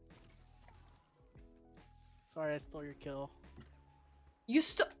 Sorry, I stole your kill. You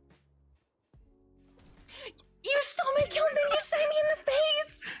stole my kill and then you stabbed me in the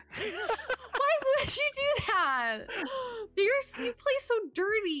face! Why would you do that? You play so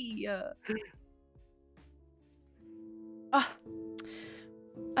dirty.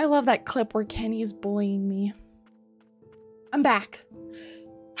 I love that clip where Kenny is bullying me. I'm back.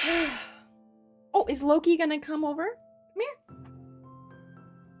 Oh, is Loki gonna come over? Come here.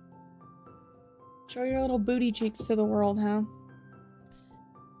 Show your little booty cheeks to the world, huh?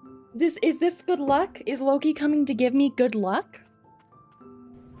 Is this good luck? Is Loki coming to give me good luck?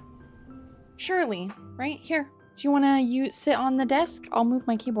 Surely, right? Here. Do you wanna sit on the desk? I'll move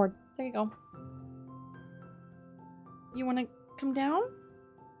my keyboard. There you go. You wanna come down?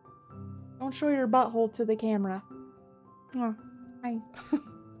 Don't show your butthole to the camera. Oh, hi.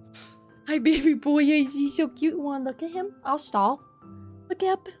 Hi, baby boy. He's so cute. Wanna look at him? I'll stall. Look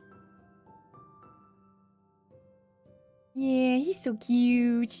up. Yeah, he's so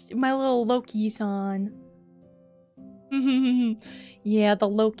cute. My little Loki-san. Yeah, the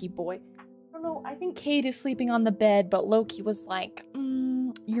Loki boy. I don't know, I think Kate is sleeping on the bed, but Loki was like,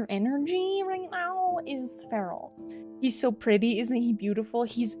 your energy right now is feral. He's so pretty, isn't he beautiful?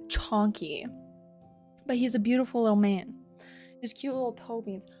 He's chonky. But he's a beautiful little man. His cute little toe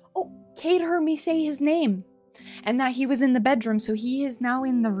beans. Oh, Kate heard me say his name. And that he was in the bedroom, so he is now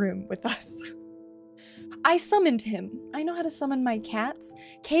in the room with us. I summoned him. I know how to summon my cats.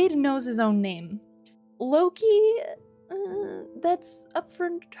 Cade knows his own name. Loki, that's up for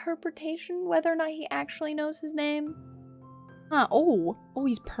interpretation, whether or not he actually knows his name. Huh, oh,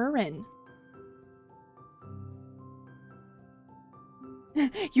 he's purring.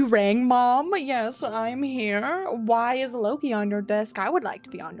 You rang, Mom? Yes, I'm here. Why is Loki on your desk? I would like to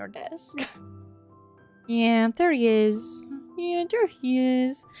be on your desk. Yeah, there he is. Yeah, there he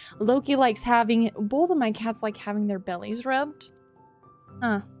is. Loki likes having... Both of my cats like having their bellies rubbed.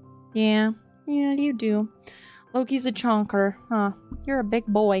 Huh. Yeah. Yeah, you do. Loki's a chonker. Huh. You're a big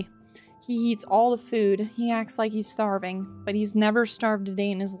boy. He eats all the food. He acts like he's starving, but he's never starved a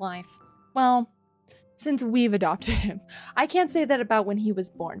day in his life. Well, since we've adopted him. I can't say that about when he was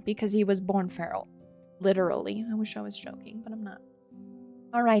born, because he was born feral. Literally. I wish I was joking, but I'm not.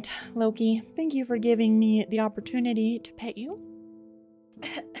 Alright, Loki, thank you for giving me the opportunity to pet you.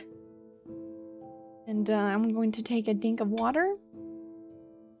 And I'm going to take a drink of water.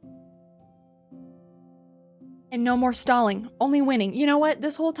 And no more stalling, only winning. You know what,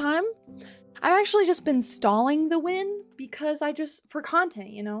 this whole time, I've actually just been stalling the win because for content,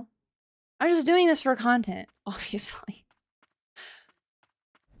 you know? I'm just doing this for content, obviously.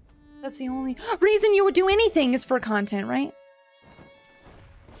 That's the only reason you would do anything is for content, right?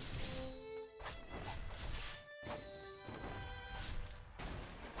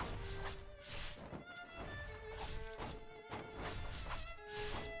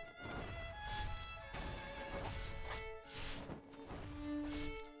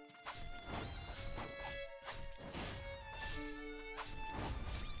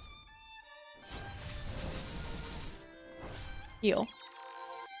 Heal.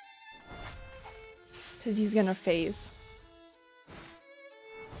 Because he's gonna phase.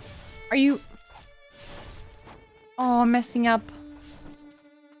 Are you... Oh, I'm messing up.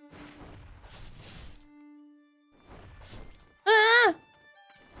 Ah!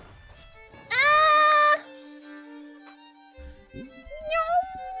 Ah! No!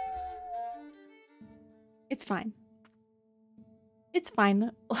 It's fine. It's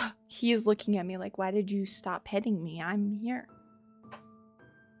fine. He is looking at me like, why did you stop petting me? I'm here.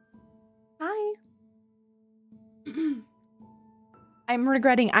 Hi. I'm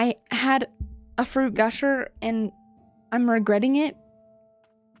regretting. I had a fruit gusher and I'm regretting it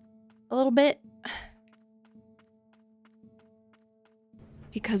a little bit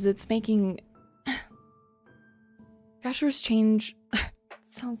because it's making gushers change. It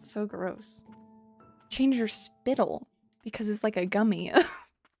sounds so gross. Change your spittle because it's like a gummy.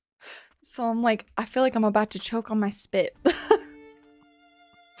 So I'm like, I feel like I'm about to choke on my spit.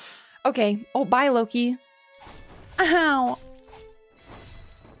 Okay. Oh, bye, Loki. Ow.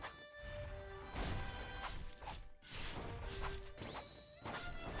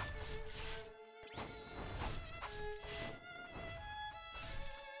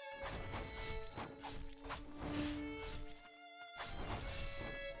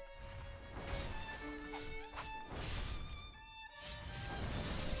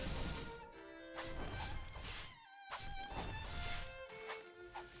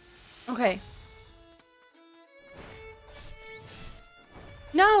 Okay.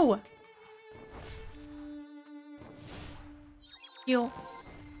 No! Heal.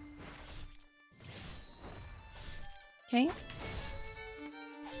 Okay.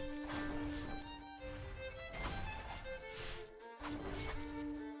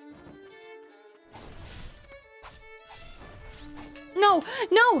 No!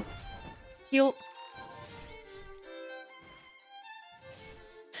 No! Heal.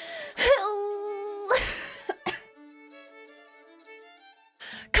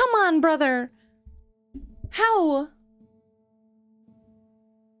 Come on, brother. How?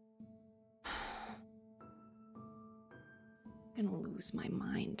 I'm gonna lose my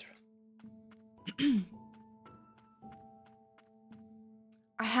mind.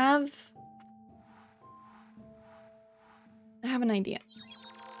 I have an idea.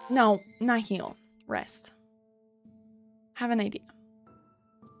 No, not heal. Rest. I have an idea.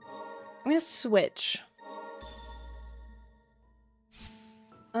 I'm gonna switch.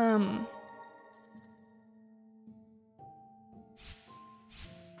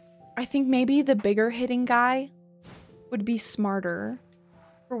 I think maybe the bigger hitting guy would be smarter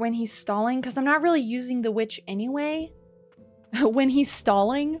for when he's stalling, because I'm not really using the witch anyway. When he's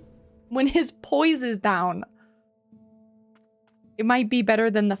stalling, when his poise is down, it might be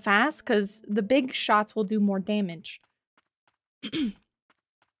better than the fast, because the big shots will do more damage.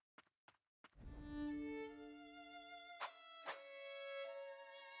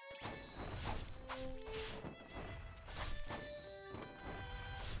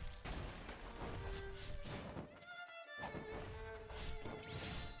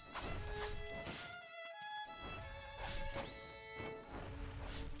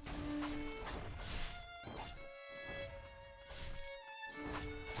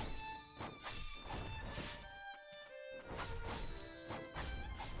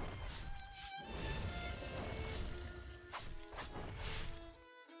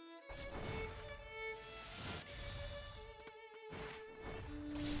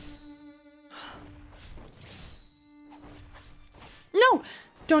 No!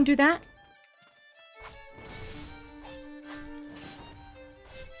 Don't do that.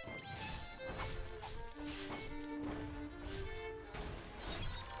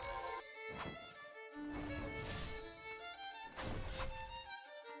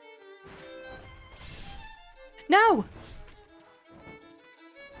 No!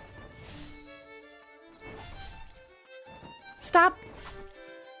 Stop.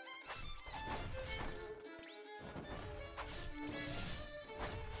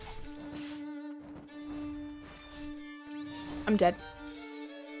 I'm dead.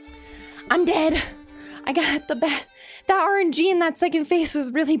 I'm dead. I got the bad. That RNG in that second phase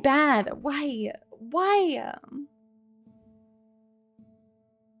was really bad. Why? Why?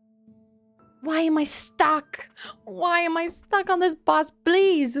 Why am I stuck? Why am I stuck on this boss?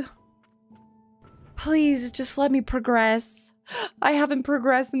 Please. Please just let me progress. I haven't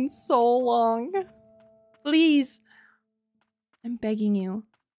progressed in so long. Please. I'm begging you.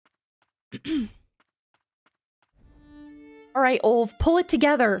 All right, Olv, pull it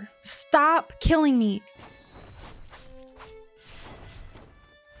together. Stop killing me.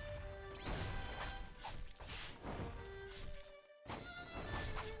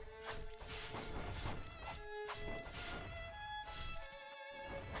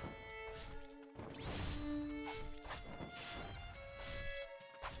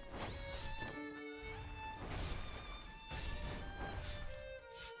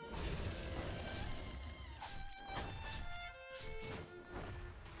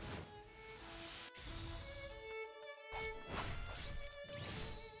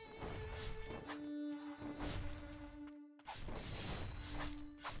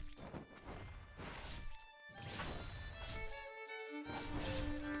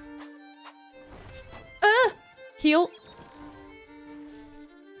 Heal.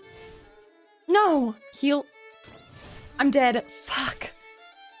 No! Heal. I'm dead. Fuck.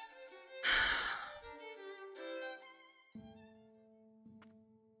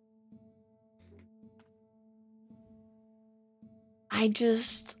 I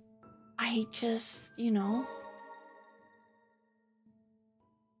just, you know.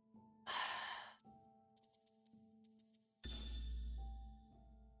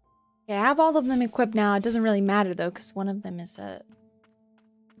 Okay, I have all of them equipped now. It doesn't really matter though, because one of them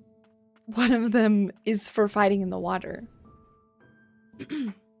is for fighting in the water.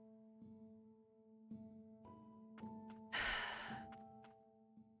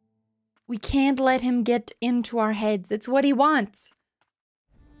 We can't let him get into our heads. It's what he wants.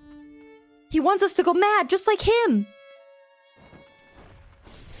 He wants us to go mad, just like him.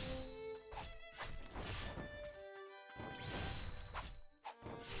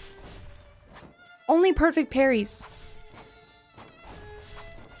 Only perfect parries.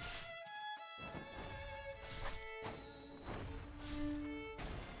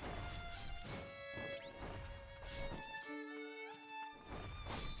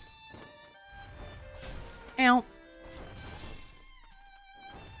 Ow.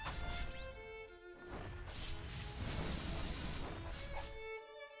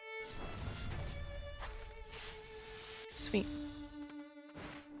 Sweet.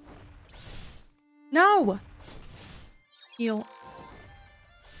 No! Heal.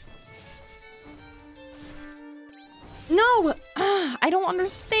 No! I don't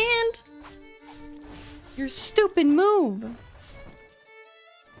understand! Your stupid move!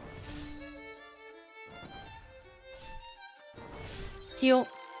 Heal.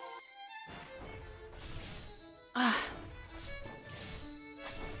 Ah.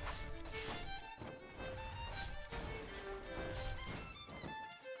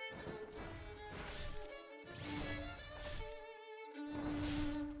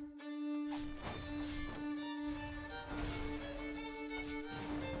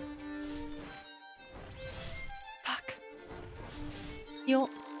 Heal.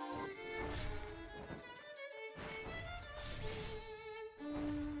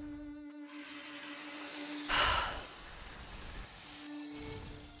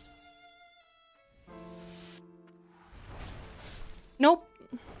 Nope.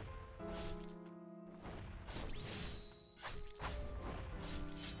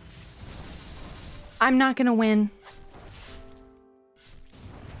 I'm not gonna win.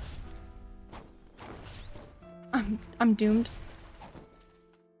 I'm doomed.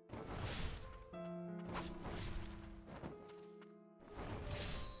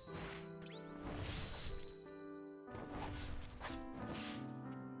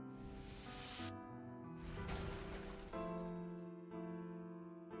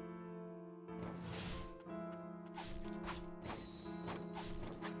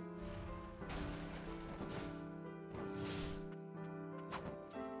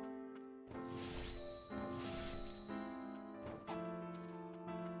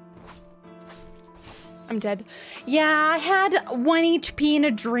 I'm dead. Yeah, I had 1 HP in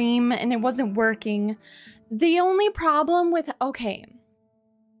a dream and it wasn't working. The only problem with... Okay.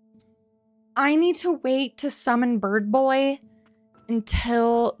 I need to wait to summon Bird Boy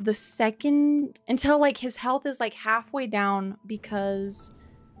until the second... Until, like, his health is, like, halfway down because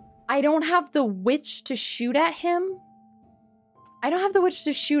I don't have the witch to shoot at him. I don't have the witch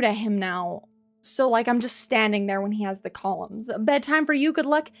to shoot at him now. So, like, I'm just standing there when he has the columns. Bedtime for you. Good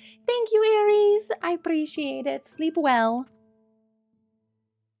luck. Thank you, Aries. I appreciate it. Sleep well.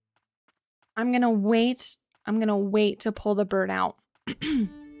 I'm gonna wait. I'm gonna wait to pull the bird out.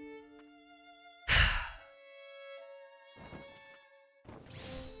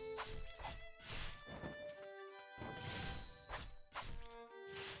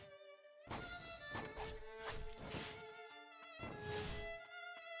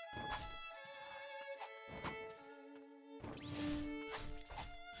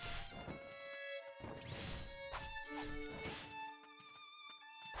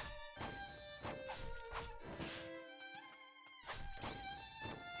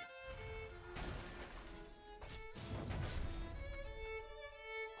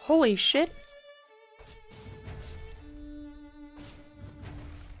 Holy shit.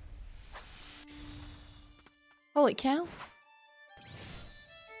 Holy cow.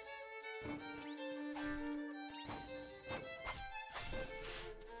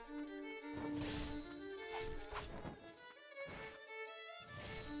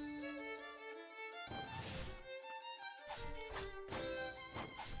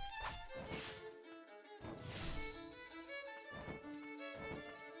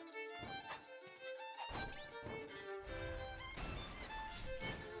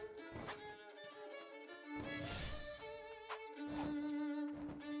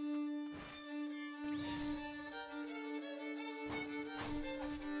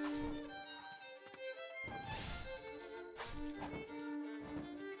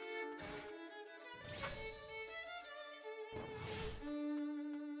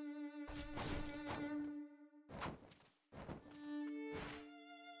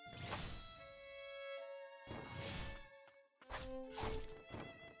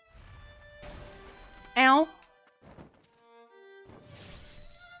 Ow.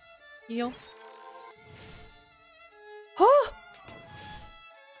 Heal. Oh!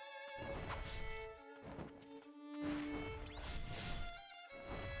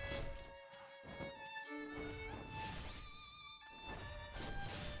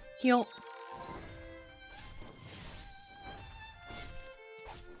 Heal.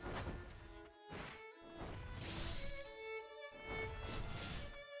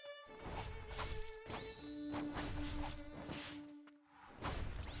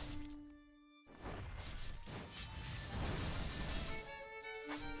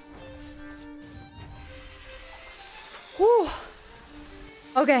 Whew.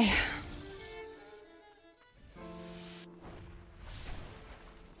 Okay.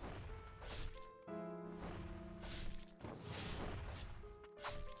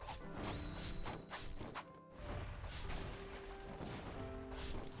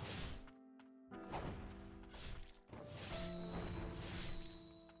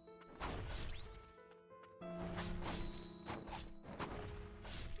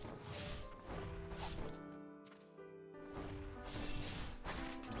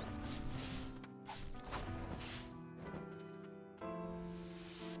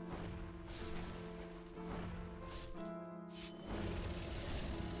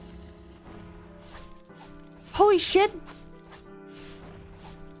 Holy shit!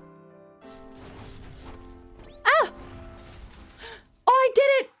 Ah! Oh, I did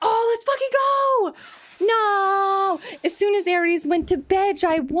it! Oh, let's fucking go! No! As soon as Aries went to bed,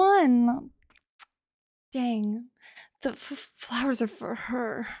 I won. Dang. The flowers are for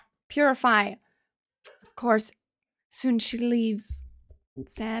her. Purify. Of course, soon she leaves.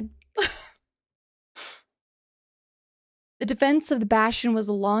 It's sad. The defense of the Bastion was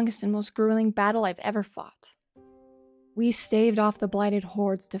the longest and most grueling battle I've ever fought. We staved off the blighted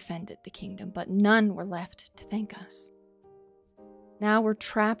hordes defended the kingdom, but none were left to thank us. Now we're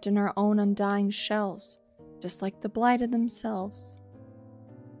trapped in our own undying shells, just like the blighted themselves.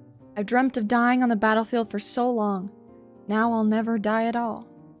 I've dreamt of dying on the battlefield for so long. Now I'll never die at all.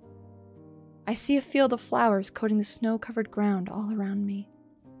 I see a field of flowers coating the snow-covered ground all around me.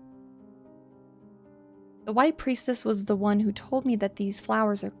 The White Priestess was the one who told me that these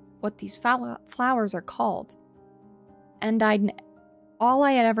flowers are what these flowers are called. And all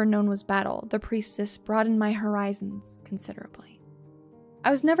I had ever known was battle. The priestess broadened my horizons considerably.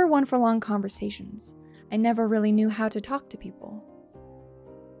 I was never one for long conversations. I never really knew how to talk to people.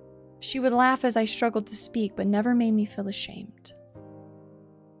 She would laugh as I struggled to speak, but never made me feel ashamed.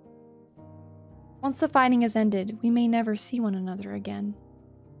 Once the fighting has ended, we may never see one another again.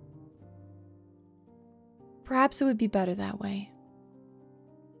 Perhaps it would be better that way.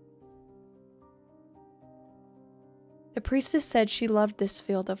 The priestess said she loved this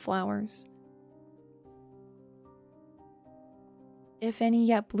field of flowers. If any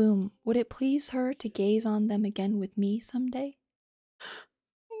yet bloom, would it please her to gaze on them again with me someday?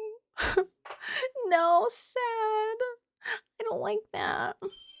 No, sad. I don't like that.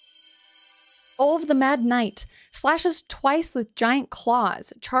 Olv the Mad Knight slashes twice with giant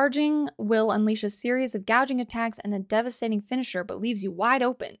claws. Charging will unleash a series of gouging attacks and a devastating finisher, but leaves you wide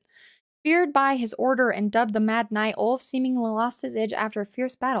open. Feared by his order and dubbed the Mad Knight, Olv seemingly lost his edge after a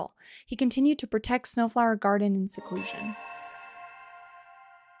fierce battle. He continued to protect Snowflower Garden in seclusion.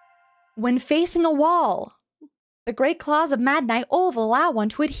 When facing a wall, the great claws of Mad Knight Olv allow one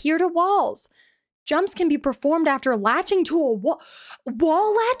to adhere to walls. Jumps can be performed after latching to a wall.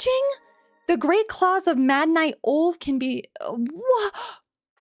 Wall latching? The great claws of Mad Knight Olv can be... Look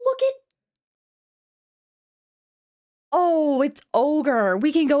at... Oh, it's Ogre.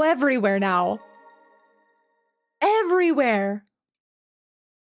 We can go everywhere now. Everywhere.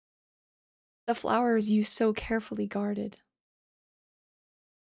 The flowers you so carefully guarded.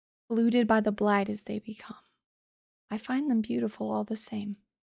 Polluted by the blight as they become. I find them beautiful all the same.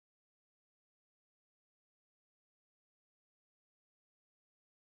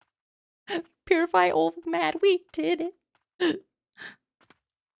 Purify Olv Mad, we did it.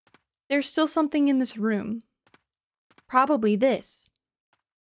 There's still something in this room. Probably this.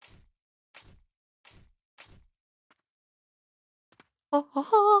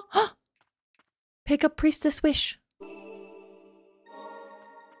 Pick up Priestess Wish.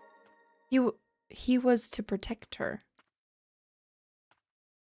 He was to protect her.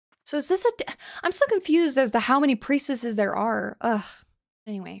 So is this I'm so confused as to how many priestesses there are. Ugh.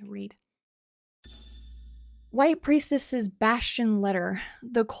 Anyway, read. White Priestess's Bastion letter.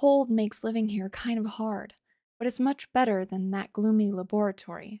 The cold makes living here kind of hard, but it's much better than that gloomy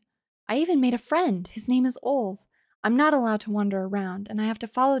laboratory. I even made a friend. His name is Olv. I'm not allowed to wander around, and I have to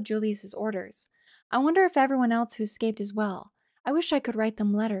follow Julius's orders. I wonder if everyone else who escaped as well. I wish I could write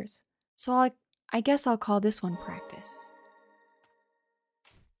them letters. So I guess I'll call this one practice.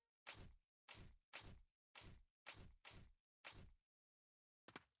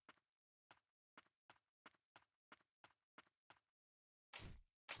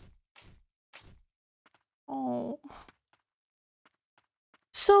 Oh.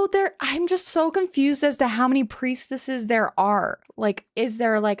 So I'm just so confused as to how many priestesses there are. Like, is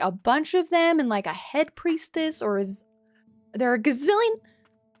there like a bunch of them and like a head priestess, or is there a gazillion?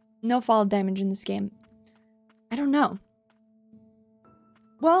 No fall damage in this game. I don't know.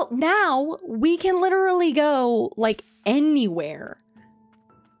 Well, now we can literally go like anywhere.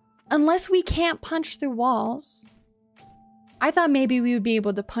 Unless we can't punch through walls. I thought maybe we would be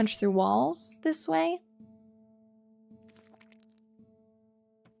able to punch through walls this way.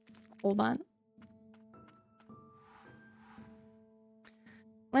 Hold on.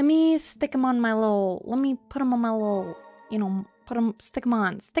 Let me stick them on my little... Let me put them on my little... You know, put them... Stick them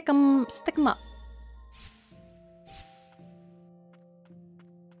on. Stick them up.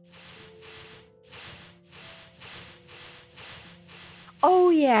 Oh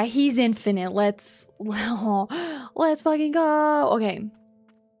yeah, he's infinite. Let's fucking go. Okay.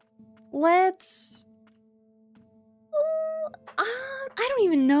 Let's... I don't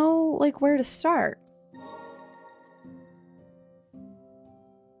even know, like, where to start.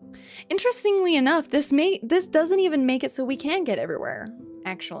 Interestingly enough, this doesn't even make it so we can get everywhere,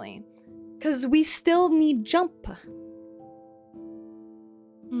 actually. Because we still need jump.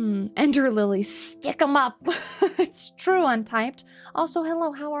 Ender Lilies, stick 'em up. It's true, Untyped. Also,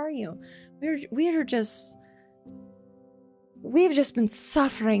 hello, how are you? We've just been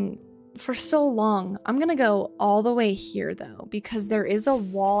suffering for so long. I'm gonna go all the way here though, because there is a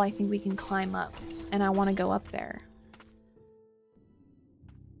wall I think we can climb up, and I want to go up there.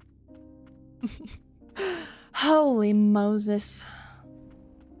 Holy Moses.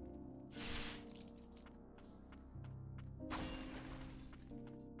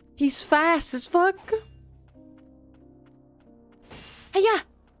 He's fast as fuck. Hiya!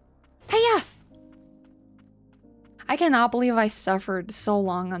 Hiya! I cannot believe I suffered so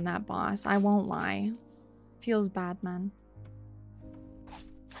long on that boss. I won't lie. Feels bad, man.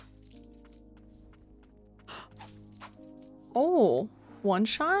 Oh, one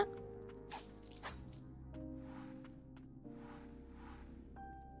shot?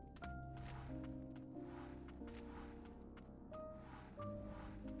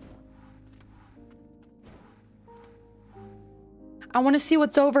 I want to see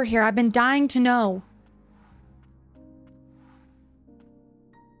what's over here. I've been dying to know.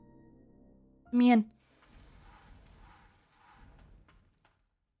 Let me in.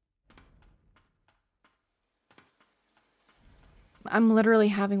 I'm literally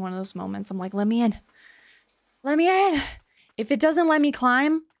having one of those moments. I'm like, let me in. Let me in. If it doesn't let me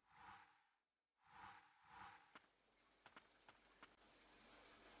climb.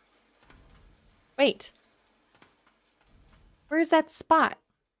 Wait. Where's that spot?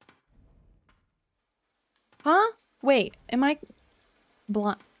 Huh? Wait, am I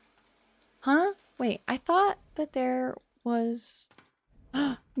blind? Huh? Wait, I thought that there was...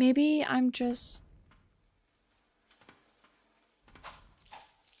 Maybe I'm just...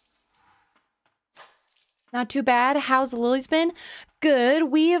 Not too bad. How's the Lilies been? Good.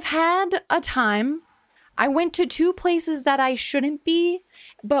 We have had a time. I went to 2 places that I shouldn't be,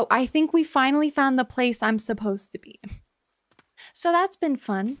 but I think we finally found the place I'm supposed to be. So that's been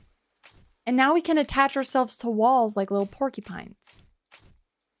fun. And now we can attach ourselves to walls like little porcupines.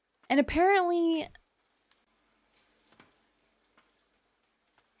 And apparently...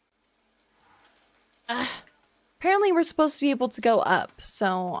 apparently we're supposed to be able to go up.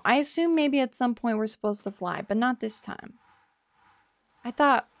 So I assume maybe at some point we're supposed to fly, but not this time. I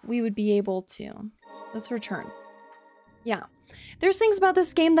thought we would be able to. Let's return. Yeah. There's things about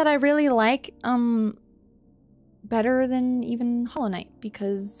this game that I really like. Better than even Hollow Knight,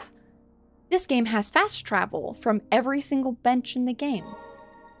 because this game has fast travel from every single bench in the game.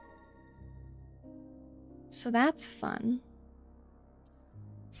 So that's fun.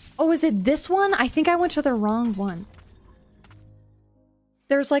 Oh, is it this one? I think I went to the wrong one.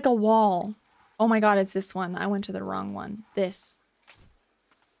 There's like a wall. Oh my god, it's this one. I went to the wrong one. This.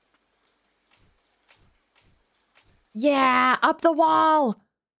 Yeah, up the wall!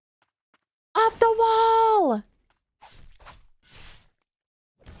 Up the wall!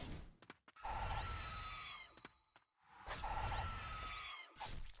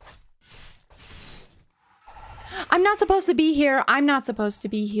 I'm not supposed to be here. I'm not supposed to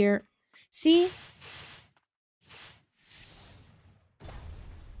be here. See?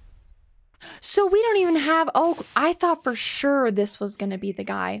 So we don't even have... Oh, I thought for sure this was going to be the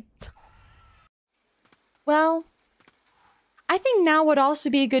guy. Well, I think now would also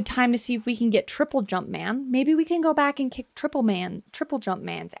be a good time to see if we can get Triple Jump Man. Maybe we can go back and kick Triple Jump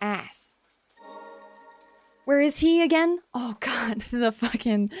Man's ass. Where is he again? Oh, God. The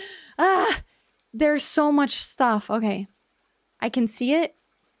fucking... There's so much stuff. Okay. I can see it.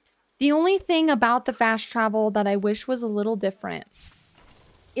 The only thing about the fast travel that I wish was a little different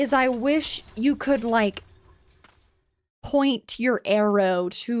is I wish you could, like, point your arrow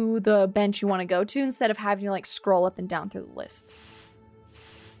to the bench you want to go to instead of having to, like, scroll up and down through the list.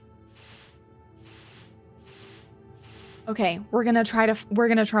 Okay, we're gonna try. We're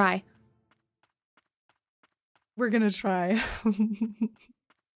gonna try.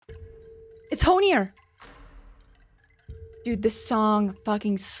 It's Honier! Dude, this song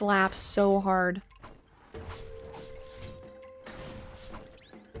fucking slaps so hard.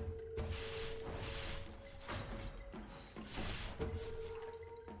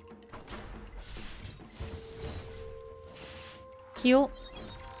 Heal.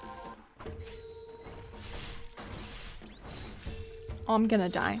 Oh, I'm gonna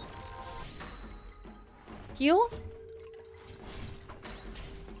die. Heal?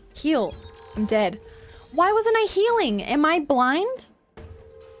 Heal. I'm dead. Why wasn't I healing? Am I blind?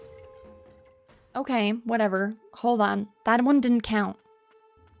 Okay, whatever. Hold on. That one didn't count.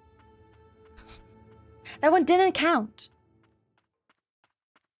 That one didn't count.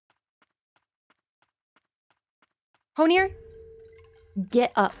 Honier?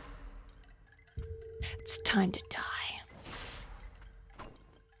 Get up. It's time to die.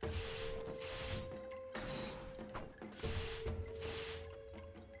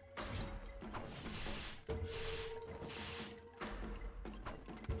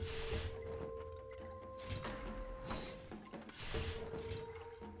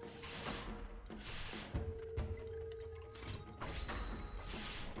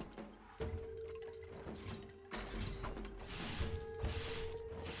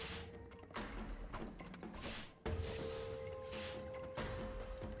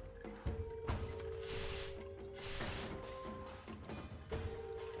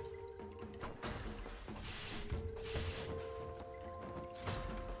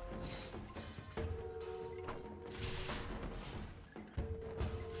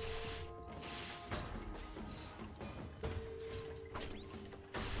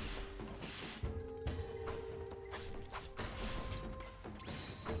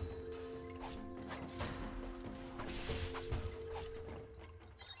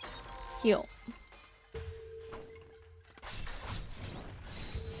 Heal.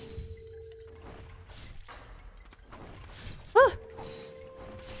 Ah!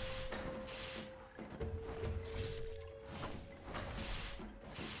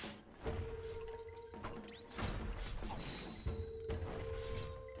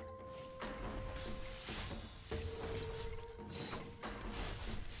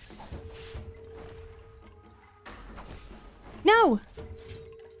 No!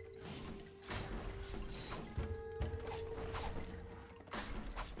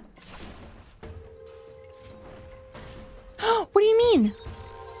 What do you mean?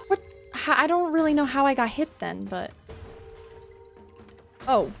 What? I don't really know how I got hit then, but...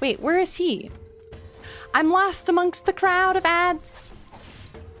 Oh, wait, where is he? I'm lost amongst the crowd of ads.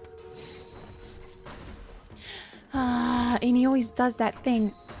 And he always does that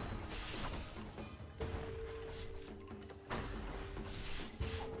thing.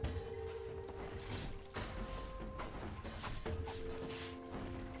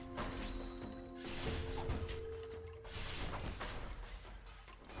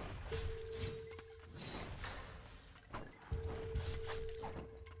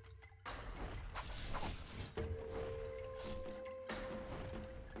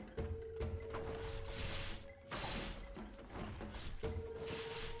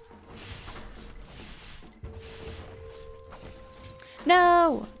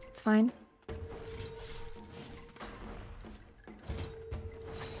 No, it's fine.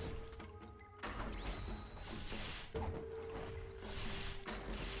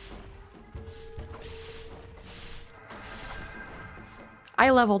 I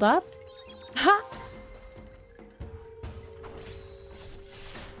leveled up. Ha!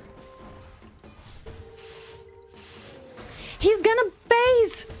 He's gonna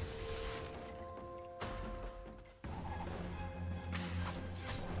base!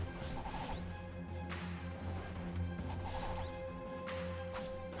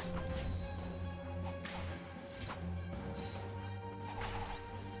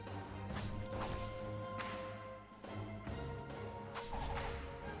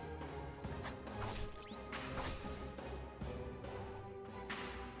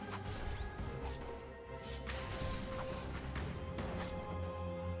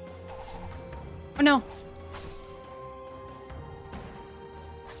 Oh no.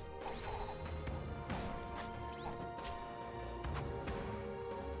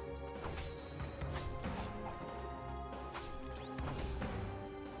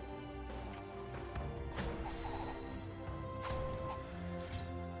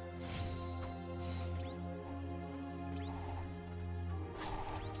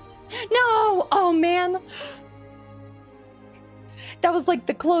 No! Oh man. That was like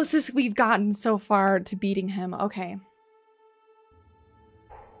the closest we've gotten so far to beating him. Okay.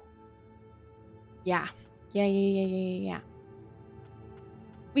 Yeah. Yeah.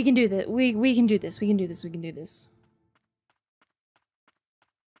 We can do this. We can do this. We can do this. We can do this.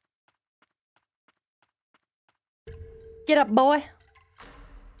 Get up, boy.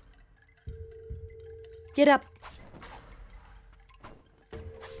 Get up.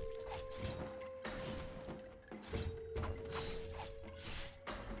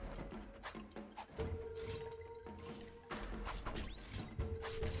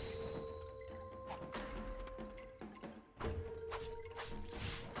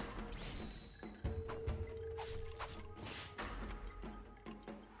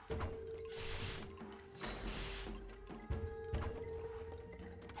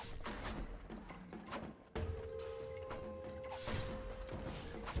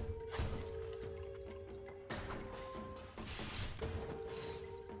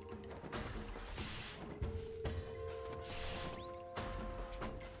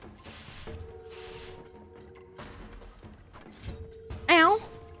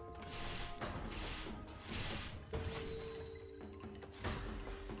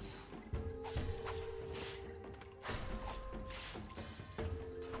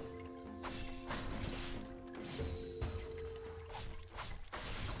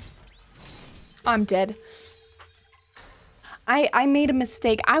 I'm dead. I made a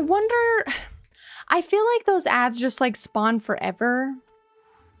mistake. I wonder... I feel like those ads just like spawn forever.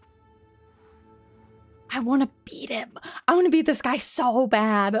 I want to beat him. I want to beat this guy so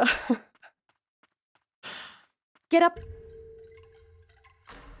bad. Get up.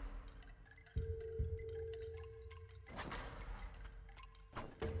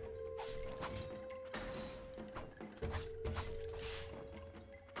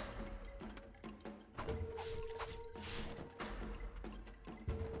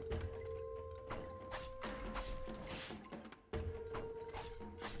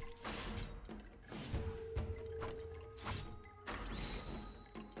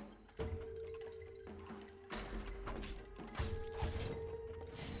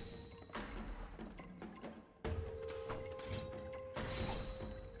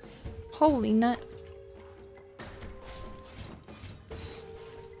 Holy nut.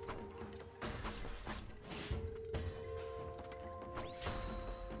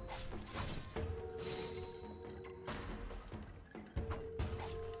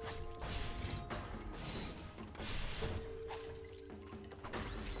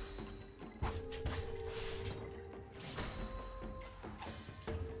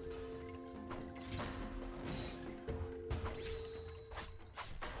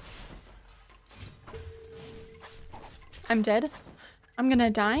 I'm dead. I'm gonna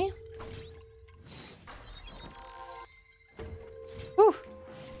die. Whew.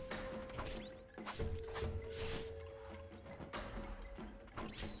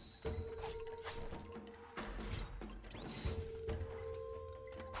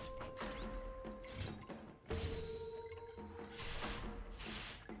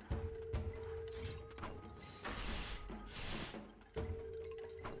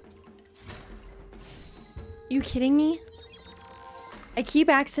 You kidding me? I keep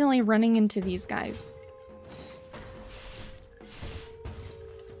accidentally running into these guys.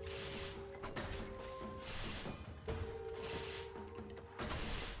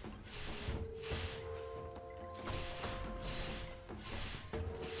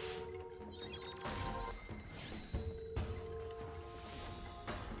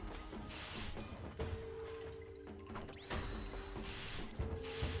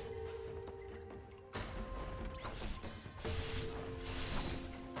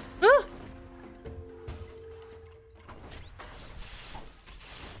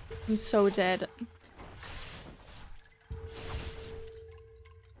 I'm so dead.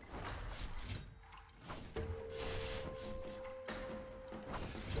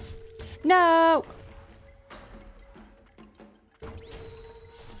 No!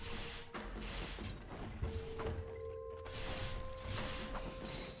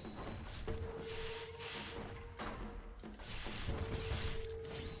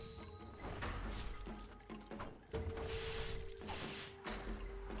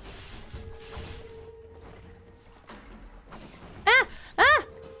 Ah! Ah!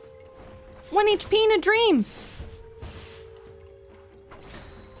 1 HP in a dream!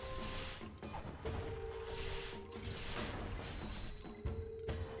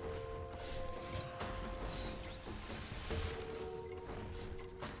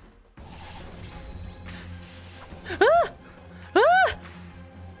 Ah! Ah!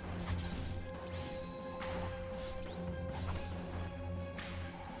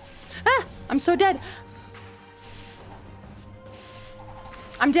 Ah! I'm so dead.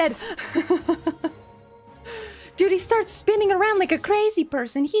 I'm dead. Dude, he starts spinning around like a crazy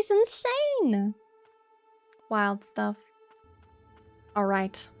person. He's insane. Wild stuff. All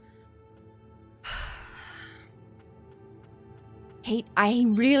right. I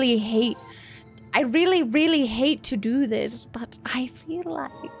really hate to do this, but I feel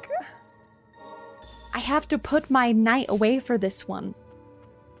like I have to put my knight away for this one.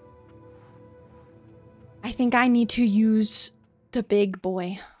 I think I need to use the big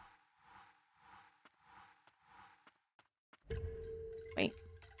boy. Wait.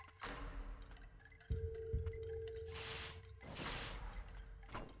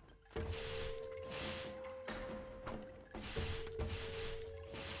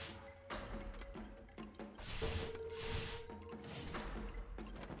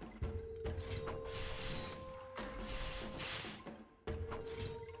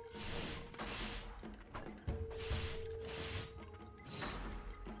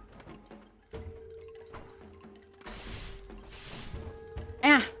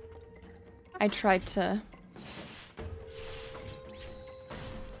 Ah! I tried to...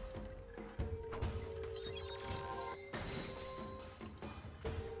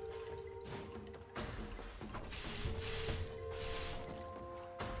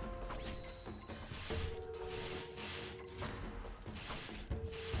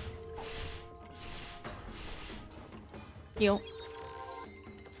 Heal.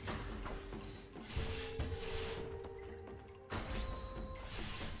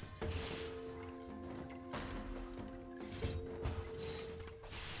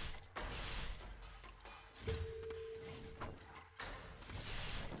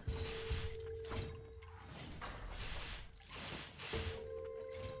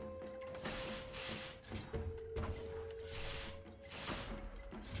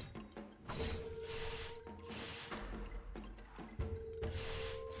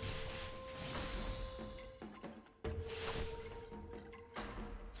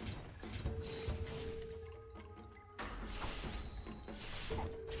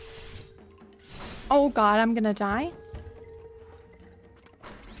 Oh god, I'm gonna die.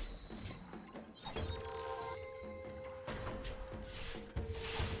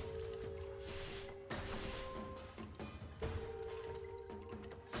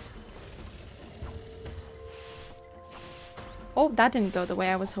 Oh, that didn't go the way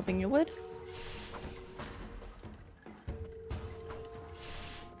I was hoping it would.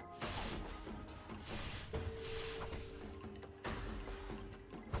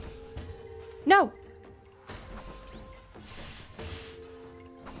 No!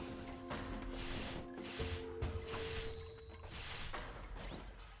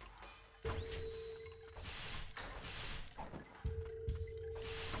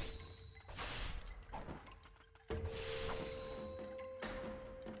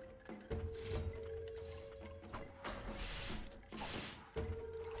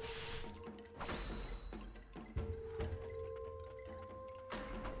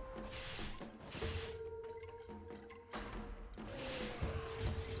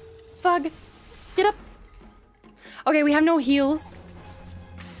 Fug! Get up! Okay, we have no heals.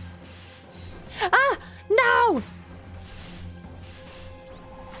 Ah! No!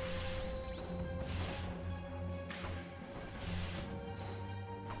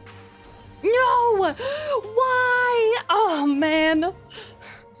 No! Why? Oh, man.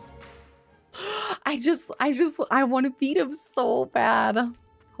 I want to beat him so bad.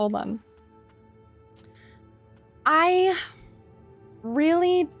 Hold on. I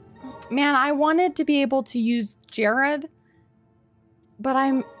really... Man, I wanted to be able to use Jared,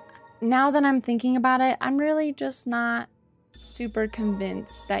 but now that I'm thinking about it, I'm really just not super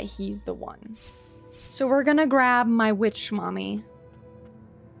convinced that he's the one. So we're gonna grab my witch mommy.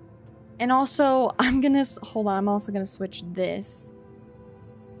 And also, hold on, I'm also gonna switch this.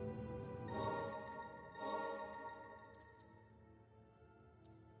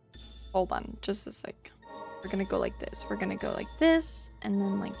 Hold on, just a sec. We're gonna go like this. We're gonna go like this, and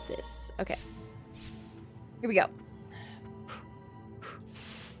then like this. Okay. Here we go.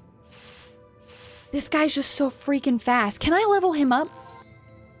 This guy's just so freaking fast. Can I level him up?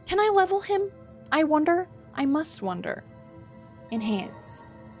 Can I level him? I wonder. I must wonder. Enhance.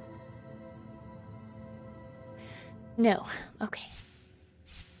 No. Okay.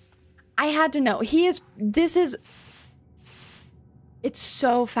 I had to know. It's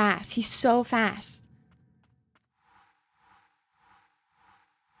so fast. He's so fast.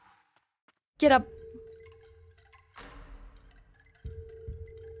 Get up.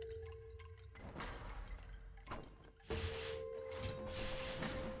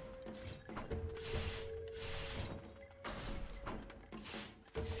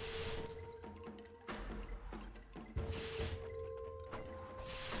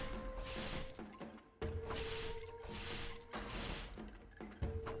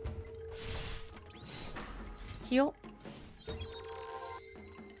 Heal.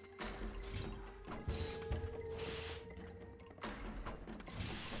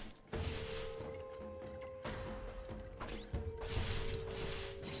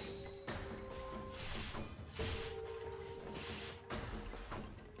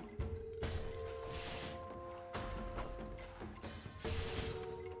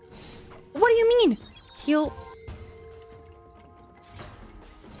 What do you mean? Heal.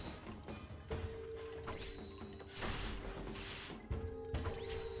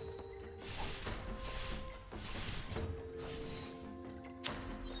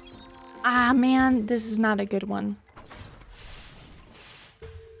 Ah, man, this is not a good one.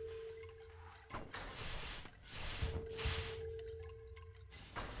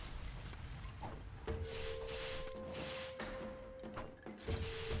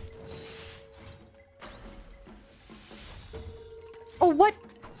 Oh, what?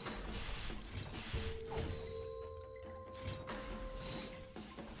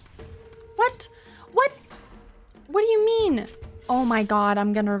 What? What? What do you mean? Oh my god,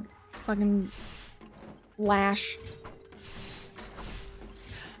 I'm gonna fucking lash.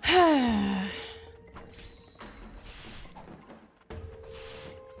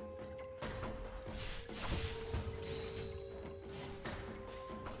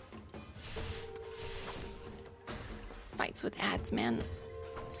 fights with ads, man.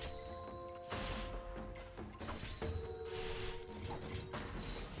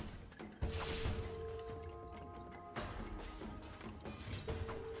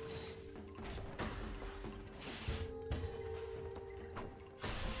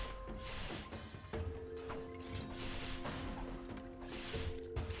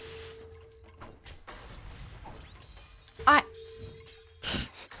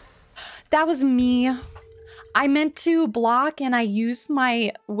 That was me. I meant to block and I used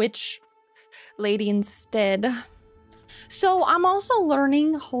my witch lady instead. So I'm also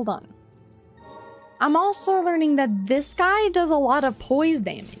learning, hold on. I'm also learning that this guy does a lot of poise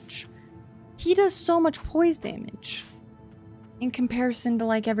damage. He does so much poise damage in comparison to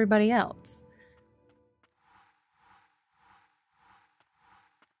like everybody else.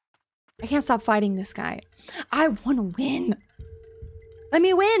 I can't stop fighting this guy. I want to win. Let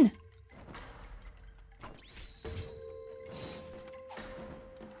me win.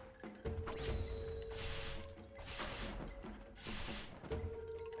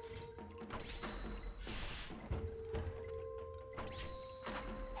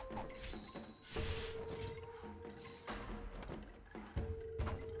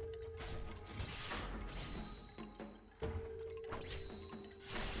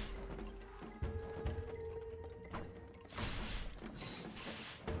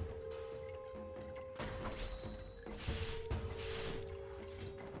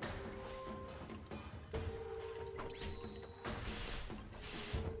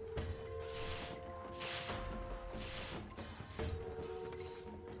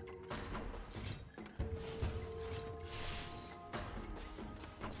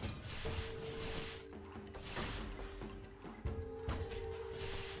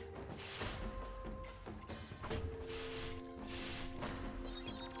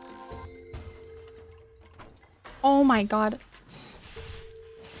 Oh my god.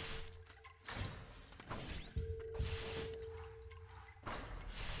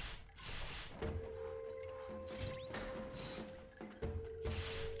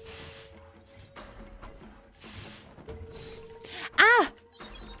 Ah!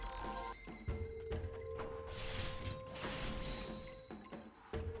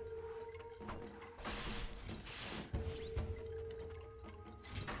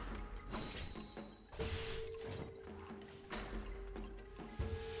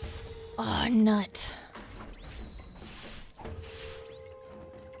 Oh, nut.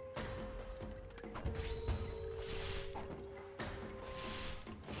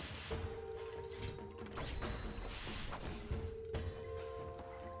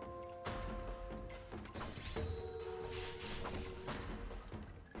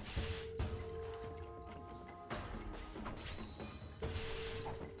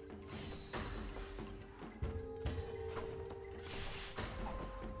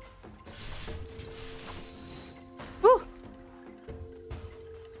 Woo!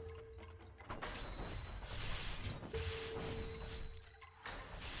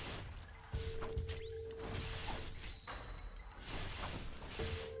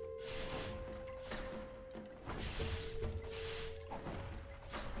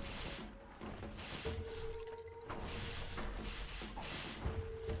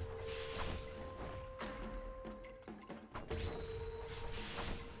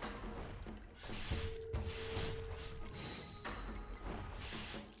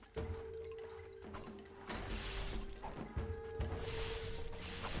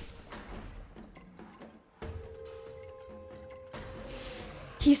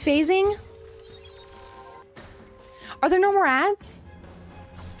 He's phasing? Are there no more ads?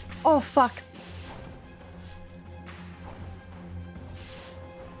 Oh, fuck.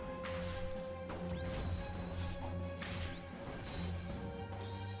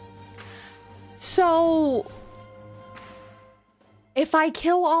 So, if I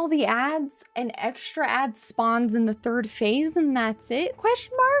kill all the ads, an extra ad spawns in the third phase, and that's it?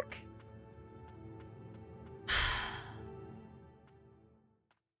 Question mark?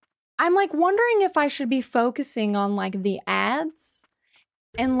 I'm like wondering if I should be focusing on like the ads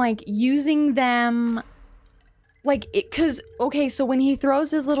and like using them like it, cause okay, so when he throws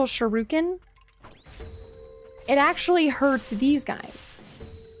his little shuriken, it actually hurts these guys.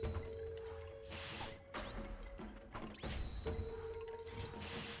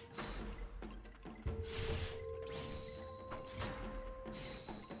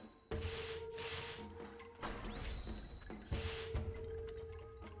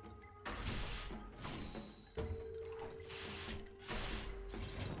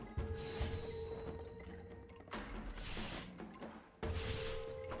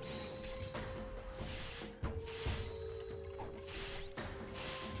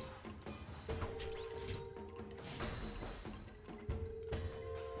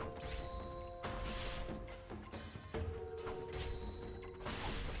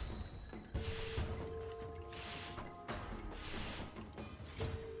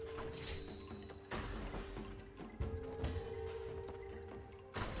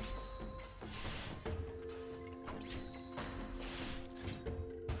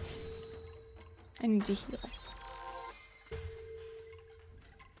 I need to heal.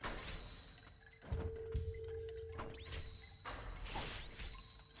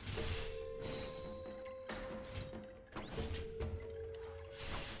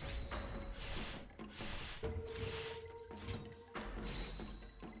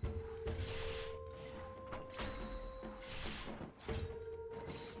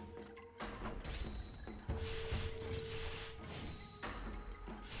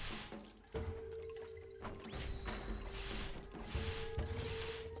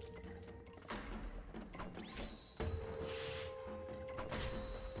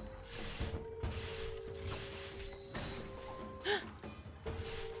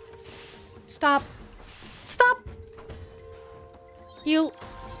 Stop. Stop. Heal.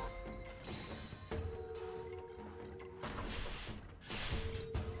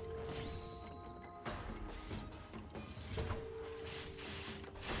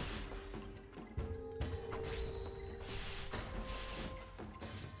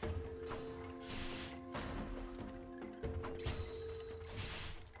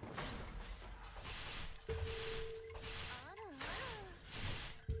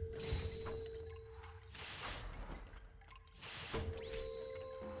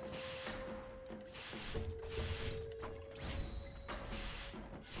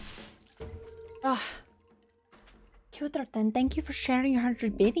 Oh. Q13, thank you for sharing your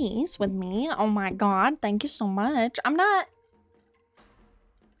 100 biddies with me. Oh my god, thank you so much. I'm not...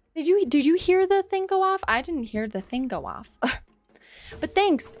 Did you hear the thing go off? I didn't hear the thing go off. But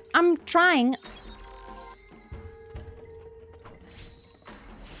thanks. I'm trying.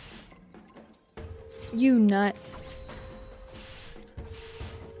 You nut.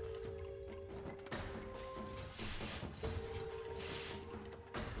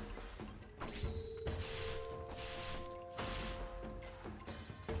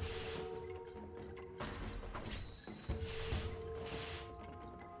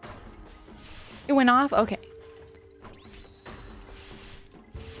 It went off? Okay.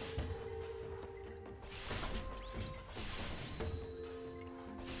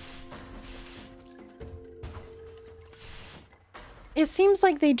 It seems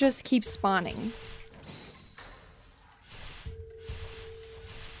like they just keep spawning.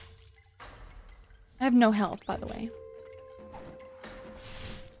 I have no health, by the way.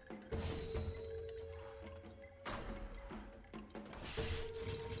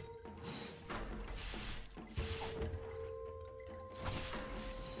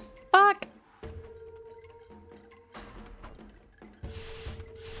 Fuck!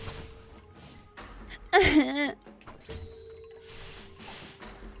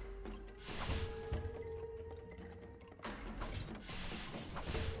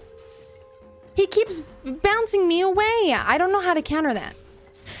 He keeps bouncing me away. I don't know how to counter that.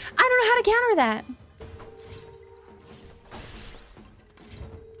 I don't know how to counter that.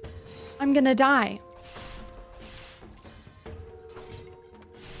 I'm gonna die.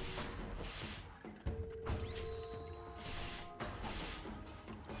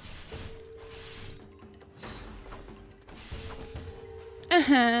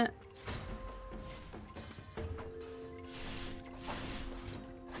 Uh-huh.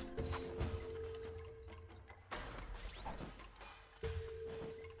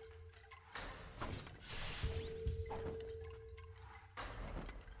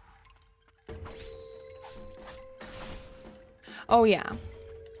 Oh, yeah.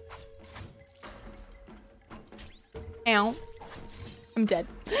 Ow. I'm dead.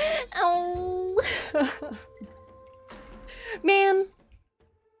 Oh. Man.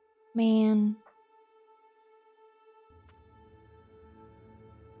 Man.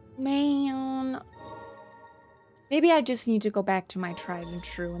 Man. Maybe I just need to go back to my tried and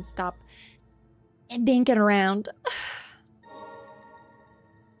true and stop dinking around.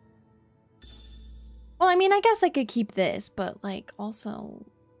 Well, I mean, I guess I could keep this, but, like, also...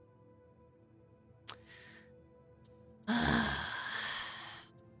 I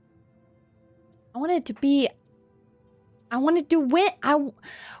wanted to be... I wanted to win!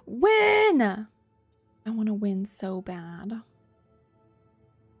 Win! I want to win so bad.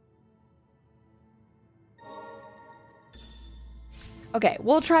 Okay,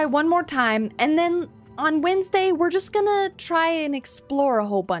 we'll try one more time, and then on Wednesday, we're just gonna try and explore a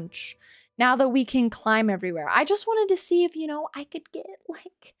whole bunch. Now that we can climb everywhere. I just wanted to see if, you know, I could get,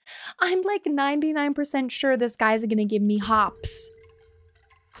 like... I'm, like, 99% sure this guy's gonna give me hops.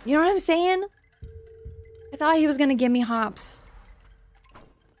 You know what I'm saying? I thought he was gonna give me hops.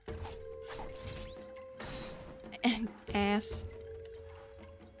 Ass.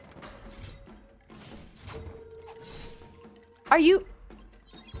 Are you...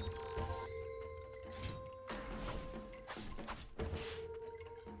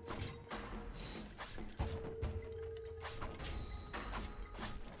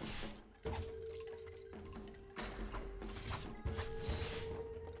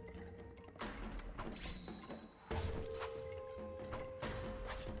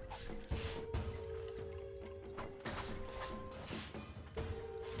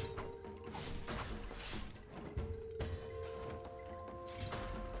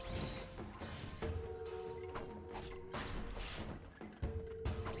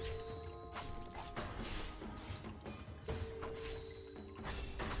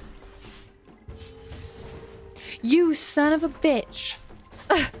 You son of a bitch.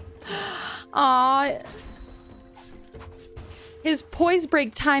 Aw. His poise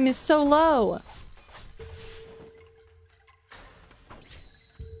break time is so low.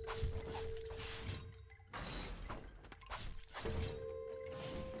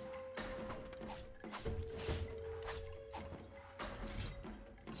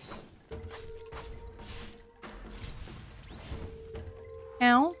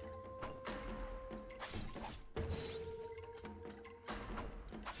 Ow.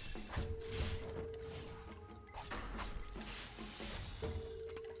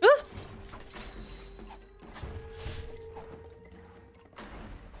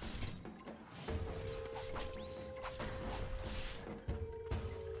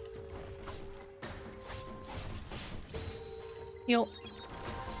 Heal.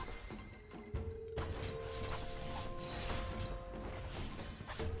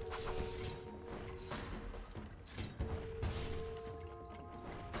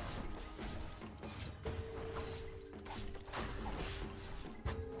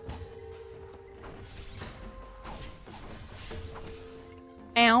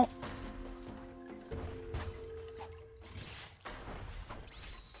 Ow.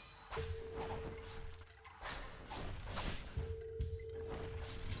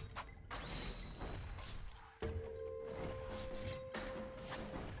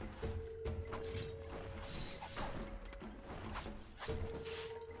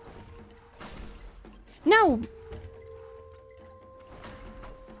 No.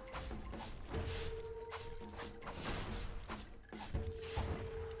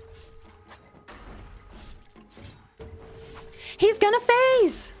 He's gonna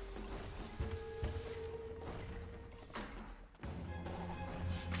phase.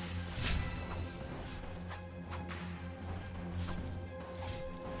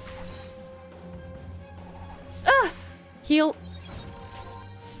 Heal.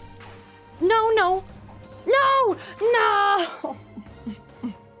 No, no. No! No!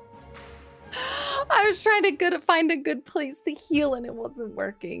 I was trying to find a good place to heal and it wasn't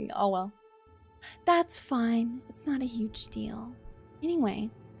working. Oh well. That's fine. It's not a huge deal. Anyway,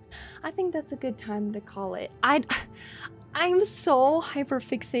 I think that's a good time to call it. I'm so hyper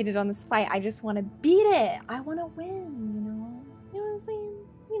fixated on this fight. I just want to beat it. I want to win, you know? You know what I'm saying?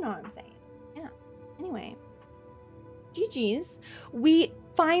 You know what I'm saying. Yeah. Anyway. GG's. We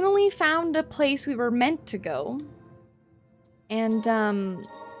finally found a place we were meant to go. And,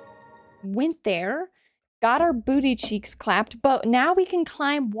 went there. Got our booty cheeks clapped. But now we can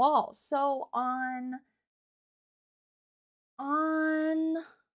climb walls. So on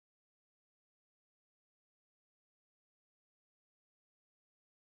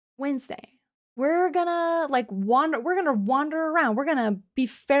Wednesday, we're gonna wander around. We're gonna be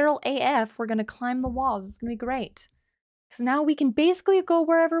feral AF. We're gonna climb the walls. It's gonna be great. Because now we can basically go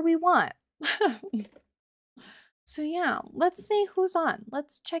wherever we want. So yeah, let's see who's on.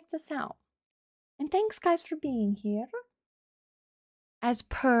 Let's check this out. And thanks guys for being here. As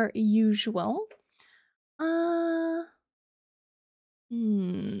per usual.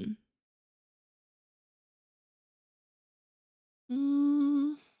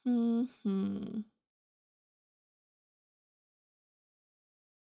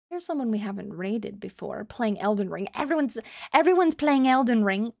 Here's someone we haven't raided before, playing Elden Ring. Everyone's playing Elden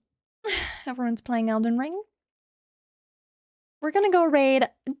Ring. Everyone's playing Elden Ring. We're gonna go raid.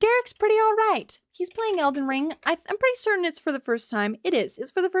 Derek's pretty alright. He's playing Elden Ring. I'm pretty certain it's for the first time. It is.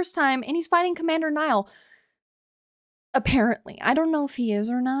 It's for the first time, and he's fighting Commander Nile. Apparently. I don't know if he is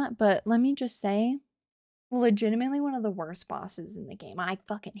or not, but let me just say, legitimately one of the worst bosses in the game. I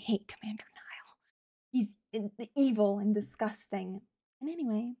fucking hate Commander Nile. He's evil and disgusting. And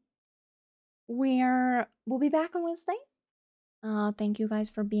anyway, we'll be back on Wednesday. Thank you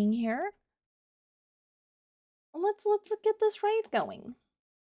guys for being here. Let's get this raid going.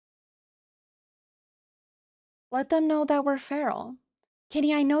 Let them know that we're feral.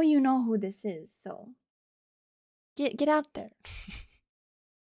 Kitty, I know you know who this is, so get out there.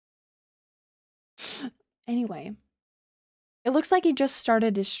 Anyway, it looks like he just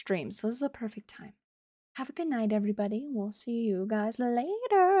started his stream, so this is a perfect time. Have a good night, everybody. We'll see you guys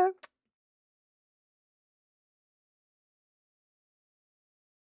later.